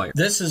required.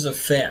 This is a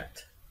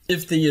fact.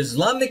 If the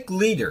Islamic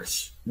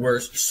leaders were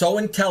so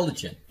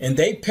intelligent and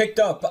they picked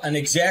up on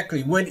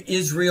exactly what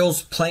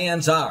Israel's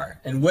plans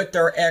are and what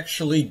they're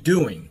actually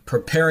doing,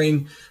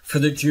 preparing for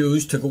the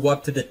Jews to go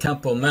up to the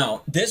Temple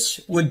Mount,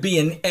 this would be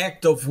an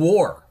act of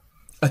war,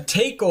 a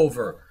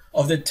takeover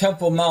of the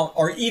Temple Mount,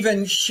 or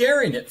even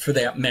sharing it for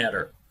that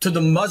matter, to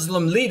the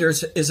Muslim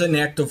leaders is an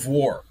act of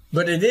war.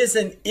 But it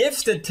isn't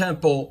if the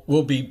temple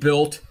will be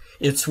built,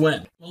 it's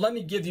when. Well, let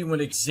me give you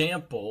an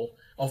example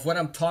of what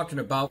I'm talking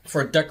about for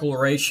a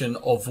declaration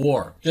of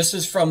war. This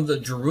is from the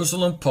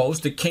Jerusalem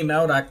Post. It came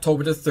out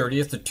October the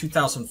 30th of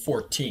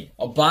 2014.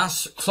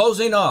 Abbas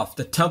closing off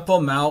the Temple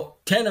Mount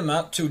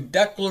tantamount to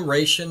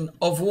declaration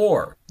of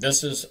war.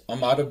 This is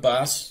Ahmad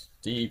Abbas,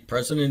 the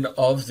president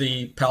of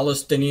the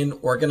Palestinian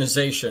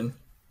Organization.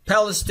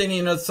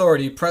 Palestinian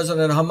Authority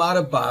President Ahmad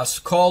Abbas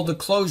called the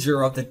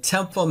closure of the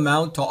Temple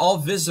Mount to all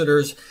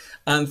visitors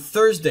on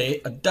Thursday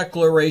a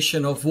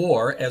declaration of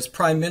war, as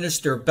Prime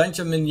Minister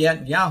Benjamin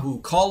Netanyahu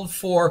called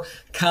for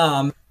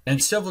calm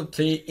and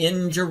civility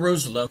in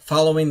Jerusalem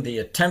following the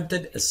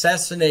attempted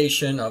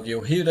assassination of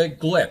Yehuda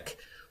Glick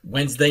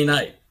Wednesday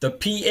night. The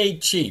PA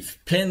chief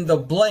pinned the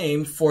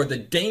blame for the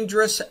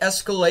dangerous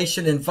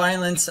escalation in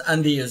violence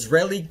on the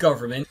Israeli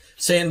government,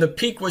 saying the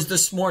peak was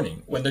this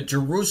morning when the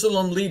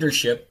Jerusalem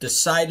leadership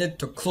decided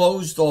to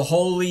close the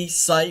holy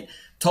site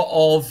to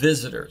all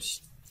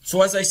visitors.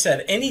 So as I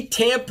said, any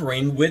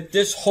tampering with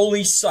this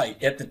holy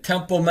site at the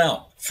Temple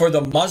Mount for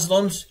the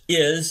Muslims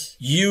is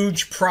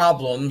huge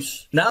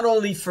problems, not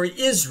only for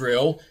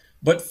Israel,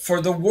 but for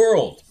the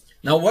world.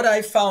 Now, what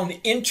I found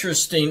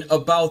interesting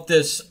about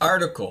this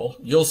article,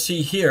 you'll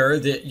see here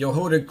that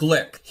Yehuda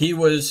Glick, he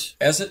was,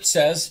 as it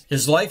says,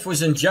 his life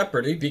was in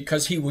jeopardy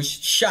because he was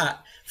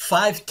shot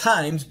 5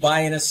 times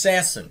by an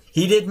assassin.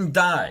 He didn't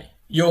die.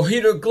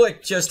 Yehuda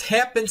Glick just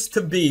happens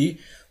to be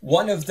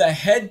one of the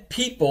head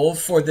people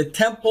for the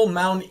Temple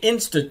Mount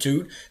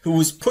Institute, who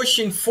was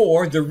pushing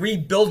for the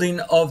rebuilding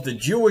of the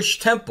Jewish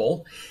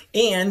temple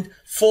and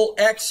full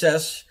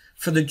access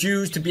for the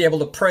Jews to be able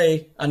to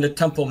pray on the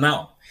Temple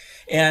Mount.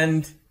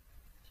 And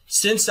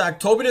since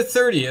October the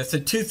 30th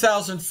of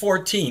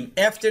 2014,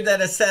 after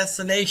that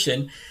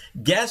assassination,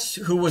 guess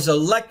who was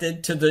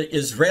elected to the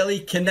Israeli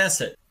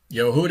Knesset?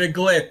 Yehuda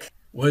Glick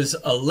was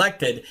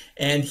elected,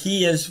 and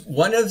he is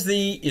one of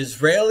the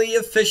Israeli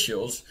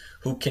officials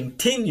who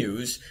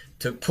continues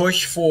to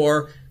push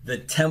for the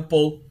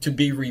temple to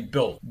be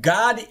rebuilt.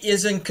 God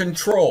is in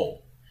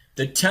control.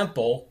 The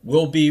temple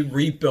will be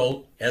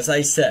rebuilt, as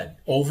I said,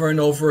 over and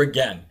over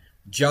again,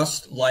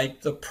 just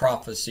like the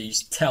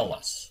prophecies tell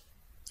us.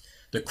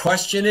 The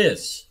question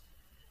is,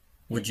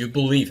 would you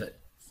believe it?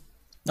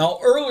 Now,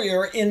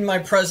 earlier in my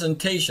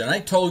presentation, I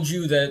told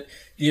you that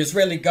the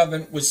Israeli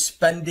government was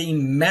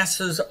spending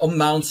massive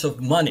amounts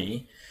of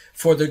money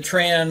for the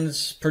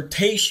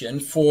transportation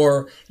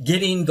for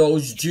getting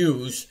those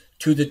Jews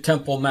to the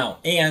Temple Mount,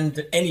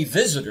 and any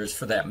visitors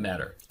for that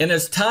matter. And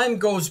as time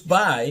goes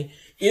by,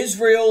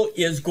 Israel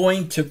is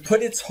going to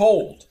put its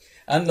hold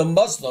on the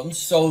Muslims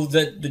so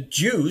that the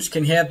Jews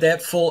can have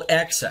that full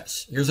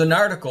access. Here's an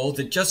article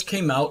that just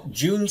came out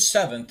June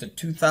 7th of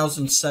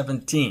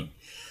 2017.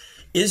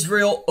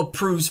 Israel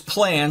approves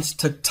plans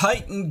to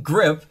tighten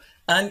grip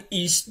on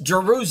East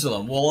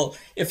Jerusalem. Well,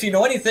 if you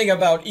know anything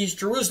about East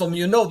Jerusalem,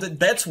 you know that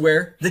that's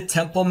where the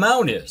Temple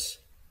Mount is.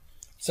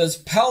 It says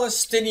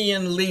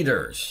Palestinian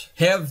leaders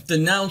have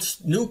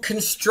denounced new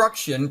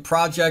construction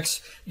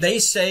projects they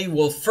say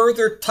will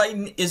further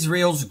tighten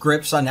Israel's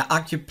grips on the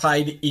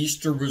occupied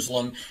East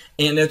Jerusalem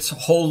and its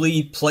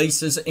holy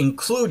places,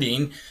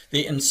 including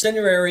the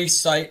incendiary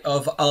site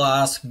of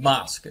Al-Aqsa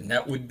Mosque, and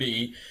that would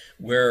be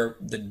where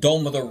the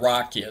Dome of the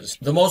Rock is.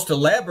 The most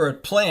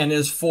elaborate plan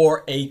is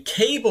for a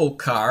cable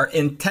car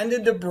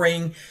intended to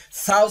bring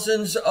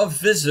thousands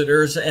of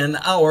visitors an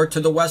hour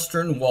to the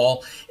Western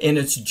Wall in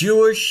its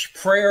Jewish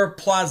prayer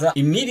plaza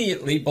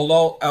immediately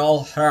below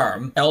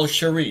Al-Haram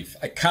al-Sharif,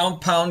 a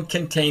compound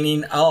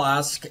containing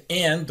Al-Aqsa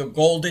and the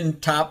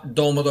golden top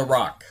Dome of the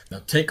Rock.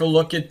 Now take a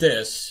look at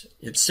this.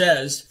 It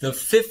says the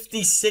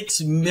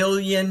 $56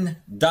 million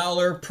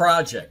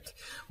project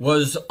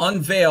was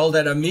unveiled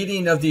at a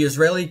meeting of the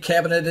Israeli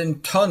cabinet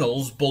in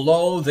tunnels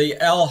below the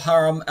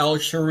Al-Haram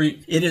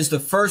al-Sharif. It is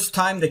the first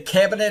time the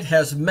cabinet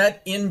has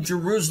met in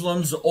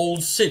Jerusalem's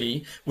old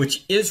city,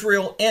 which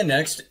Israel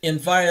annexed in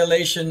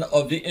violation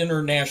of the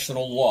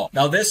international law.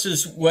 Now, this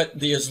is what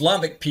the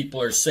Islamic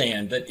people are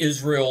saying, that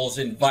Israel's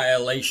in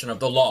violation of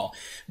the law.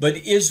 But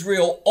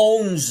Israel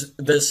owns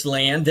this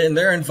land, and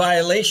they're in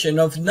violation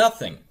of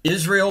nothing.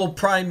 Israel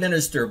Prime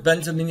Minister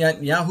Benjamin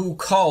Netanyahu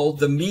called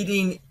the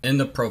meeting in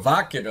the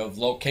provocative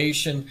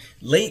location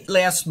late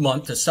last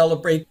month to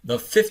celebrate the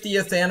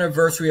 50th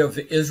anniversary of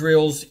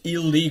Israel's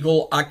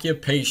illegal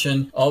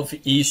occupation of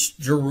East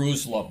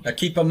Jerusalem. Now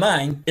keep in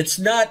mind, it's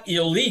not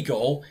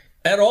illegal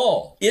at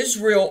all.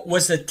 Israel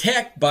was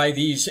attacked by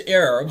these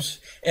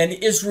Arabs, and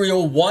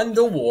Israel won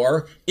the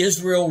war.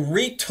 Israel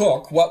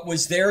retook what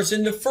was theirs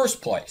in the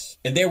first place.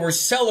 And they were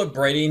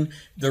celebrating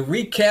the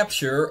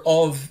recapture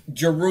of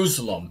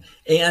Jerusalem.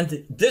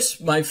 And this,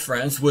 my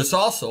friends, was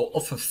also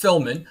a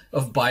fulfillment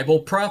of Bible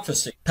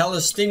prophecy.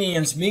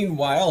 Palestinians,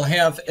 meanwhile,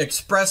 have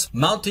expressed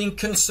mounting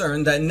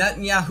concern that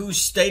Netanyahu's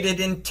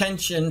stated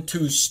intention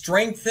to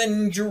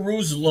strengthen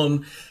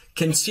Jerusalem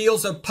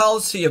conceals a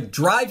policy of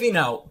driving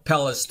out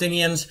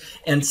Palestinians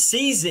and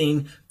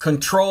seizing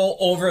control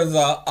over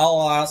the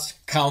Al-Aqsa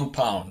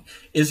compound.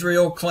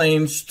 Israel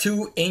claims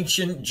 2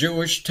 ancient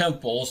Jewish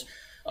temples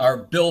are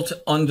built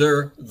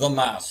under the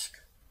mosque.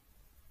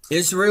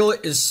 Israel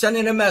is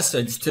sending a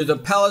message to the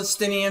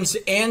Palestinians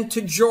and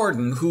to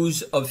Jordan,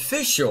 whose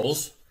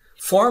officials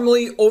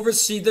formally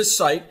oversee the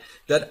site,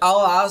 that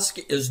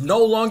Al-Aqsa is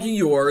no longer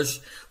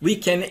yours. We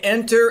can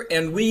enter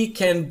and we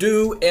can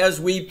do as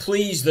we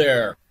please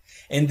there.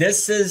 And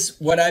this is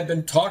what I've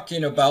been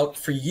talking about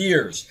for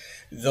years.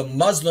 The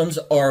Muslims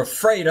are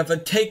afraid of a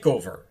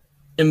takeover.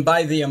 And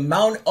by the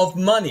amount of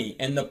money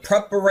and the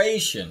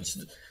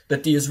preparations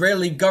that the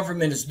Israeli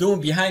government is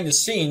doing behind the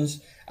scenes,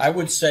 I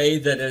would say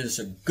that it is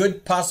a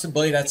good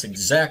possibility that's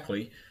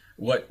exactly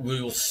what we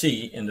will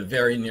see in the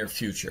very near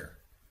future.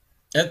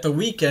 At the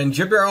weekend,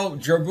 Jibril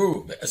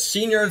Jarboub, a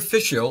senior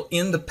official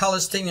in the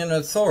Palestinian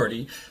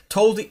Authority,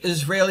 told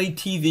Israeli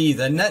TV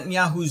that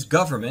Netanyahu's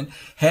government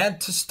had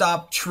to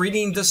stop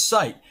treating the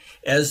site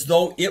as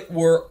though it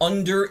were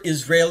under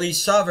Israeli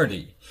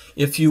sovereignty.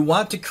 If you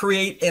want to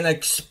create an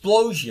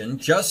explosion,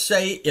 just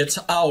say it's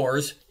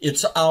ours,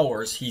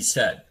 he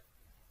said.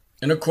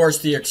 And of course,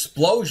 the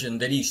explosion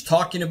that he's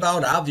talking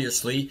about,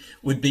 obviously,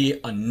 would be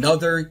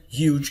another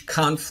huge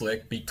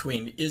conflict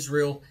between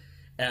Israel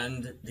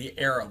and the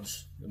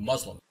Arabs, the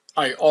Muslims.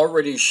 I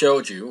already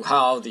showed you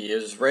how the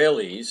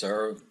Israelis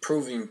are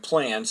approving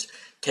plans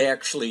to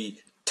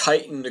actually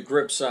tighten the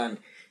grips on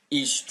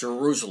East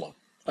Jerusalem.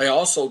 I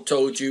also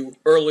told you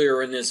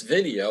earlier in this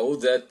video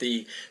that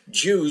the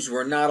Jews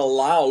were not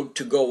allowed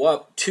to go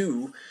up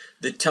to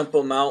the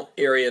Temple Mount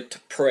area to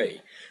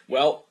pray.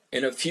 Well,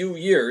 in a few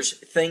years,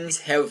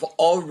 things have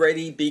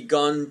already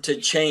begun to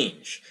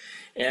change.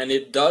 And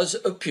it does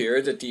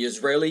appear that the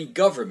Israeli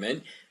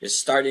government is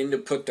starting to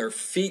put their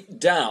feet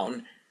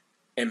down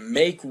and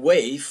make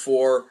way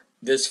for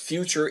this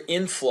future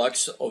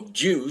influx of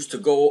Jews to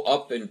go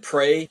up and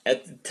pray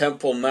at the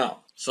Temple Mount.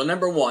 So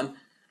number one,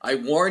 I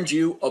warned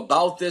you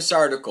about this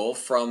article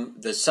from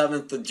the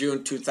 7th of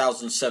June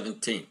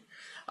 2017.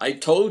 I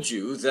told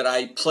you that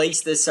I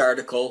placed this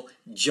article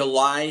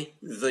July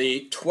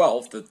the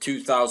 12th of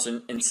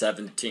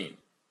 2017.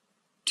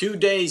 2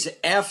 days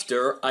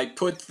after I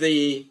put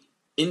the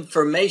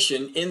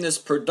information in this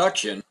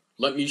production,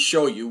 let me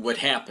show you what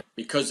happened,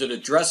 because it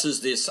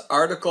addresses this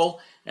article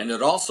and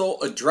it also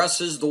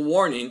addresses the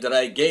warning that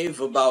I gave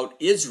about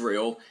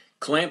Israel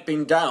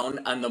clamping down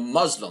on the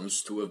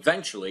Muslims to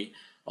eventually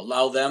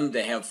allow them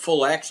to have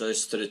full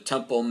access to the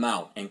Temple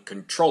Mount and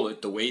control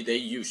it the way they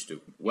used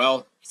to.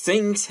 Well,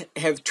 things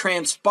have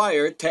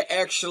transpired to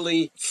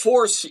actually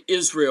force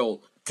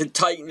Israel to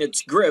tighten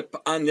its grip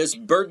on this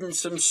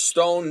burdensome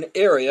stone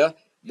area,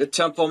 the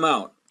Temple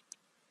Mount.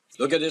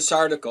 Look at this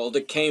article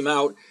that came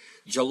out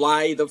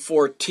July the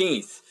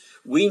 14th.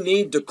 We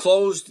need to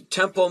close the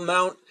Temple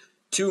Mount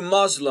to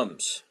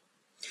Muslims.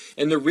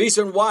 And the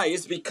reason why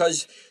is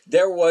because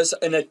there was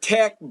an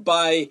attack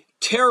by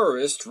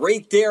terrorists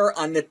right there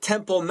on the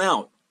Temple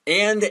Mount.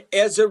 And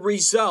as a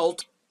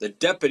result, the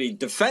Deputy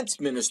Defense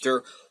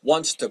Minister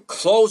wants to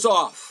close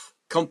off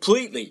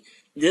completely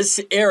this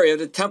area,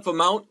 the Temple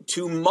Mount,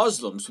 to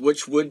Muslims,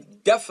 which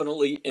would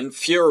definitely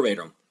infuriate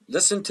them.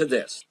 Listen to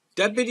this.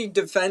 Deputy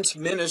Defense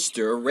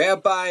Minister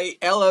Rabbi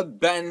Ella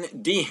Ben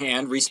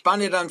Dehan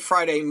responded on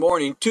Friday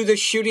morning to the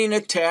shooting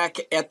attack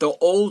at the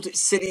Old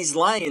City's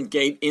Lion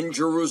Gate in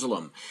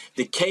Jerusalem.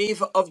 The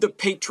Cave of the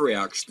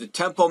Patriarchs, the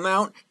Temple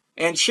Mount,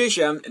 and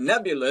Shechem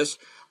Nebulus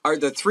are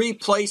the three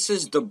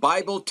places the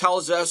Bible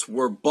tells us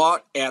were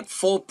bought at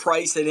full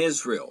price in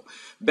Israel.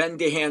 Ben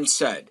Dehan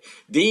said,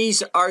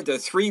 "These are the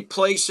three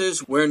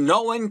places where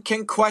no one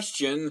can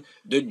question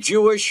the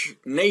Jewish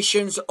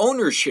nation's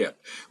ownership.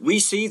 We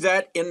see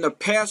that in the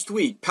past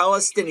week,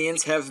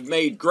 Palestinians have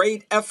made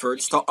great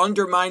efforts to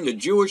undermine the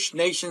Jewish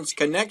nation's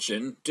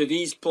connection to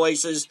these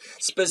places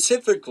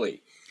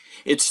specifically.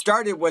 It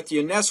started with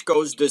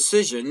UNESCO's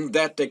decision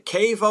that the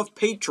Cave of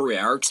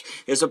Patriarchs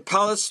is a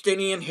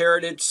Palestinian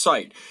heritage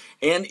site,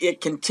 and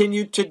it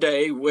continued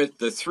today with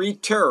the three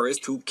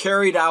terrorists who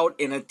carried out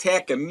an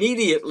attack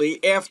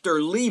immediately after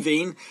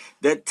leaving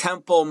the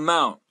Temple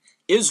Mount.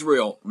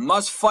 Israel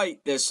must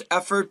fight this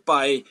effort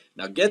by,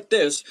 now get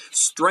this,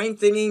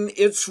 strengthening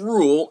its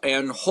rule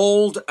and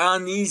hold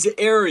on these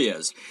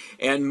areas,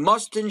 and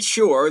must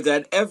ensure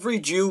that every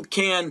Jew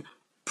can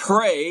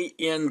pray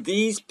in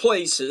these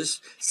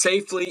places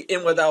safely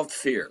and without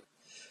fear.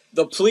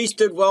 The police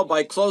did well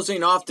by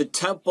closing off the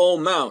Temple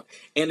Mount,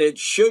 and it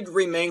should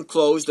remain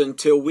closed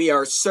until we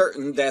are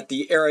certain that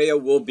the area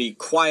will be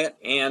quiet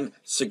and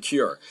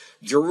secure."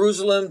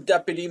 Jerusalem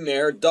Deputy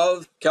Mayor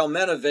Dov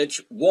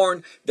Kalmanovich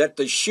warned that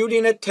the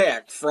shooting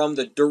attack from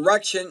the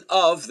direction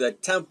of the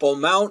Temple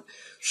Mount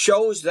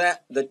shows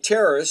that the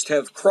terrorists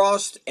have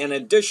crossed an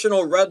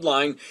additional red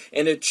line,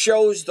 and it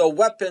shows the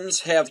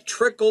weapons have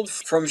trickled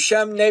from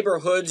Shem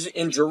neighborhoods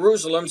in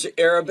Jerusalem's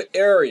Arab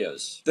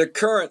areas. The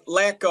current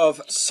lack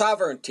of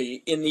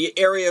sovereignty in the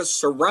areas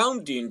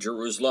surrounding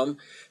Jerusalem,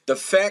 the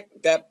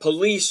fact that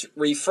police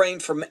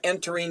refrained from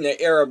entering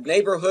the Arab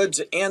neighborhoods,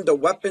 and the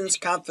weapons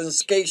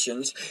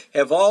confiscations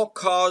have all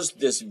caused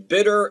this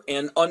bitter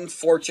and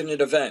unfortunate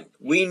event.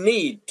 We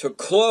need to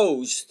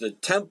close the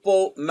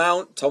Temple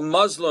Mount to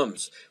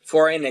Muslims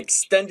for an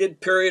extended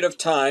period of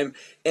time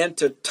and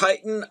to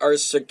tighten our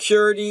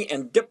security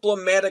and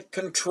diplomatic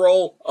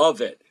control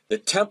of it. The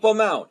Temple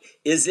Mount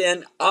is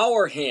in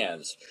our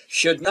hands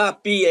should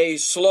not be a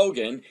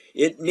slogan.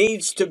 It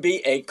needs to be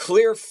a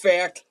clear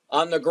fact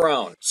on the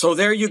ground. So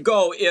there you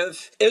go.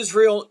 If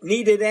Israel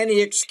needed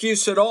any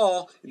excuse at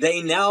all,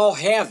 they now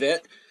have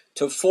it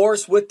to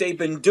force what they've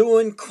been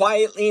doing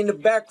quietly in the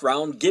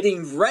background,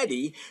 getting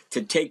ready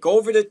to take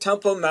over the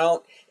Temple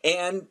Mount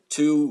and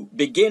to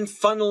begin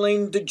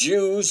funneling the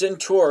Jews and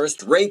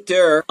tourists right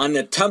there on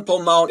the Temple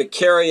Mount to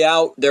carry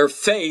out their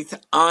faith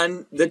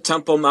on the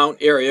Temple Mount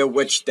area,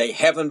 which they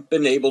haven't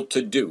been able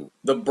to do.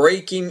 The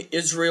breaking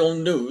Israel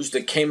news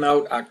that came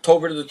out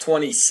October the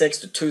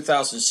 26th of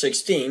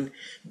 2016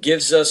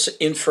 gives us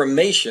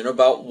information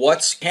about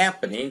what's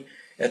happening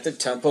at the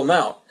Temple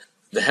Mount.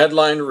 The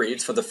headline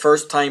reads, "For the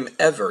first time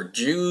ever,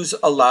 Jews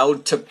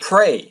allowed to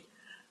pray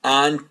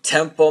on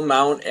Temple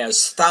Mount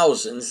as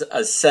thousands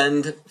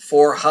ascend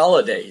for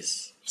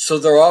holidays." So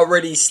they're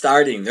already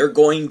starting. They're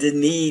going to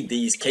need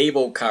these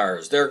cable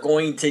cars. They're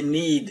going to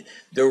need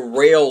the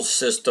rail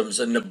systems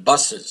and the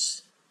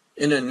buses.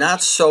 In a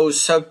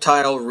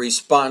not-so-subtle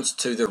response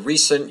to the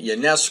recent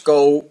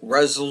UNESCO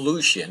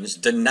resolutions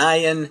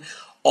denying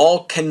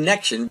all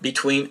connection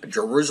between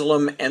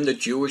Jerusalem and the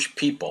Jewish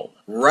people,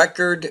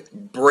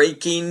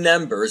 record-breaking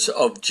numbers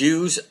of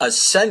Jews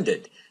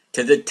ascended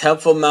to the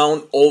Temple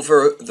Mount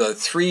over the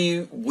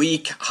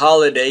 3-week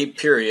holiday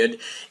period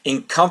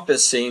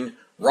encompassing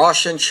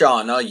Rosh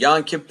Hashanah,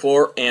 Yom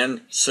Kippur,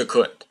 and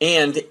Sukkot.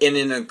 And in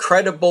an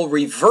incredible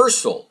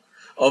reversal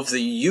of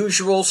the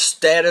usual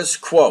status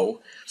quo,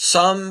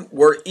 some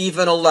were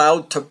even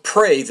allowed to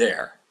pray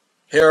there.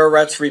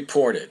 Haaretz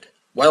reported,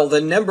 while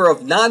the number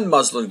of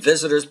non-Muslim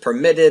visitors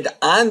permitted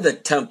on the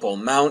Temple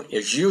Mount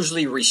is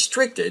usually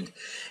restricted,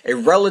 a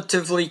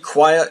relatively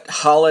quiet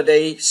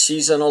holiday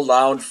season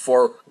allowed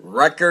for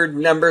record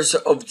numbers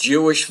of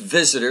Jewish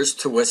visitors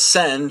to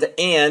ascend,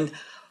 and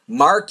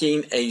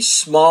marking a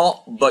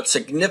small but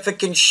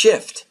significant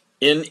shift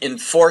in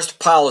enforced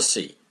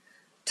policy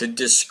to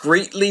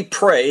discreetly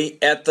pray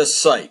at the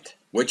site,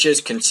 which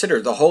is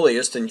considered the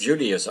holiest in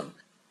Judaism.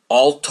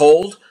 All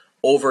told,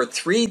 over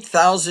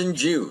 3,000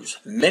 Jews,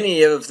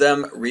 many of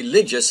them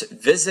religious,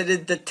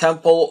 visited the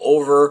temple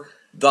over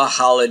the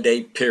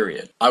holiday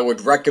period. I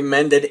would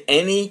recommend that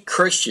any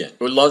Christian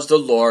who loves the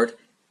Lord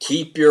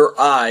keep your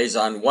eyes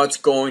on what's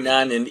going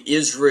on in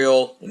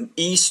Israel, in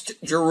East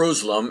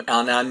Jerusalem,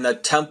 and on the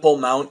Temple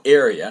Mount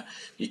area,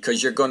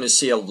 because you're going to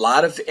see a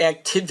lot of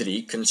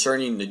activity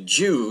concerning the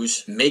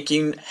Jews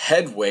making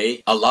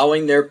headway,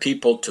 allowing their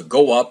people to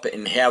go up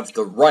and have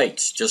the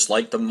rights, just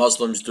like the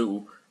Muslims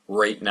do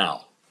right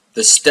now.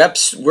 The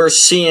steps we're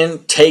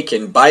seeing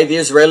taken by the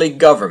Israeli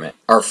government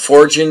are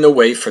forging the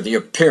way for the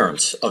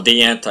appearance of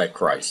the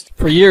Antichrist.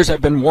 For years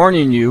I've been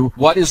warning you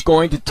what is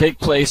going to take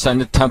place on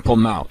the Temple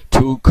Mount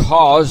to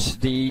cause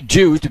the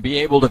Jews to be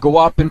able to go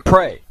up and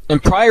pray.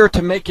 And prior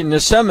to making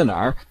this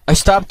seminar, I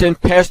stopped in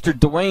Pastor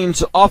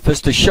Dwayne's office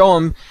to show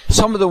him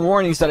some of the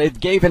warnings that I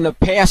gave in the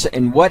past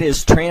and what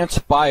has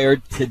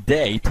transpired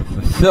today to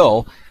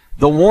fulfill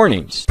the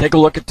warnings. Take a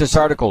look at this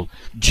article.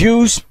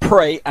 Jews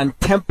pray on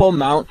Temple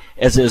Mount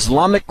as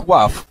Islamic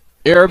Waqf.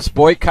 Arabs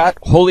boycott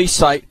holy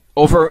site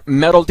over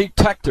metal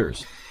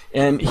detectors.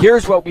 And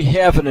here's what we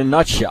have in a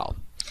nutshell.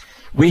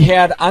 We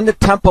had on the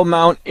Temple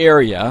Mount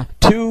area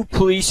 2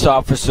 police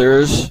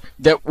officers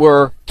that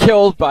were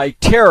killed by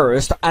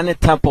terrorists on the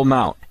Temple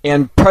Mount.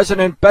 And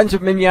President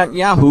Benjamin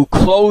Netanyahu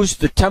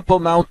closed the Temple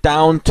Mount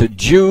down to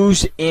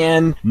Jews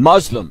and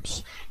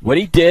Muslims. What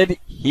he did,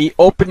 he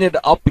opened it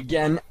up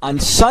again on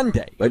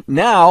Sunday. But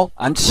now,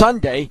 on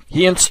Sunday,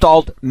 he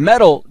installed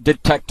metal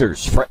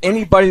detectors for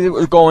anybody that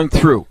was going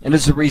through. And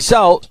as a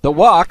result, the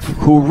Waqf,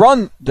 who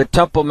run the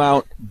Temple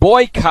Mount,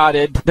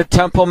 boycotted the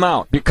Temple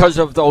Mount because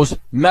of those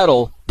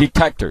metal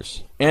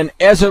detectors. And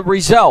as a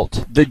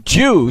result, the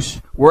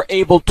Jews were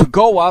able to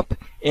go up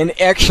and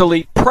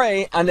actually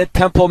pray on the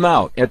Temple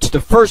Mount. It's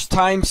the first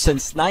time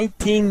since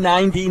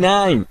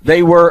 1999.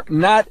 They were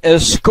not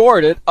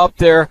escorted up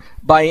there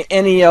by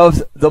any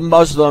of the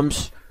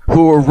Muslims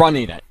who were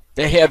running it.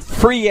 They had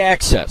free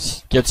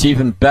access. Gets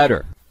even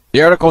better.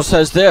 The article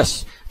says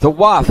this: the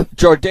Waqf,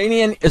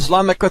 Jordanian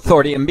Islamic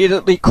Authority,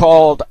 immediately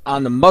called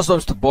on the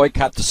Muslims to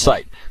boycott the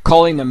site,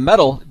 calling the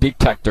metal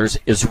detectors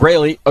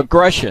Israeli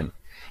aggression.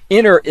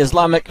 Inner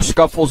Islamic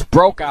scuffles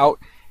broke out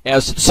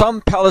as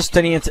some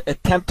Palestinians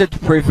attempted to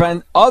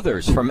prevent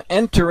others from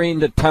entering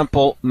the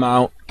Temple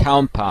Mount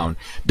compound.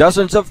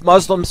 Dozens of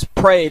Muslims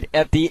prayed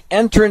at the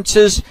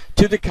entrances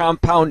to the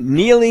compound,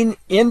 kneeling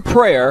in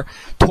prayer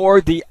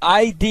toward the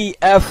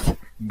IDF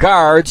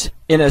guards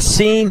in a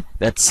scene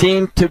that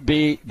seemed to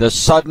be the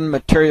sudden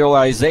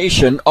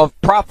materialization of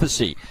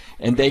prophecy.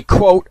 And they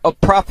quote a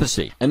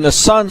prophecy: and the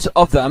sons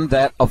of them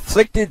that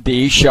afflicted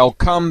thee shall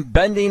come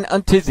bending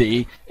unto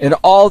thee, and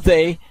all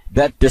they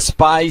that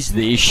despise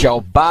thee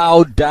shall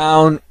bow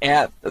down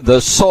at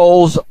the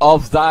soles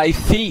of thy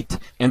feet,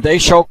 and they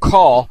shall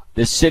call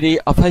the city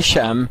of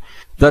Hashem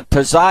the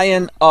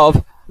Zion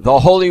of the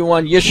Holy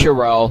One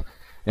Yisrael.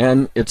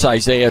 And it's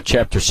Isaiah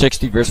chapter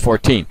 60 verse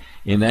 14.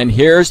 And then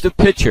here's the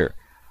picture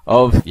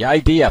of the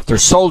IDF, their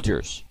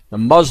soldiers, the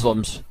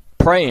Muslims,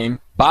 praying,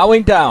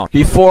 bowing down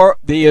before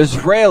the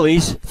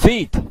Israelis'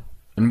 feet.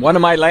 And one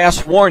of my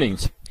last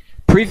warnings,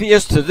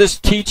 previous to this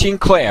teaching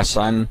class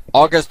on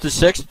August the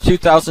 6th,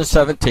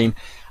 2017,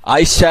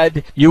 I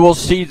said you will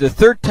see the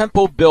third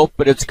temple built,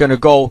 but it's going to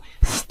go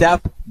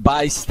step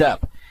by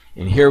step.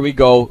 And here we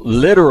go.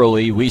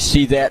 Literally, we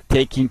see that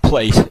taking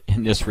place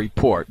in this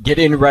report.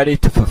 Getting ready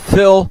to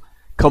fulfill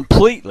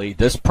completely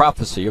this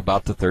prophecy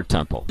about the third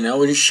temple. Now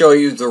we show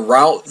you the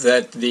route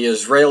that the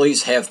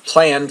Israelis have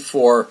planned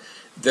for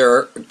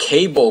their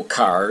cable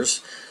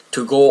cars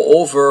to go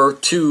over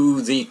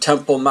to the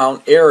Temple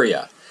Mount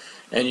area.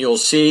 And you'll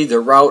see the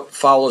route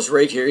follows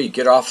right here. You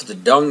get off at the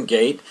Dung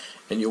Gate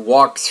and you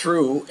walk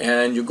through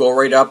and you go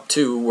right up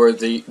to where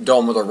the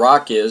Dome of the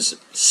Rock is,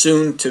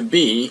 soon to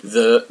be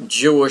the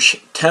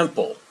Jewish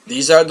temple.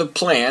 These are the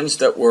plans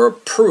that were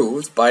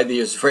approved by the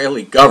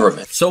Israeli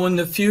government. So in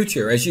the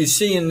future, as you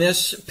see in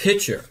this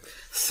picture,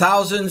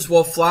 thousands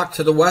will flock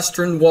to the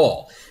Western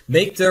Wall,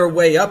 make their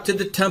way up to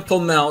the Temple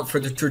Mount for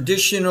the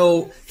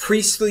traditional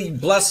priestly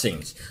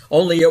blessings.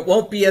 Only it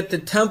won't be at the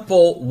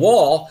temple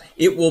wall,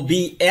 it will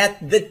be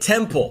at the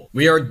temple.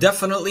 We are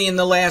definitely in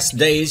the last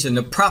days and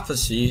the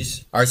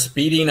prophecies are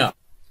speeding up.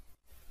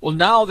 Well,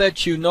 now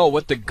that you know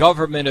what the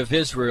government of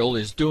Israel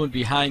is doing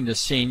behind the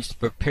scenes to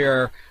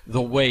prepare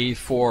the way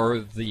for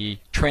the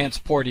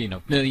transporting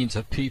of millions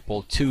of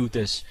people to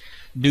this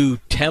new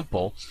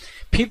temple,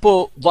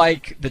 people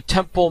like the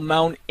Temple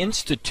Mount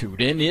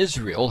Institute in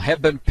Israel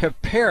have been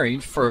preparing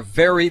for a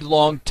very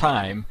long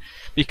time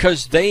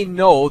because they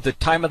know the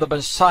time of the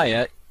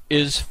Messiah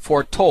is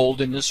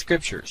foretold in the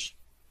scriptures.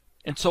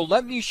 And so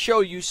let me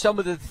show you some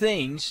of the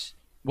things,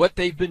 what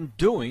they've been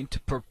doing to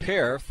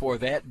prepare for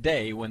that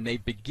day when they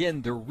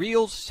begin the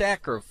real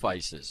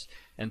sacrifices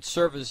and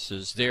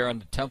services there on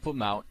the Temple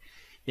Mount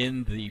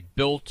in the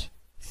built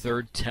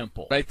third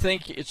temple. I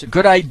think it's a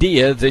good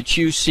idea that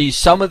you see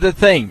some of the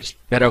things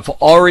that have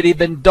already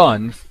been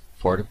done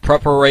for the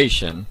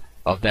preparation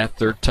of that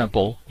third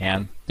temple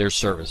and their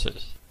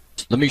services.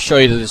 Let me show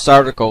you this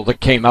article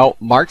that came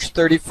out March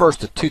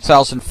 31st of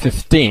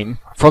 2015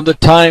 from the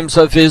Times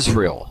of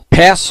Israel.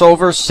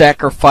 Passover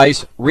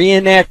sacrifice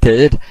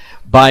reenacted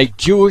by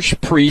Jewish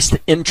priests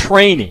in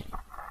training.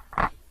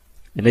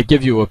 And they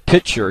give you a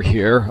picture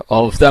here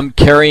of them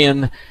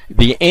carrying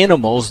the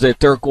animals that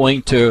they're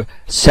going to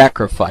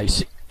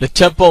sacrifice. The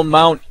Temple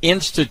Mount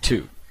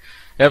Institute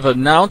have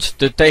announced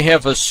that they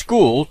have a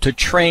school to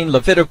train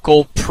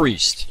Levitical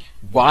priests.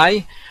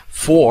 Why?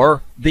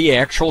 For the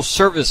actual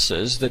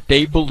services that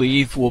they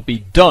believe will be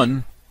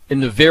done in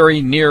the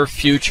very near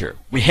future.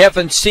 We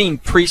haven't seen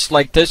priests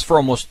like this for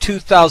almost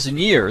 2,000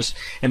 years,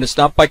 and it's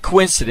not by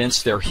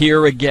coincidence they're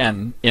here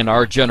again in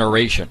our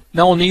generation.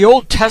 Now, in the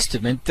Old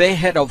Testament, they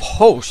had a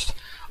host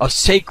of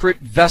sacred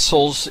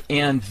vessels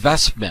and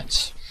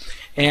vestments.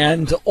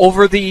 And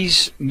over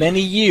these many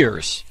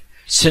years,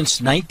 since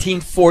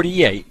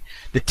 1948,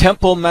 the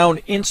Temple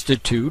Mount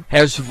Institute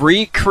has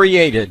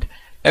recreated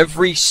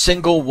every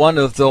single one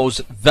of those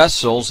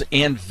vessels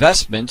and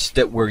vestments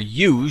that were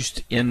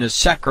used in the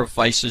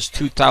sacrifices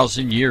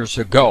 2,000 years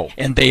ago.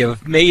 And they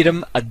have made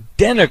them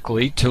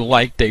identically to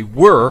like they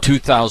were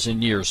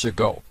 2,000 years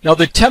ago. Now,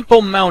 the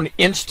Temple Mount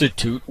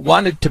Institute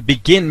wanted to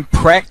begin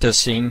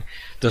practicing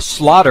the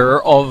slaughter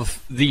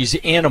of these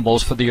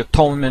animals for the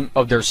atonement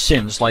of their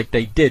sins like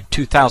they did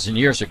 2,000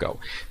 years ago.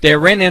 They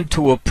ran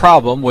into a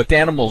problem with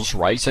animals'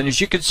 rights, and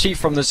as you can see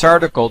from this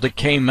article that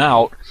came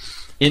out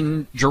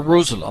in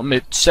Jerusalem,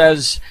 it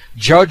says,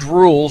 Judge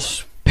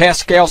rules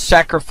Paschal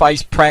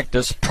sacrifice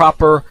practice,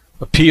 proper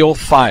appeal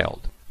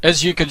filed.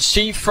 As you can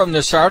see from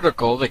this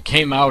article that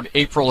came out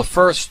April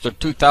 1st of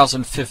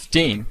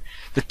 2015,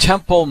 the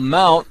Temple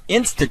Mount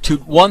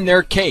Institute won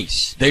their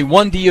case. They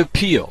won the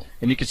appeal.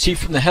 And you can see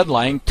from the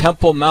headline,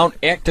 Temple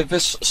Mount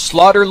activists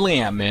slaughter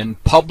lamb in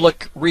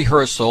public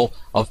rehearsal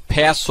of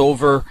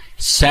Passover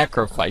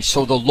sacrifice.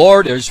 So the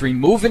Lord is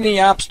removing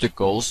the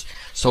obstacles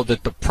so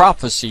that the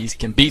prophecies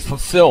can be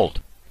fulfilled.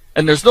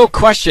 And there's no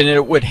question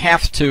it would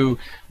have to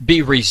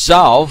be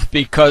resolved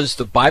because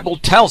the Bible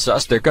tells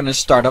us they're going to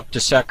start up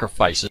the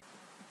sacrifices.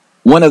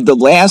 One of the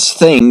last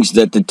things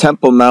that the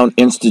Temple Mount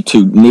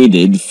Institute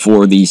needed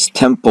for these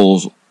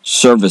temple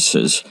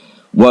services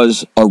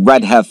was a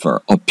red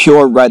heifer, a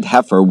pure red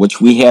heifer, which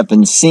we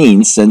haven't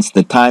seen since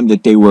the time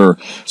that they were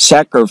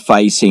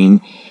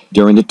sacrificing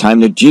during the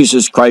time that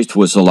Jesus Christ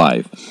was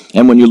alive.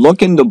 And when you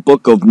look in the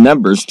book of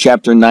Numbers,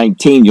 chapter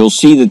 19, you'll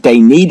see that they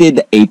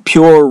needed a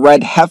pure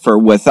red heifer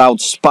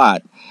without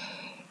spot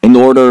in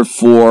order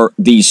for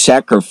these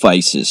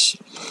sacrifices.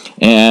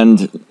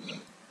 And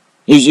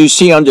as you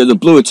see under the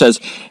blue, it says,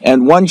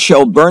 and one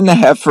shall burn the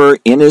heifer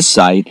in his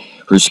sight,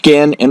 her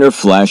skin and her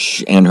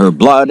flesh, and her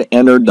blood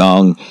and her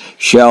dung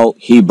shall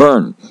he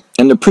burn.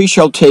 And the priest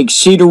shall take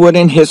cedar wood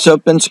and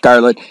hyssop and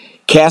scarlet,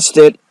 cast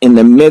it in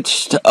the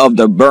midst of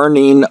the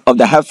burning of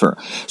the heifer.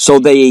 So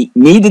they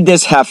needed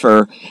this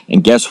heifer,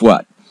 and guess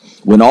what?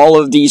 When all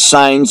of these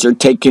signs are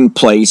taking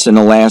place in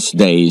the last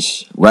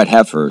days, red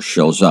heifer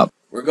shows up.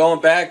 We're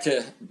going back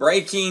to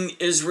breaking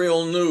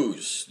Israel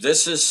news.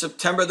 This is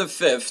September the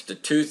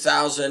 5th,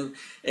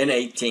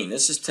 2018.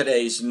 This is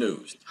today's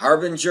news.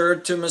 Harbinger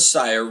to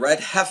Messiah,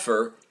 red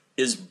heifer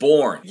is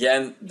born.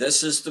 Again,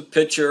 this is the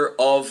picture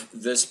of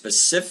the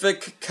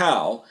specific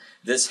cow,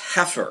 this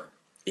heifer.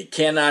 It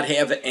cannot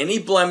have any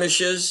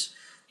blemishes,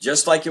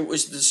 just like it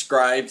was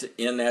described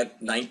in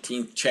that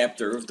 19th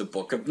chapter of the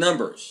book of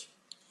Numbers.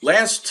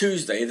 Last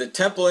Tuesday, the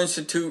Temple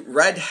Institute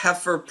Red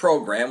Heifer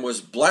program was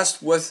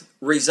blessed with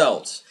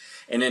results.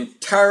 An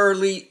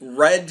entirely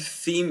red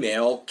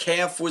female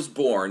calf was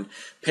born,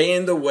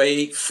 paving the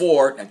way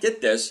for, now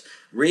get this,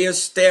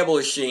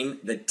 reestablishing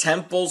the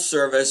temple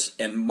service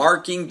and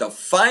marking the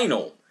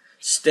final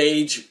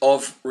stage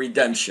of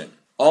redemption.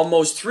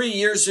 Almost 3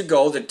 years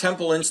ago, the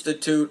Temple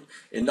Institute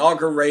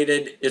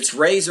inaugurated its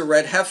Raise a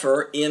Red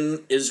Heifer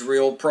in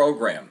Israel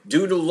program.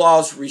 Due to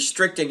laws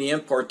restricting the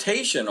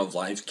importation of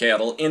live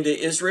cattle into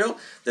Israel,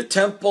 the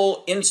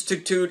Temple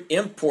Institute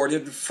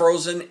imported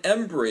frozen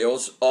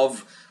embryos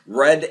of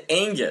Red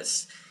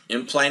Angus,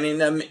 implanting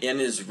them in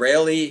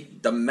Israeli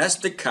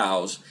domestic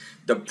cows.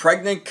 The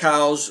pregnant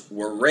cows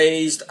were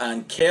raised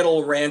on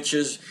cattle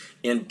ranches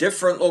in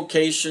different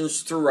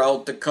locations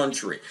throughout the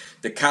country.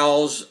 The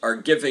cows are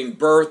giving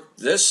birth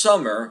this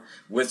summer,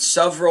 with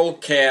several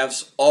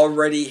calves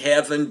already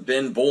having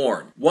been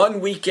born. 1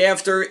 week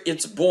after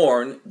it's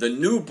born, the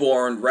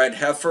newborn red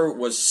heifer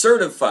was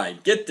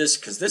certified, get this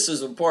because this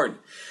is important,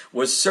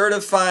 was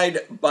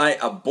certified by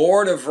a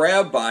board of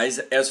rabbis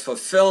as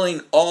fulfilling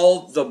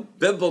all the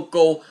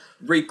biblical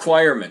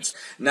requirements.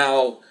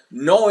 Now,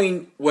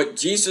 knowing what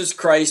Jesus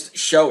Christ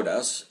showed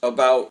us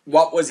about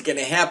what was going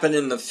to happen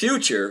in the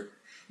future,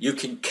 you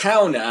can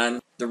count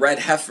on the red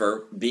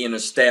heifer being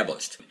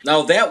established.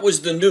 Now, that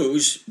was the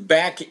news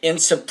back in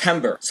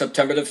September the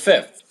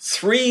 5th.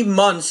 3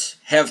 months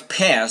have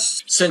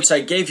passed since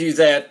I gave you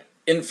that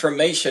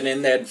information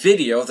in that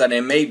video that I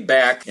made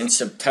back in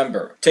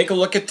September. Take a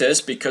look at this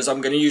because I'm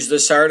going to use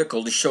this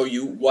article to show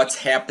you what's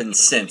happened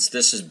since.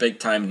 This is big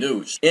time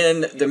news.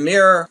 In the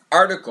Mirror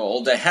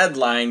article, the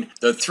headline,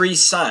 The 3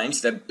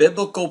 Signs That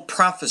Biblical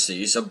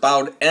Prophecies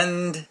About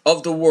End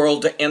of the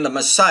World and the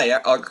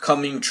Messiah Are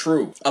Coming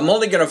True. I'm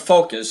only going to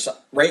focus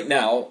right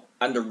now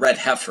on the red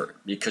heifer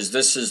because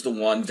this is the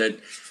one that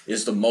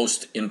is the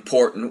most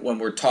important when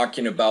we're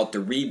talking about the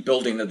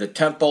rebuilding of the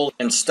temple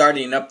and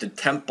starting up the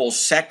temple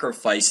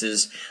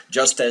sacrifices,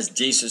 just as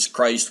Jesus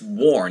Christ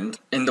warned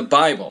in the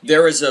Bible.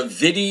 There is a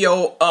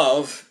video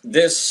of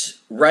this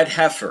red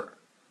heifer.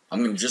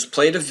 I'm going to just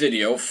play the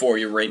video for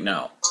you right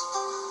now.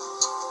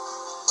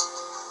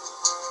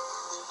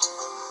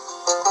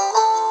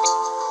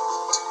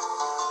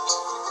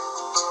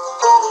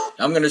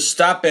 I'm going to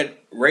stop it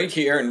right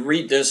here and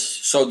read this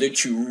so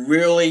that you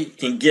really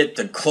can get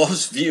the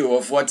close view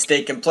of what's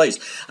taking place.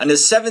 On the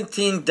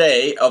 17th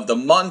day of the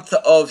month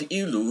of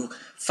Elul,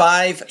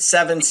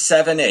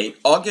 5778,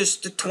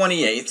 August the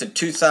 28th of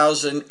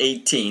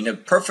 2018, a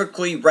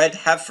perfectly red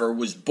heifer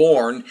was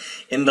born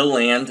in the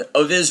land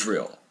of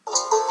Israel.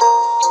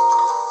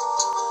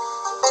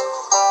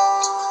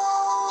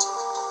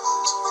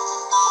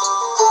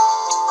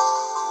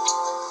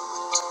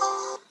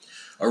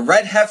 A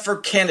red heifer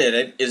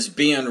candidate is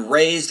being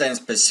raised and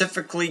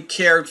specifically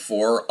cared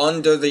for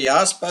under the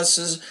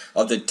auspices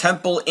of the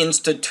Temple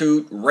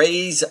Institute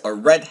Raise a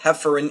Red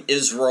Heifer in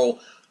Israel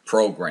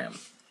program.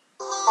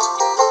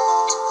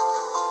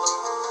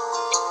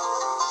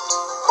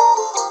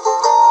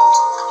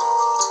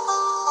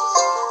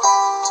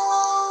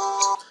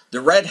 The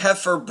red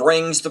heifer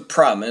brings the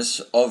promise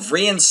of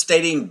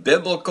reinstating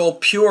biblical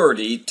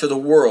purity to the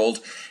world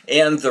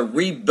and the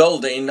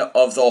rebuilding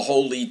of the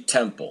Holy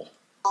Temple.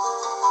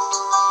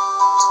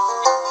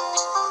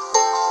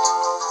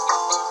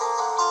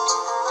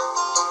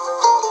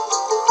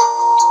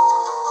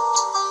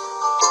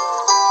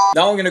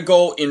 Now I'm going to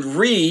go and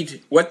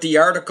read what the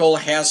article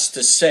has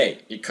to say,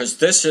 because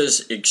this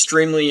is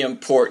extremely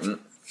important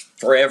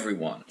for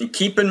everyone. And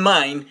keep in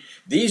mind,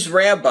 these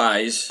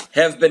rabbis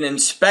have been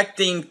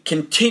inspecting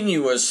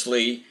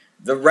continuously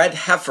the red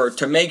heifer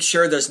to make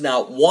sure there's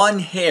not one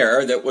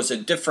hair that was a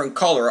different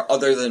color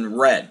other than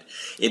red.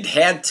 It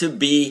had to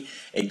be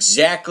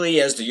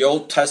exactly as the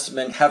Old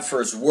Testament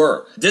heifers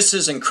were. This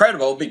is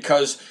incredible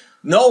because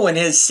no one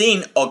has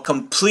seen a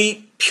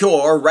complete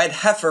pure red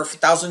heifer for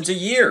thousands of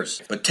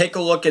years. But take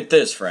a look at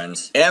this,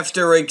 friends.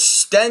 After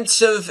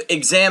extensive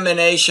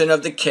examination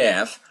of the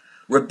calf,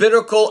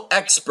 rabbinical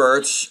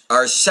experts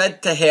are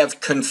said to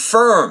have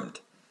confirmed,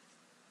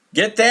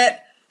 get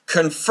that?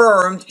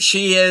 Confirmed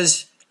she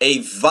is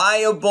a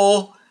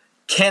viable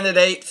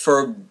candidate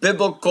for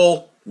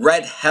biblical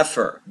red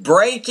heifer.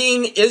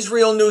 Breaking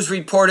Israel News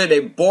reported a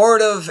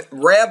board of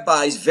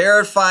rabbis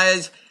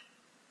verifies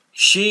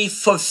she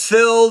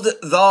fulfilled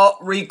the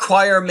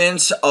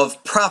requirements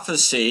of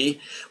prophecy,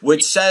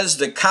 which says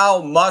the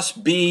cow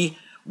must be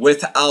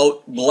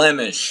without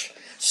blemish.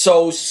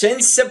 So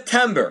since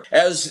September,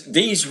 as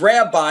these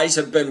rabbis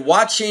have been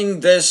watching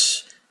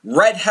this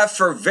red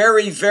heifer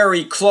very,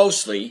 very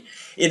closely,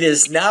 it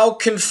is now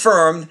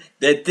confirmed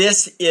that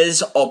this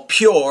is a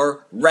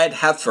pure red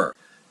heifer.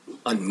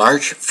 On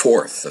March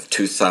 4th of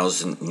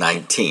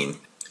 2019,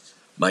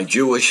 my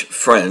Jewish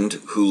friend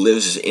who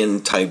lives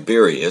in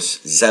Tiberias,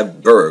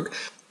 Zeb Berg,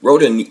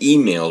 wrote an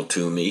email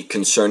to me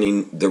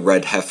concerning the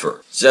red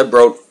heifer. Zeb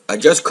wrote, I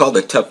just called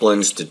the Temple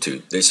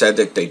Institute. They said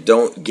that they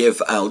don't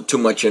give out too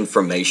much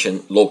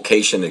information,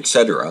 location,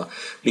 etc.,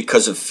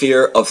 because of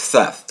fear of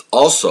theft.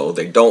 Also,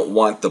 they don't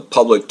want the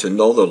public to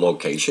know the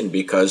location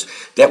because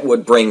that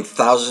would bring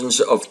thousands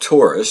of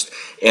tourists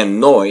and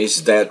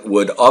noise that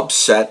would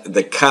upset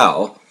the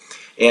cow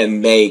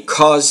and may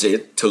cause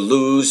it to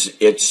lose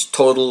its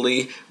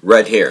totally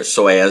red hair.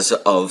 So as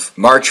of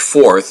March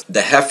 4th,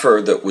 the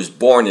heifer that was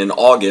born in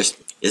August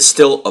is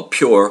still a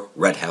pure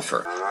red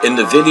heifer. In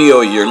the video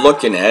you're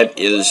looking at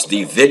is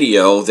the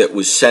video that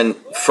was sent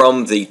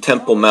from the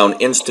Temple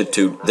Mount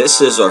Institute.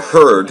 This is a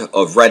herd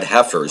of red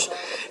heifers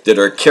that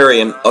are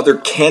carrying other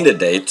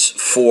candidates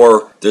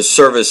for the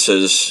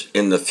services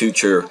in the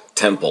future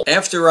temple.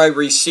 After I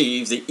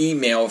received the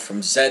email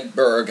from Zed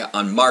Berg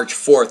on March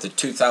 4th of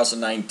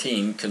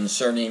 2019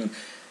 concerning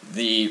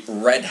the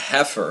red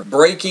heifer,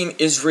 Breaking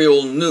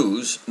Israel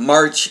News,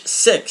 March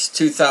 6,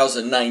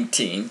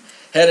 2019,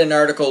 had an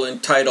article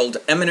entitled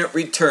Imminent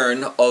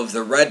Return of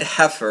the Red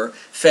Heifer,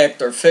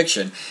 Fact or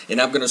Fiction. And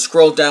I'm going to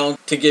scroll down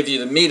to give you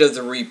the meat of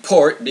the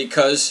report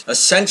because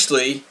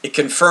essentially it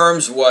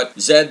confirms what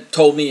Zed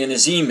told me in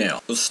his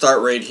email. We'll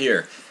start right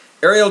here.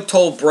 Ariel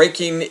told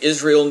Breaking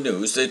Israel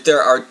News that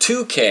there are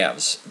 2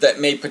 calves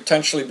that may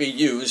potentially be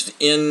used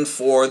in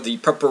for the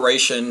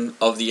preparation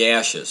of the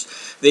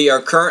ashes. They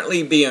are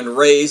currently being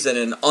raised in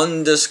an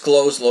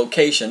undisclosed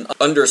location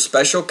under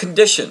special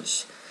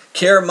conditions.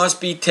 Care must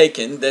be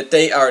taken that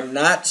they are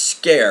not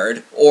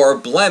scared or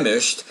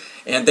blemished,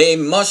 and they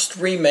must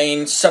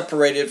remain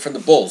separated from the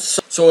bulls.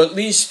 So at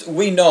least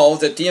we know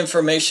that the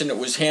information that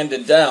was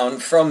handed down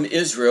from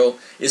Israel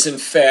is in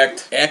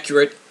fact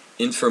accurate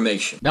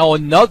information. Now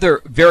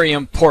another very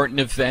important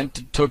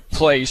event took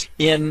place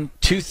in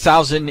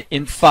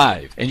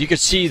 2005. And you can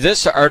see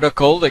this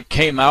article that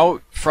came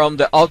out from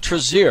the Al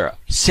Jazeera.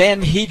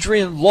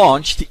 Sanhedrin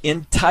launched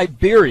in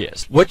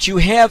Tiberias. What you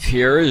have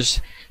here is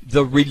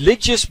the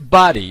religious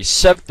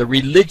bodies, the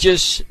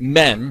religious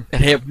men that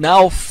have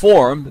now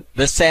formed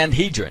the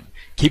Sanhedrin.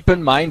 Keep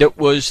in mind it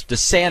was the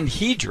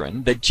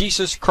Sanhedrin that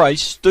Jesus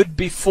Christ stood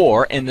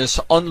before in this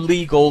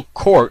unlegal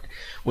court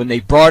when they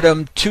brought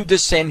him to the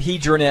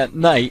Sanhedrin at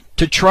night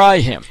to try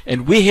him.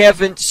 And we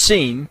haven't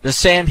seen the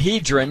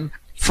Sanhedrin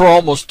for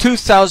almost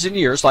 2,000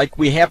 years like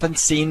we haven't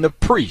seen the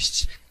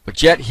priests.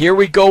 But yet here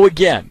we go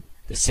again.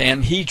 The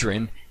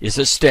Sanhedrin is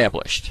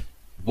established.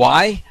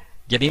 Why?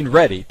 Getting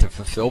ready to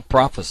fulfill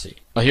prophecy.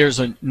 Well, here's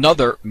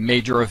another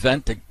major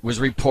event that was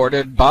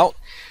reported about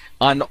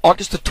on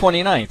August the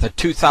 29th of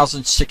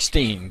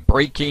 2016,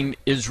 Breaking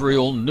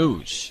Israel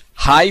News.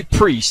 high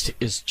priest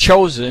is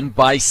chosen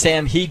by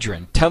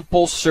Sanhedrin.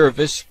 Temple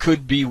service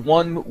could be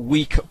 1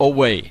 week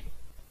away.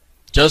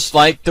 Just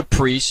like the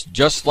priest,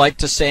 just like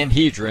the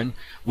Sanhedrin,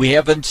 we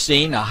haven't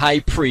seen a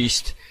high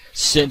priest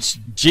since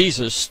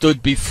Jesus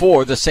stood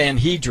before the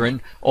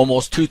Sanhedrin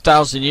almost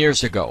 2,000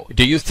 years ago.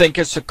 Do you think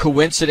it's a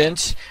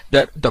coincidence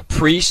that the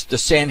priest, the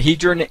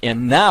Sanhedrin,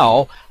 and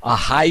now a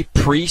high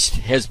priest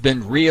has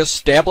been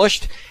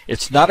reestablished?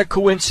 It's not a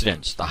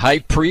coincidence. The high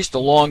priest,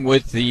 along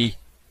with the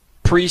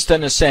priest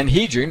and the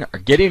Sanhedrin, are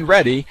getting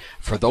ready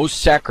for those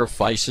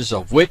sacrifices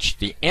of which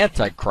the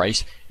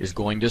Antichrist is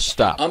going to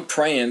stop. I'm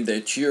praying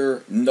that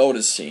you're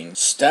noticing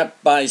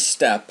step by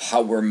step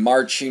how we're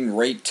marching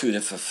right to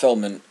the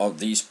fulfillment of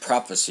these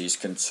prophecies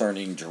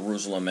concerning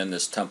Jerusalem and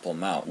this Temple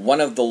Mount.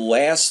 One of the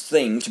last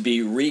things to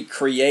be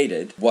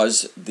recreated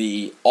was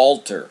the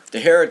altar. The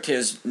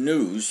Heritage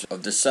News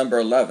of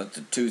December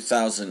 11th,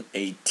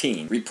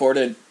 2018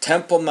 reported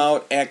Temple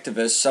Mount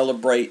activists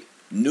celebrate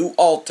new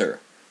altar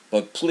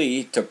but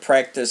plea to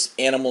practice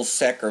animal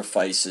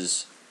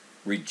sacrifices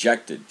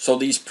rejected. So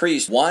these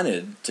priests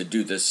wanted to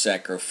do this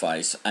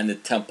sacrifice on the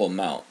Temple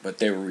Mount, but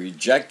they were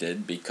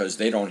rejected because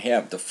they don't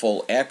have the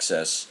full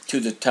access to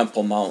the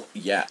Temple Mount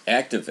yet.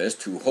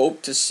 Activists who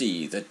hope to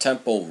see the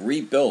temple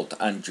rebuilt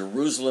on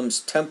Jerusalem's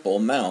Temple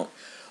Mount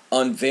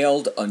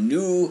unveiled a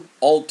new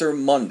altar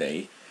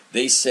Monday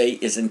they say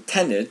is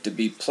intended to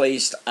be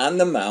placed on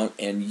the mount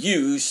and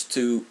used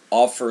to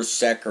offer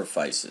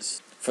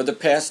sacrifices. For the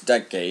past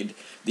decade,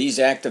 these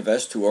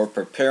activists who are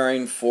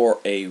preparing for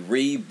a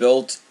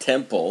rebuilt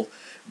temple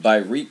by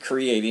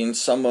recreating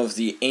some of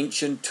the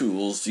ancient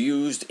tools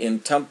used in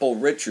temple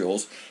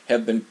rituals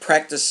have been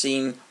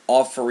practicing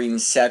offering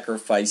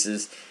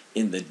sacrifices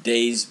in the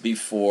days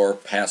before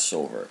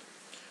Passover.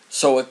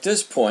 So at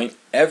this point,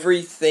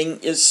 everything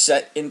is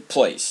set in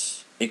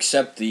place,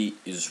 except the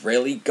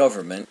Israeli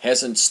government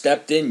hasn't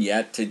stepped in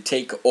yet to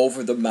take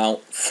over the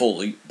mount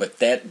fully, but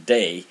that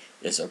day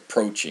is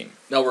approaching.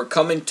 Now we're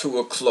coming to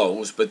a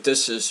close, but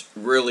this is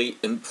really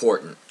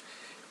important.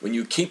 When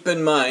you keep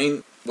in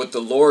mind what the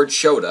Lord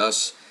showed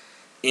us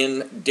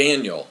in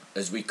Daniel,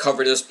 as we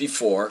covered this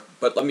before,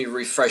 but let me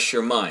refresh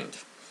your mind.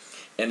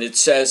 And it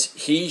says,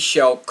 he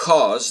shall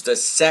cause the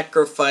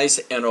sacrifice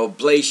and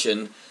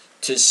oblation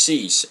to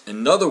cease.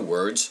 In other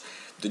words,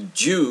 the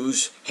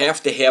Jews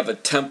have to have a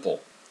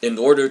temple in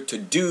order to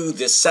do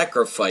the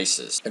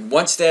sacrifices. And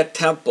once that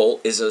temple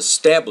is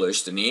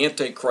established and the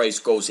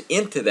Antichrist goes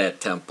into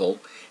that temple,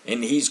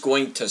 and he's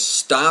going to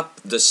stop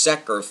the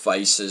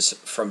sacrifices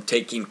from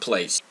taking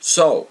place.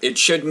 So it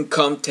shouldn't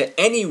come to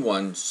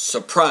anyone's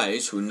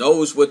surprise who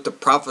knows what the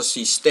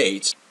prophecy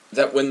states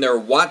that when they're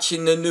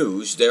watching the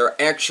news,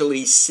 they're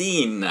actually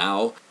seeing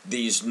now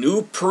these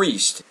new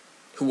priests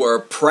who are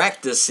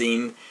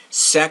practicing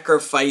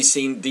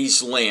sacrificing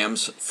these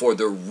lambs for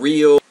the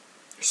real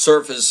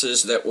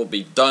services that will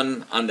be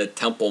done on the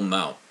Temple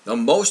Mount. Now,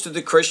 most of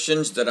the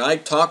Christians that I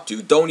talk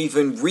to don't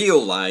even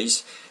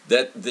realize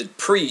that the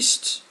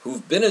priests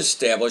who've been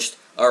established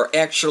are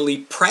actually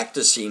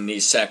practicing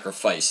these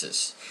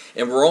sacrifices.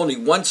 And we're only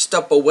one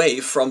step away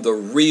from the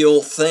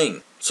real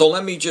thing. So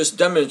let me just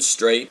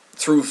demonstrate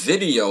through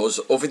videos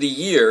over the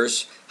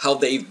years how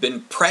they've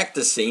been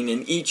practicing,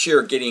 and each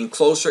year getting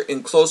closer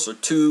and closer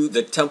to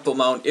the Temple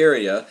Mount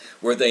area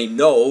where they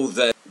know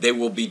that they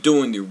will be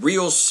doing the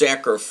real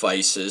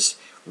sacrifices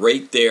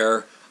right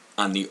there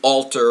on the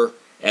altar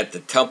at the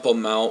Temple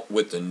Mount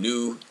with the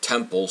new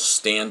temple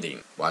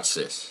standing. Watch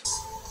this.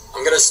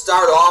 I'm going to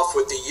start off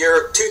with the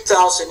year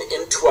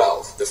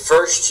 2012, the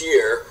first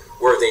year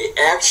where they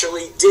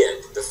actually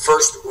did the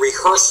first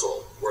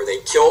rehearsal, where they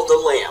killed the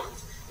lamb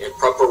in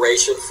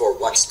preparation for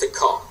what's to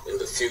come in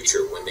the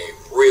future when they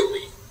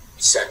really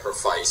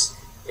sacrifice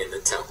in the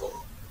temple.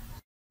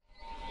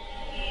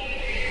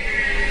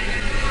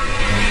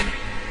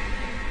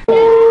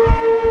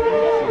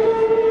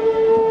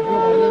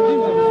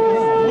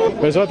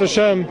 Bezrat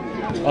Hashem,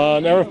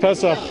 on Erev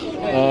Pesach,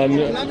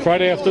 on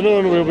Friday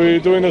afternoon, we'll be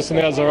doing this in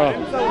the Azara.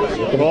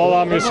 With all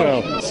Am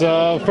Yisrael. It's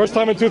the first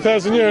time in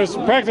 2,000 years,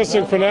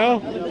 practicing for now,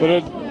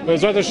 but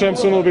Bezrat Hashem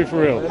soon will be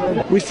for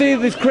real. We see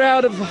this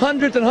crowd of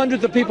hundreds and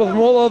hundreds of people from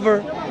all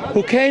over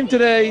who came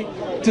today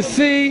to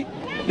see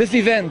this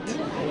event.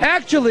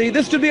 Actually,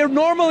 this should be a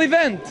normal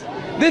event.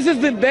 This is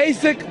the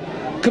basic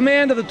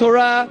command of the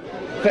Torah.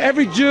 For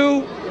every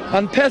Jew,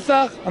 on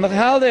Pesach, on the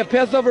holiday of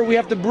Passover, we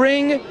have to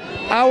bring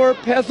our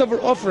Passover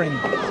offering.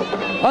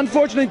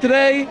 Unfortunately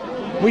today,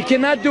 we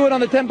cannot do it on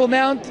the Temple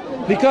Mount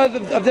because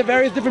of the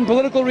various different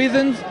political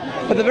reasons,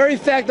 but the very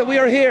fact that we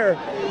are here,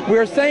 we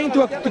are saying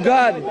to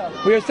God,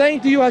 we are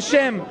saying to you,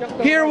 Hashem,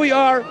 here we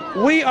are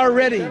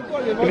ready.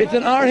 If it's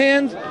in our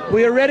hands,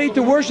 we are ready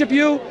to worship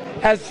you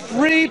as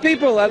free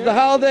people, as the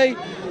holiday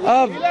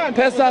of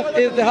Pesach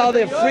is the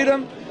holiday of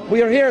freedom.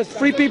 We are here as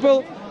free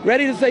people,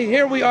 ready to say,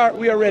 here we are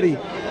ready.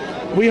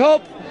 We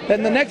hope that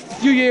in the next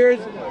few years,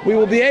 we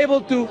will be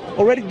able to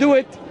already do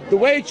it the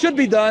way it should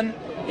be done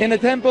in the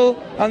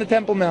temple, on the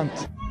Temple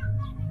Mount.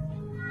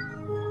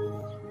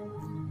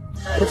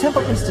 The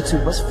Temple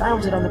Institute was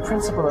founded on the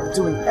principle of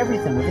doing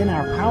everything within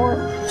our power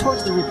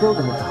towards the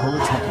rebuilding of the Holy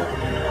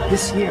Temple.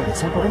 This year, the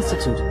Temple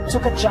Institute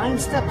took a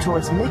giant step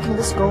towards making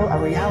this goal a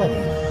reality,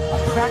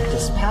 a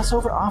practiced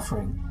Passover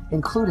offering,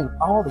 including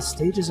all the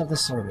stages of the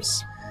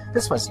service.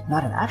 This was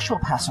not an actual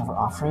Passover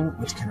offering,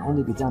 which can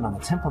only be done on the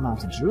Temple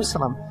Mount in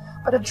Jerusalem,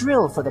 but a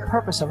drill for the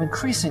purpose of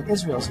increasing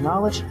Israel's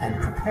knowledge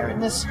and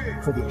preparedness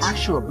for the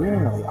actual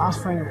bringing of the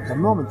offering the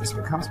moment this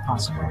becomes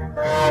possible.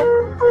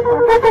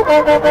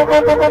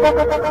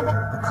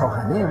 The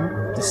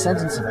Kohanim,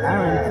 descendants of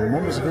Aaron and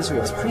members of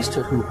Israel's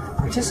priesthood who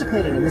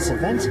participated in this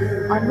event,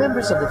 are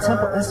members of the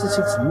Temple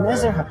Institute's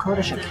Nezer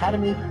HaKodesh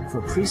Academy for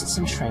Priests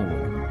in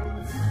Training.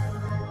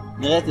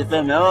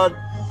 The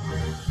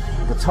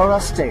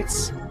Torah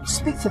states,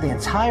 "Speak to the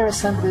entire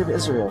assembly of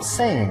Israel,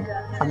 saying,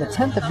 on the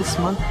 10th of this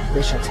month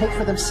they shall take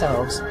for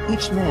themselves,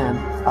 each man,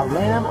 a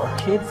lamb or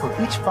kid for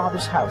each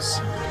father's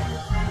house.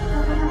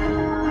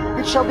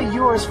 It shall be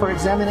yours for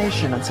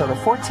examination until the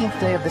 14th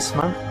day of this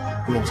month.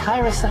 The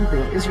entire assembly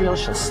of Israel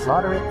shall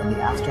slaughter it in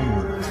the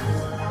afternoon."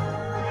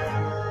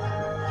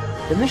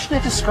 The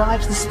Mishnah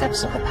describes the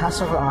steps of the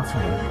Passover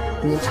offering.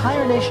 The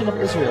entire nation of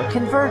Israel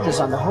converges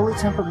on the Holy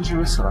Temple in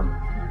Jerusalem.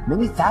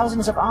 Many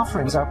thousands of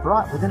offerings are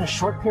brought within a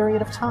short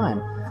period of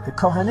time. The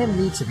Kohanim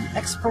need to be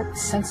expert,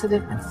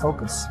 sensitive, and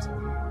focused.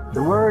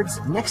 The words,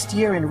 "next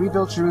year in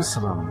rebuilt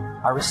Jerusalem,"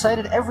 are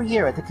recited every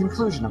year at the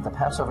conclusion of the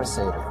Passover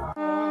Seder.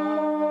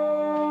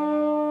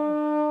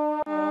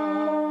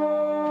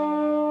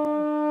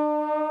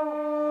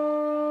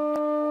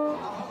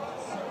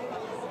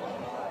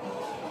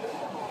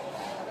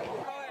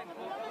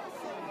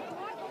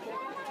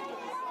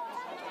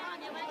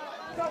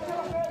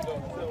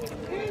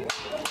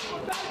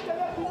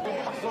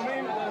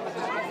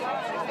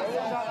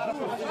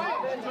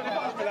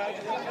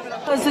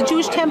 Because the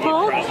Jewish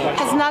temple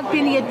has not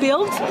been yet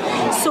built,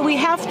 so we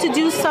have to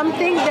do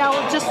something that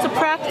will just to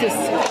practice.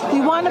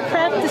 We want to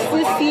practice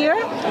this year,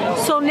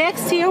 so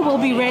next year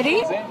we'll be ready.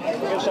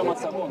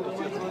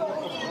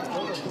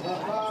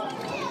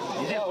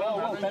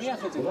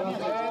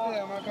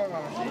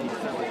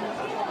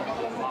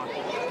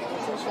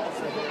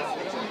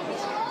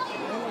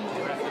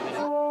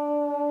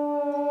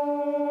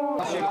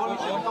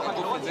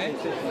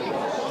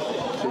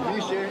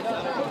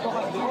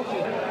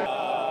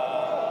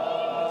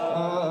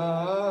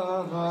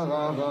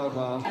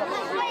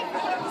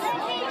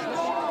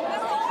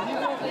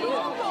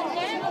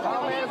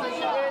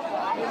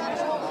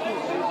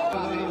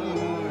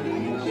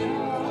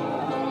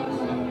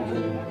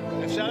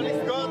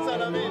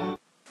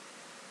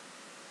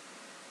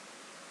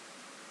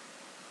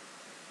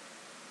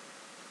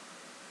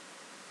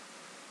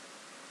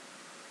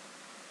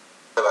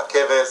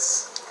 הכבש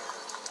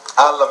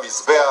על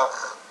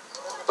המזבח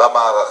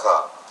במערכה.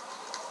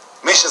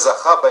 מי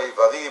שזכה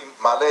באיברים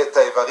מעלה את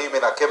האיברים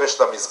מן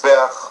הכבש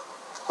למזבח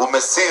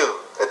ומסיר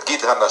את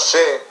גיד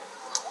הנשה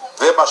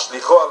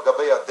ומשליחו על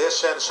גבי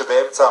הדשן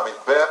שבאמצע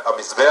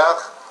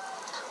המזבח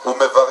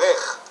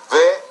ומברך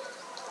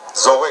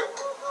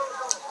וזורק.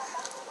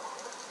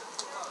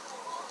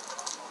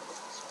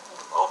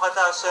 ברוך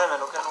אתה השם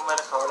אלוקינו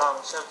מלך העולם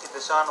אשר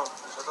קידשנו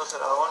בקדושתו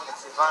של אהרון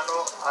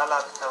וציוונו על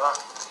ההקטרה.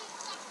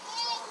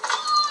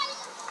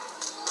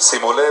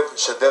 שימו לב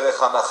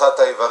שדרך הנחת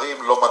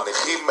האיברים לא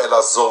מניחים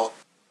אלא זורקים.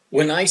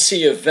 When I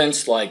see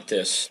events like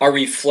this, I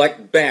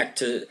reflect back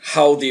to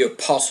how the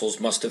apostles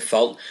must have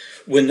felt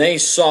when they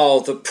saw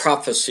the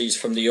prophecies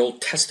from the Old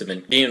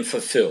Testament being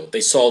fulfilled.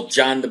 They saw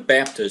John the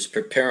Baptist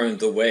preparing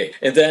the way,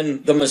 and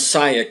then the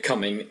Messiah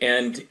coming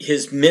and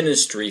his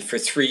ministry for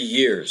 3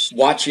 years,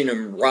 watching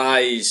him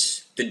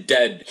rise the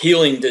dead,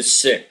 healing the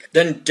sick,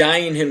 then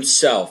dying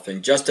himself,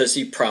 and just as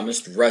he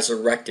promised,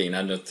 resurrecting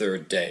on the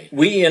 3rd day.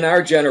 We in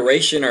our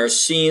generation are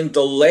seeing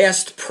the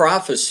last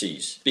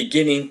prophecies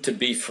beginning to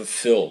be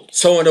fulfilled.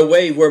 So in a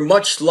way, we're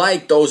much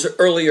like those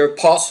earlier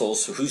apostles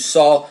who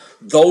saw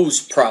those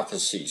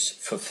prophecies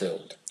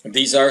fulfilled.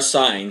 These are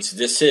signs.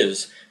 This is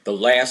the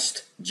last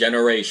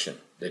generation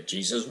that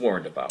Jesus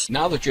warned about.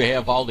 Now that you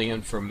have all the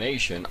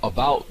information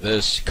about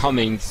this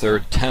coming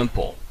 3rd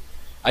temple,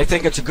 I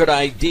think it's a good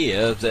idea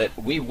that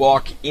we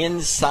walk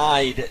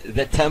inside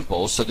the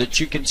temple so that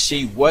you can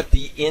see what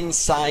the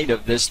inside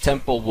of this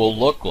temple will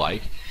look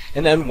like,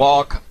 and then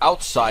walk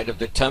outside of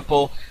the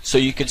temple so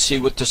you can see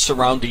what the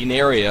surrounding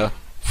area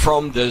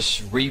from this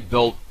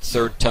rebuilt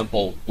 3rd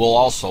temple will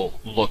also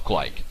look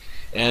like.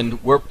 And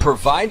we're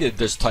provided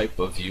this type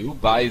of view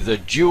by the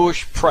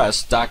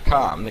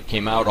JewishPress.com that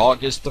came out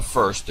August the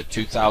 1st of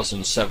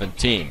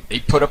 2017. They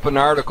put up an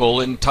article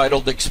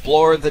entitled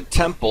 "Explore the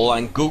Temple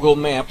on Google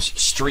Maps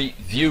Street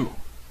View."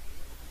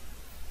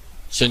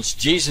 Since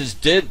Jesus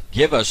did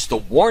give us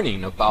the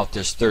warning about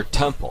this 3rd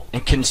temple,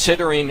 and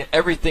considering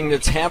everything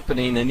that's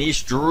happening in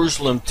East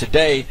Jerusalem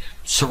today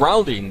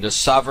surrounding the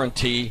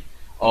sovereignty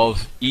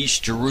of East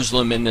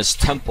Jerusalem in this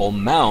Temple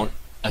Mount,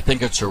 I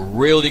think it's a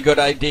really good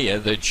idea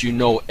that you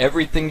know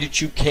everything that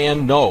you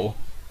can know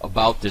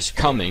about this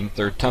coming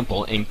 3rd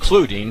temple,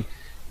 including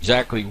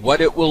exactly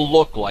what it will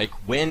look like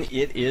when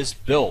it is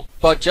built.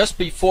 But just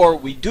before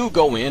we do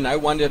go in, I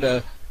wanted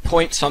to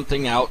point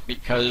something out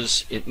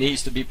because it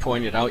needs to be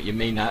pointed out. You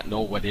may not know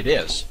what it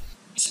is.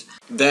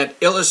 That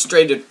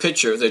illustrated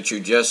picture that you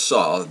just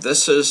saw,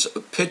 this is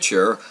a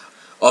picture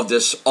of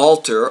this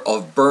altar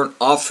of burnt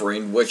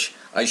offering which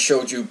I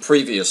showed you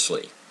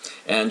previously.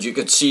 And you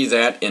could see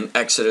that in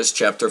Exodus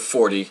chapter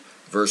 40,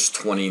 verse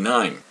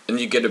 29. And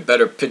you get a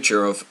better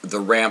picture of the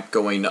ramp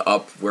going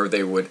up where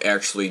they would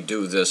actually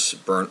do this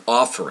burnt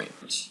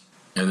offerings.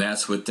 And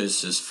that's what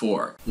this is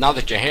for. Now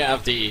that you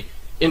have the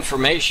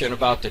information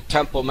about the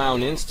Temple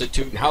Mount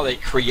Institute and how they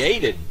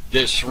created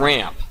this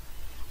ramp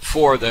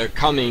for the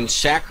coming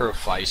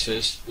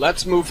sacrifices,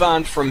 let's move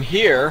on from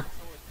here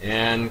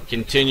and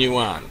continue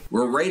on.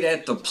 We're right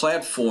at the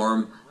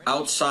platform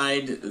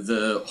outside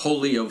the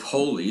Holy of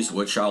Holies,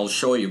 which I'll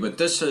show you, but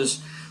this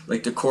is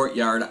like the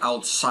courtyard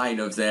outside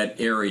of that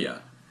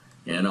area.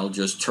 And I'll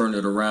just turn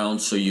it around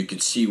so you can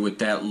see what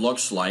that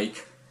looks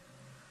like.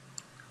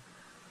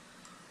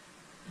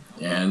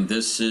 And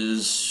this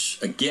is,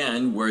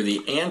 again, where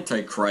the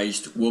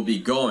Antichrist will be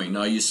going.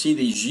 Now you see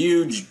these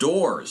huge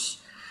doors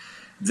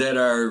that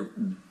are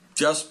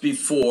just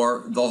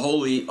before the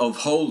Holy of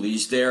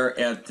Holies there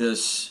at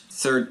this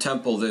third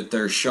temple that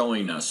they're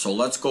showing us. So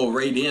let's go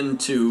right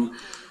into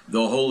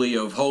the Holy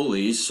of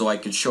Holies so I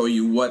can show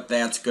you what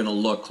that's going to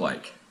look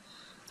like.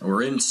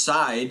 We're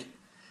inside.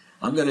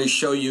 I'm going to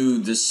show you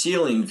the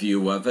ceiling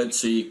view of it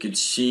so you can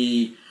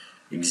see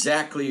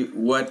exactly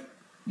what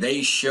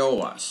they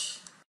show us.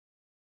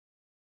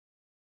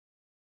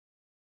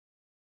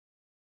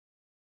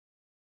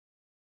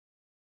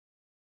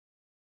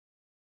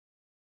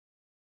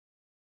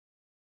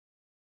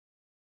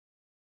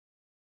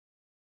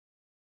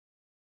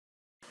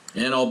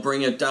 And I'll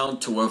bring it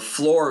down to a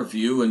floor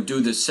view and do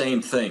the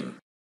same thing.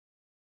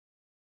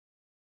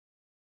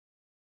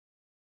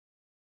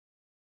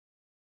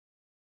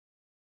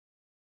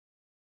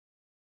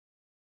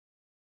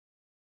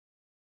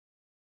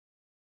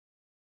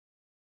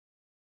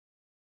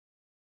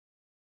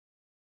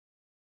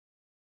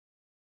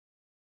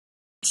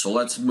 So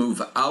let's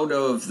move out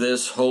of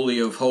this Holy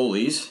of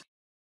Holies.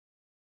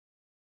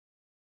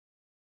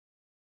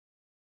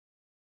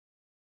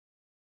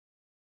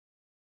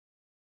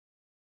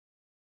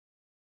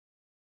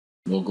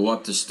 We'll go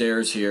up the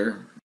stairs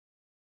here.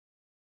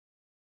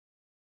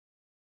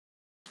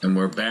 And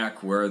we're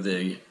back where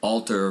the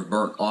altar of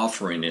burnt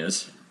offering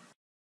is.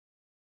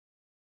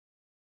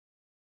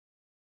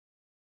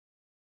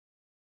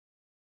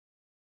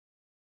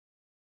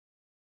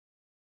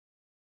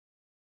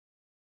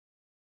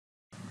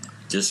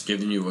 Just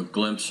giving you a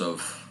glimpse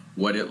of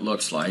what it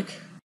looks like.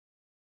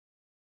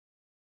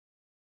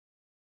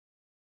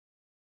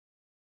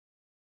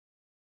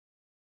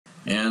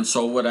 And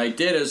so what I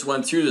did is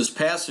went through this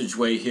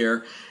passageway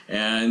here,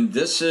 and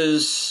this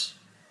is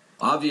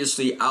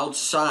obviously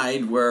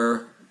outside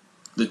where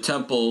the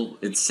temple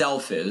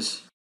itself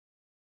is.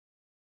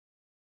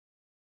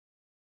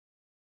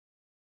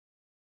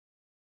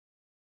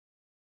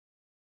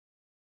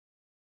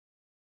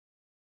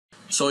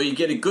 So you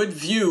get a good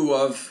view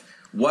of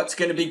what's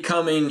going to be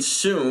coming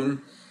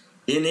soon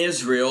in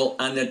Israel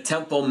on the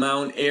Temple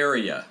Mount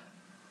area.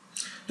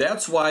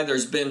 That's why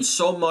there's been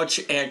so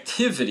much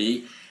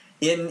activity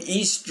in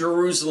East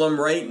Jerusalem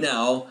right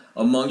now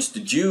amongst the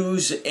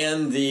Jews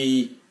and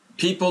the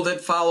people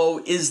that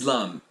follow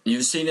Islam.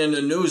 You've seen in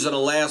the news in the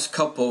last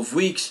couple of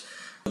weeks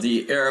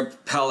the Arab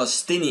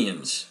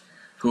Palestinians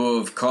who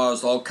have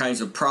caused all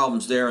kinds of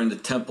problems there in the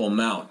Temple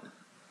Mount.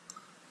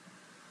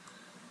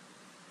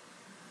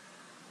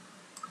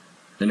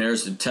 And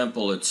there's the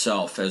temple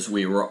itself as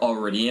we were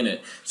already in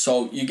it.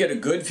 So you get a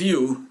good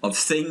view of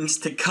things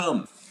to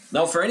come.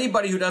 Now for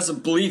anybody who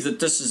doesn't believe that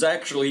this is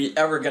actually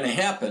ever going to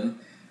happen,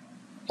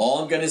 all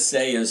I'm going to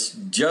say is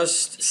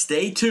just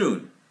stay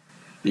tuned.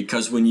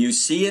 Because when you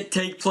see it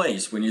take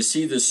place, when you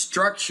see the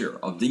structure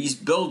of these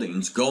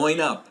buildings going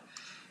up,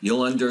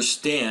 you'll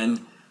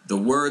understand the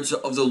words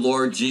of the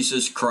Lord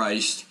Jesus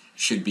Christ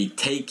should be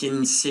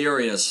taken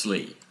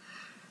seriously.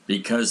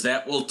 Because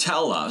that will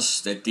tell us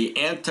that the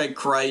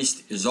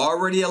Antichrist is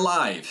already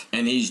alive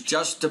and he's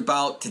just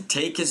about to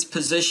take his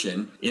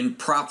position in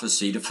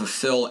prophecy to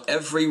fulfill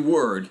every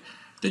word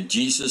that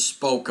Jesus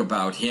spoke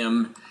about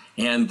him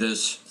and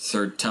this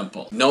third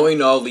temple.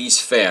 Knowing all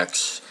these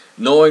facts,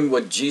 knowing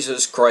what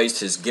Jesus Christ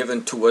has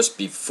given to us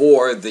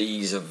before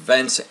these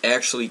events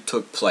actually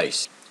took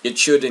place, it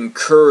should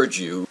encourage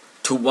you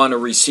to want to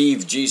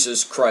receive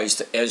Jesus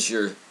Christ as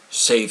your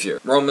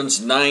Savior. Romans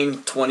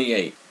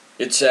 9:28.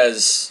 It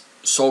says,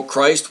 "So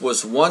Christ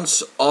was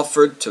once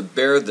offered to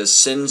bear the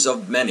sins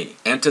of many,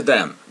 and to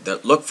them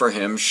that look for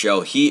him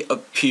shall he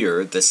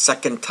appear the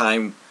second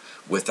time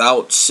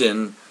without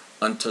sin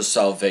unto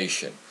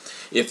salvation."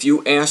 If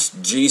you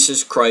ask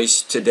Jesus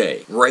Christ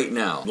today, right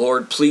now,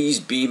 "Lord, please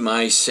be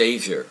my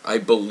Savior. I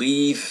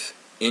believe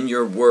in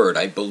your word.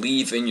 I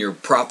believe in your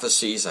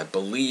prophecies. I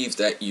believe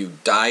that you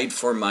died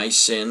for my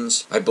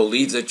sins. I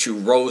believe that you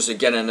rose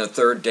again on the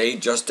third day,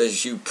 just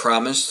as you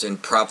promised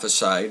and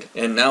prophesied.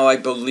 And now I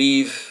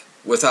believe,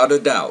 without a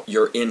doubt,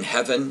 you're in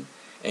heaven,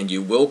 and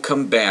you will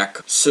come back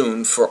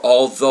soon for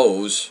all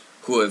those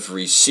who have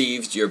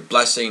received your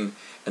blessing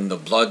and the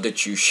blood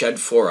that you shed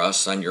for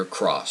us on your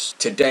cross.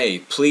 Today,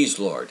 please,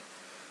 Lord,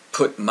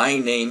 put my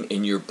name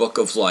in your book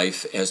of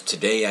life, as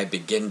today I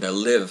begin to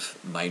live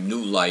my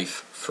new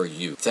life for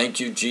you. Thank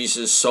you,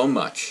 Jesus, so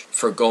much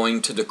for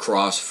going to the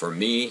cross for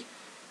me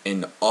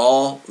and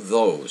all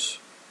those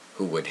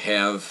who would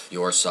have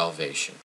your salvation.